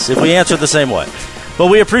compared to this, if we answered the same way. But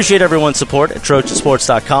we appreciate everyone's support at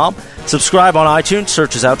TrojanSports.com. Subscribe on iTunes.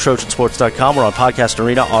 Search us out, TrojanSports.com. We're on Podcast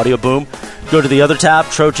Arena, Audio Boom. Go to the other tab,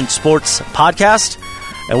 Trojan Sports Podcast.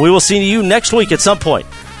 And we will see you next week at some point.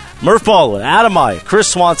 Murph Baldwin, Adam Maya, Chris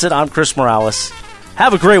Swanson, I'm Chris Morales.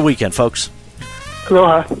 Have a great weekend, folks.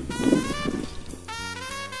 Aloha.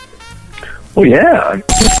 Oh, yeah.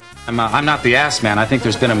 I'm not the ass man. I think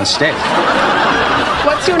there's been a mistake.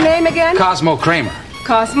 What's your name again? Cosmo Kramer.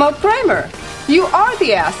 Cosmo Kramer. You are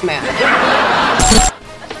the ass man.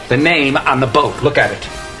 The name on the boat. Look at it.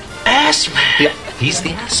 Ass man. Yeah, he's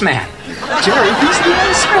the ass man. Jerry, he's the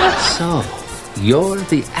ass man. So, you're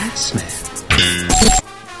the ass man.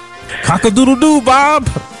 Cock-a-doodle-doo, Bob.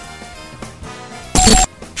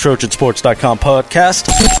 TrojanSports.com podcast.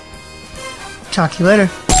 Talk to you later.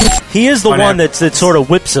 He is the one that sort of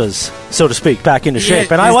whips us, so to speak, back into shape.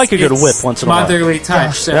 And I like a good whip once in a while. Motherly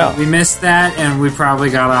touch. So Yeah. we missed that, and we probably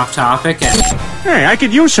got off topic. And Hey, I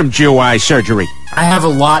could use some GY surgery. I have a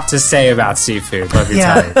lot to say about seafood, let me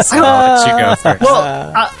Yeah. tell you. So I'll let you go first.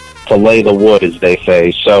 Well, To lay the wood, as they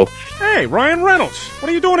say. So, Hey, Ryan Reynolds, what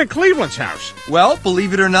are you doing at Cleveland's house? Well,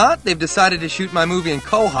 believe it or not, they've decided to shoot my movie in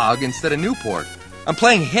Quahog instead of Newport. I'm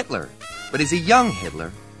playing Hitler, but he's a young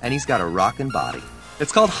Hitler, and he's got a rockin' body.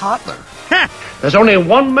 It's called Hotler. There's only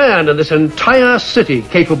one man in this entire city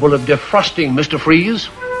capable of defrosting Mr. Freeze.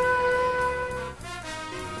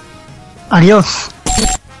 adios.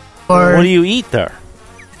 Or What do you eat there?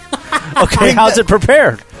 Okay, how's it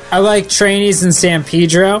prepared? I like Trainees in San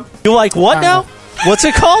Pedro. You like what now? What's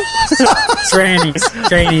it called? Trainees.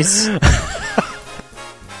 Trainees.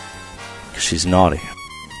 She's naughty.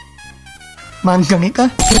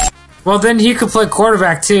 Manzanita? Well, then he could play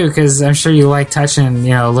quarterback too, because I'm sure you like touching,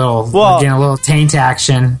 a little, getting a little taint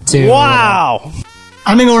action too. Wow!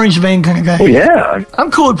 I'm an orange vein kind of guy. oh, yeah. I'm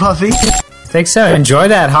cool with Puffy. Think so? Enjoy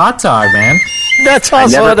that hot dog, man. That's I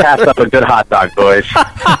also never passed up a good hot dog, boys.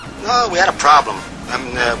 No, we had a problem.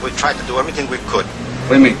 We tried to do everything we could. What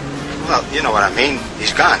do you mean? Well, you know what I mean.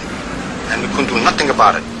 He's gone. And we couldn't do nothing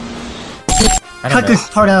about it. Cut this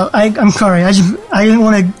part out. I'm sorry. I didn't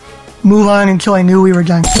want to move on until I knew we were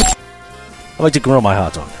done. I like to grill my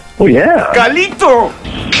hot dog. Oh, yeah. Galito!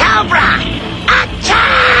 Cobra!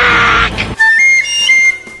 Attack!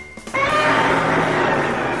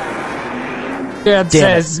 Dad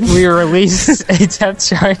says we released a depth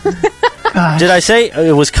chart. Did I say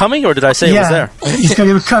it was coming, or did I say it was there? You said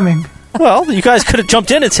it was coming. Well, you guys could have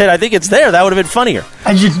jumped in and said, I think it's there. That would have been funnier.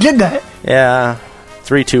 I just did that. Yeah.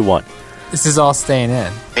 3, 2, 1. This is all staying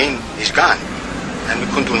in. He's gone. And we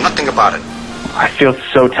couldn't do nothing about it. I feel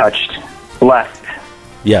so touched. Blessed.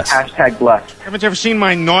 Yes. Hashtag blessed. Haven't you ever seen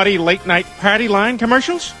my naughty late-night party line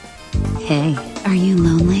commercials? Hey, are you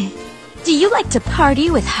lonely? Do you like to party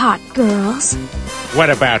with hot girls? What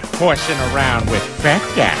about horsing around with fat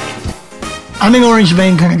guys? I'm an Orange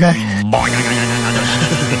Vein kind of guy.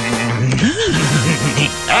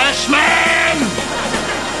 Ass man!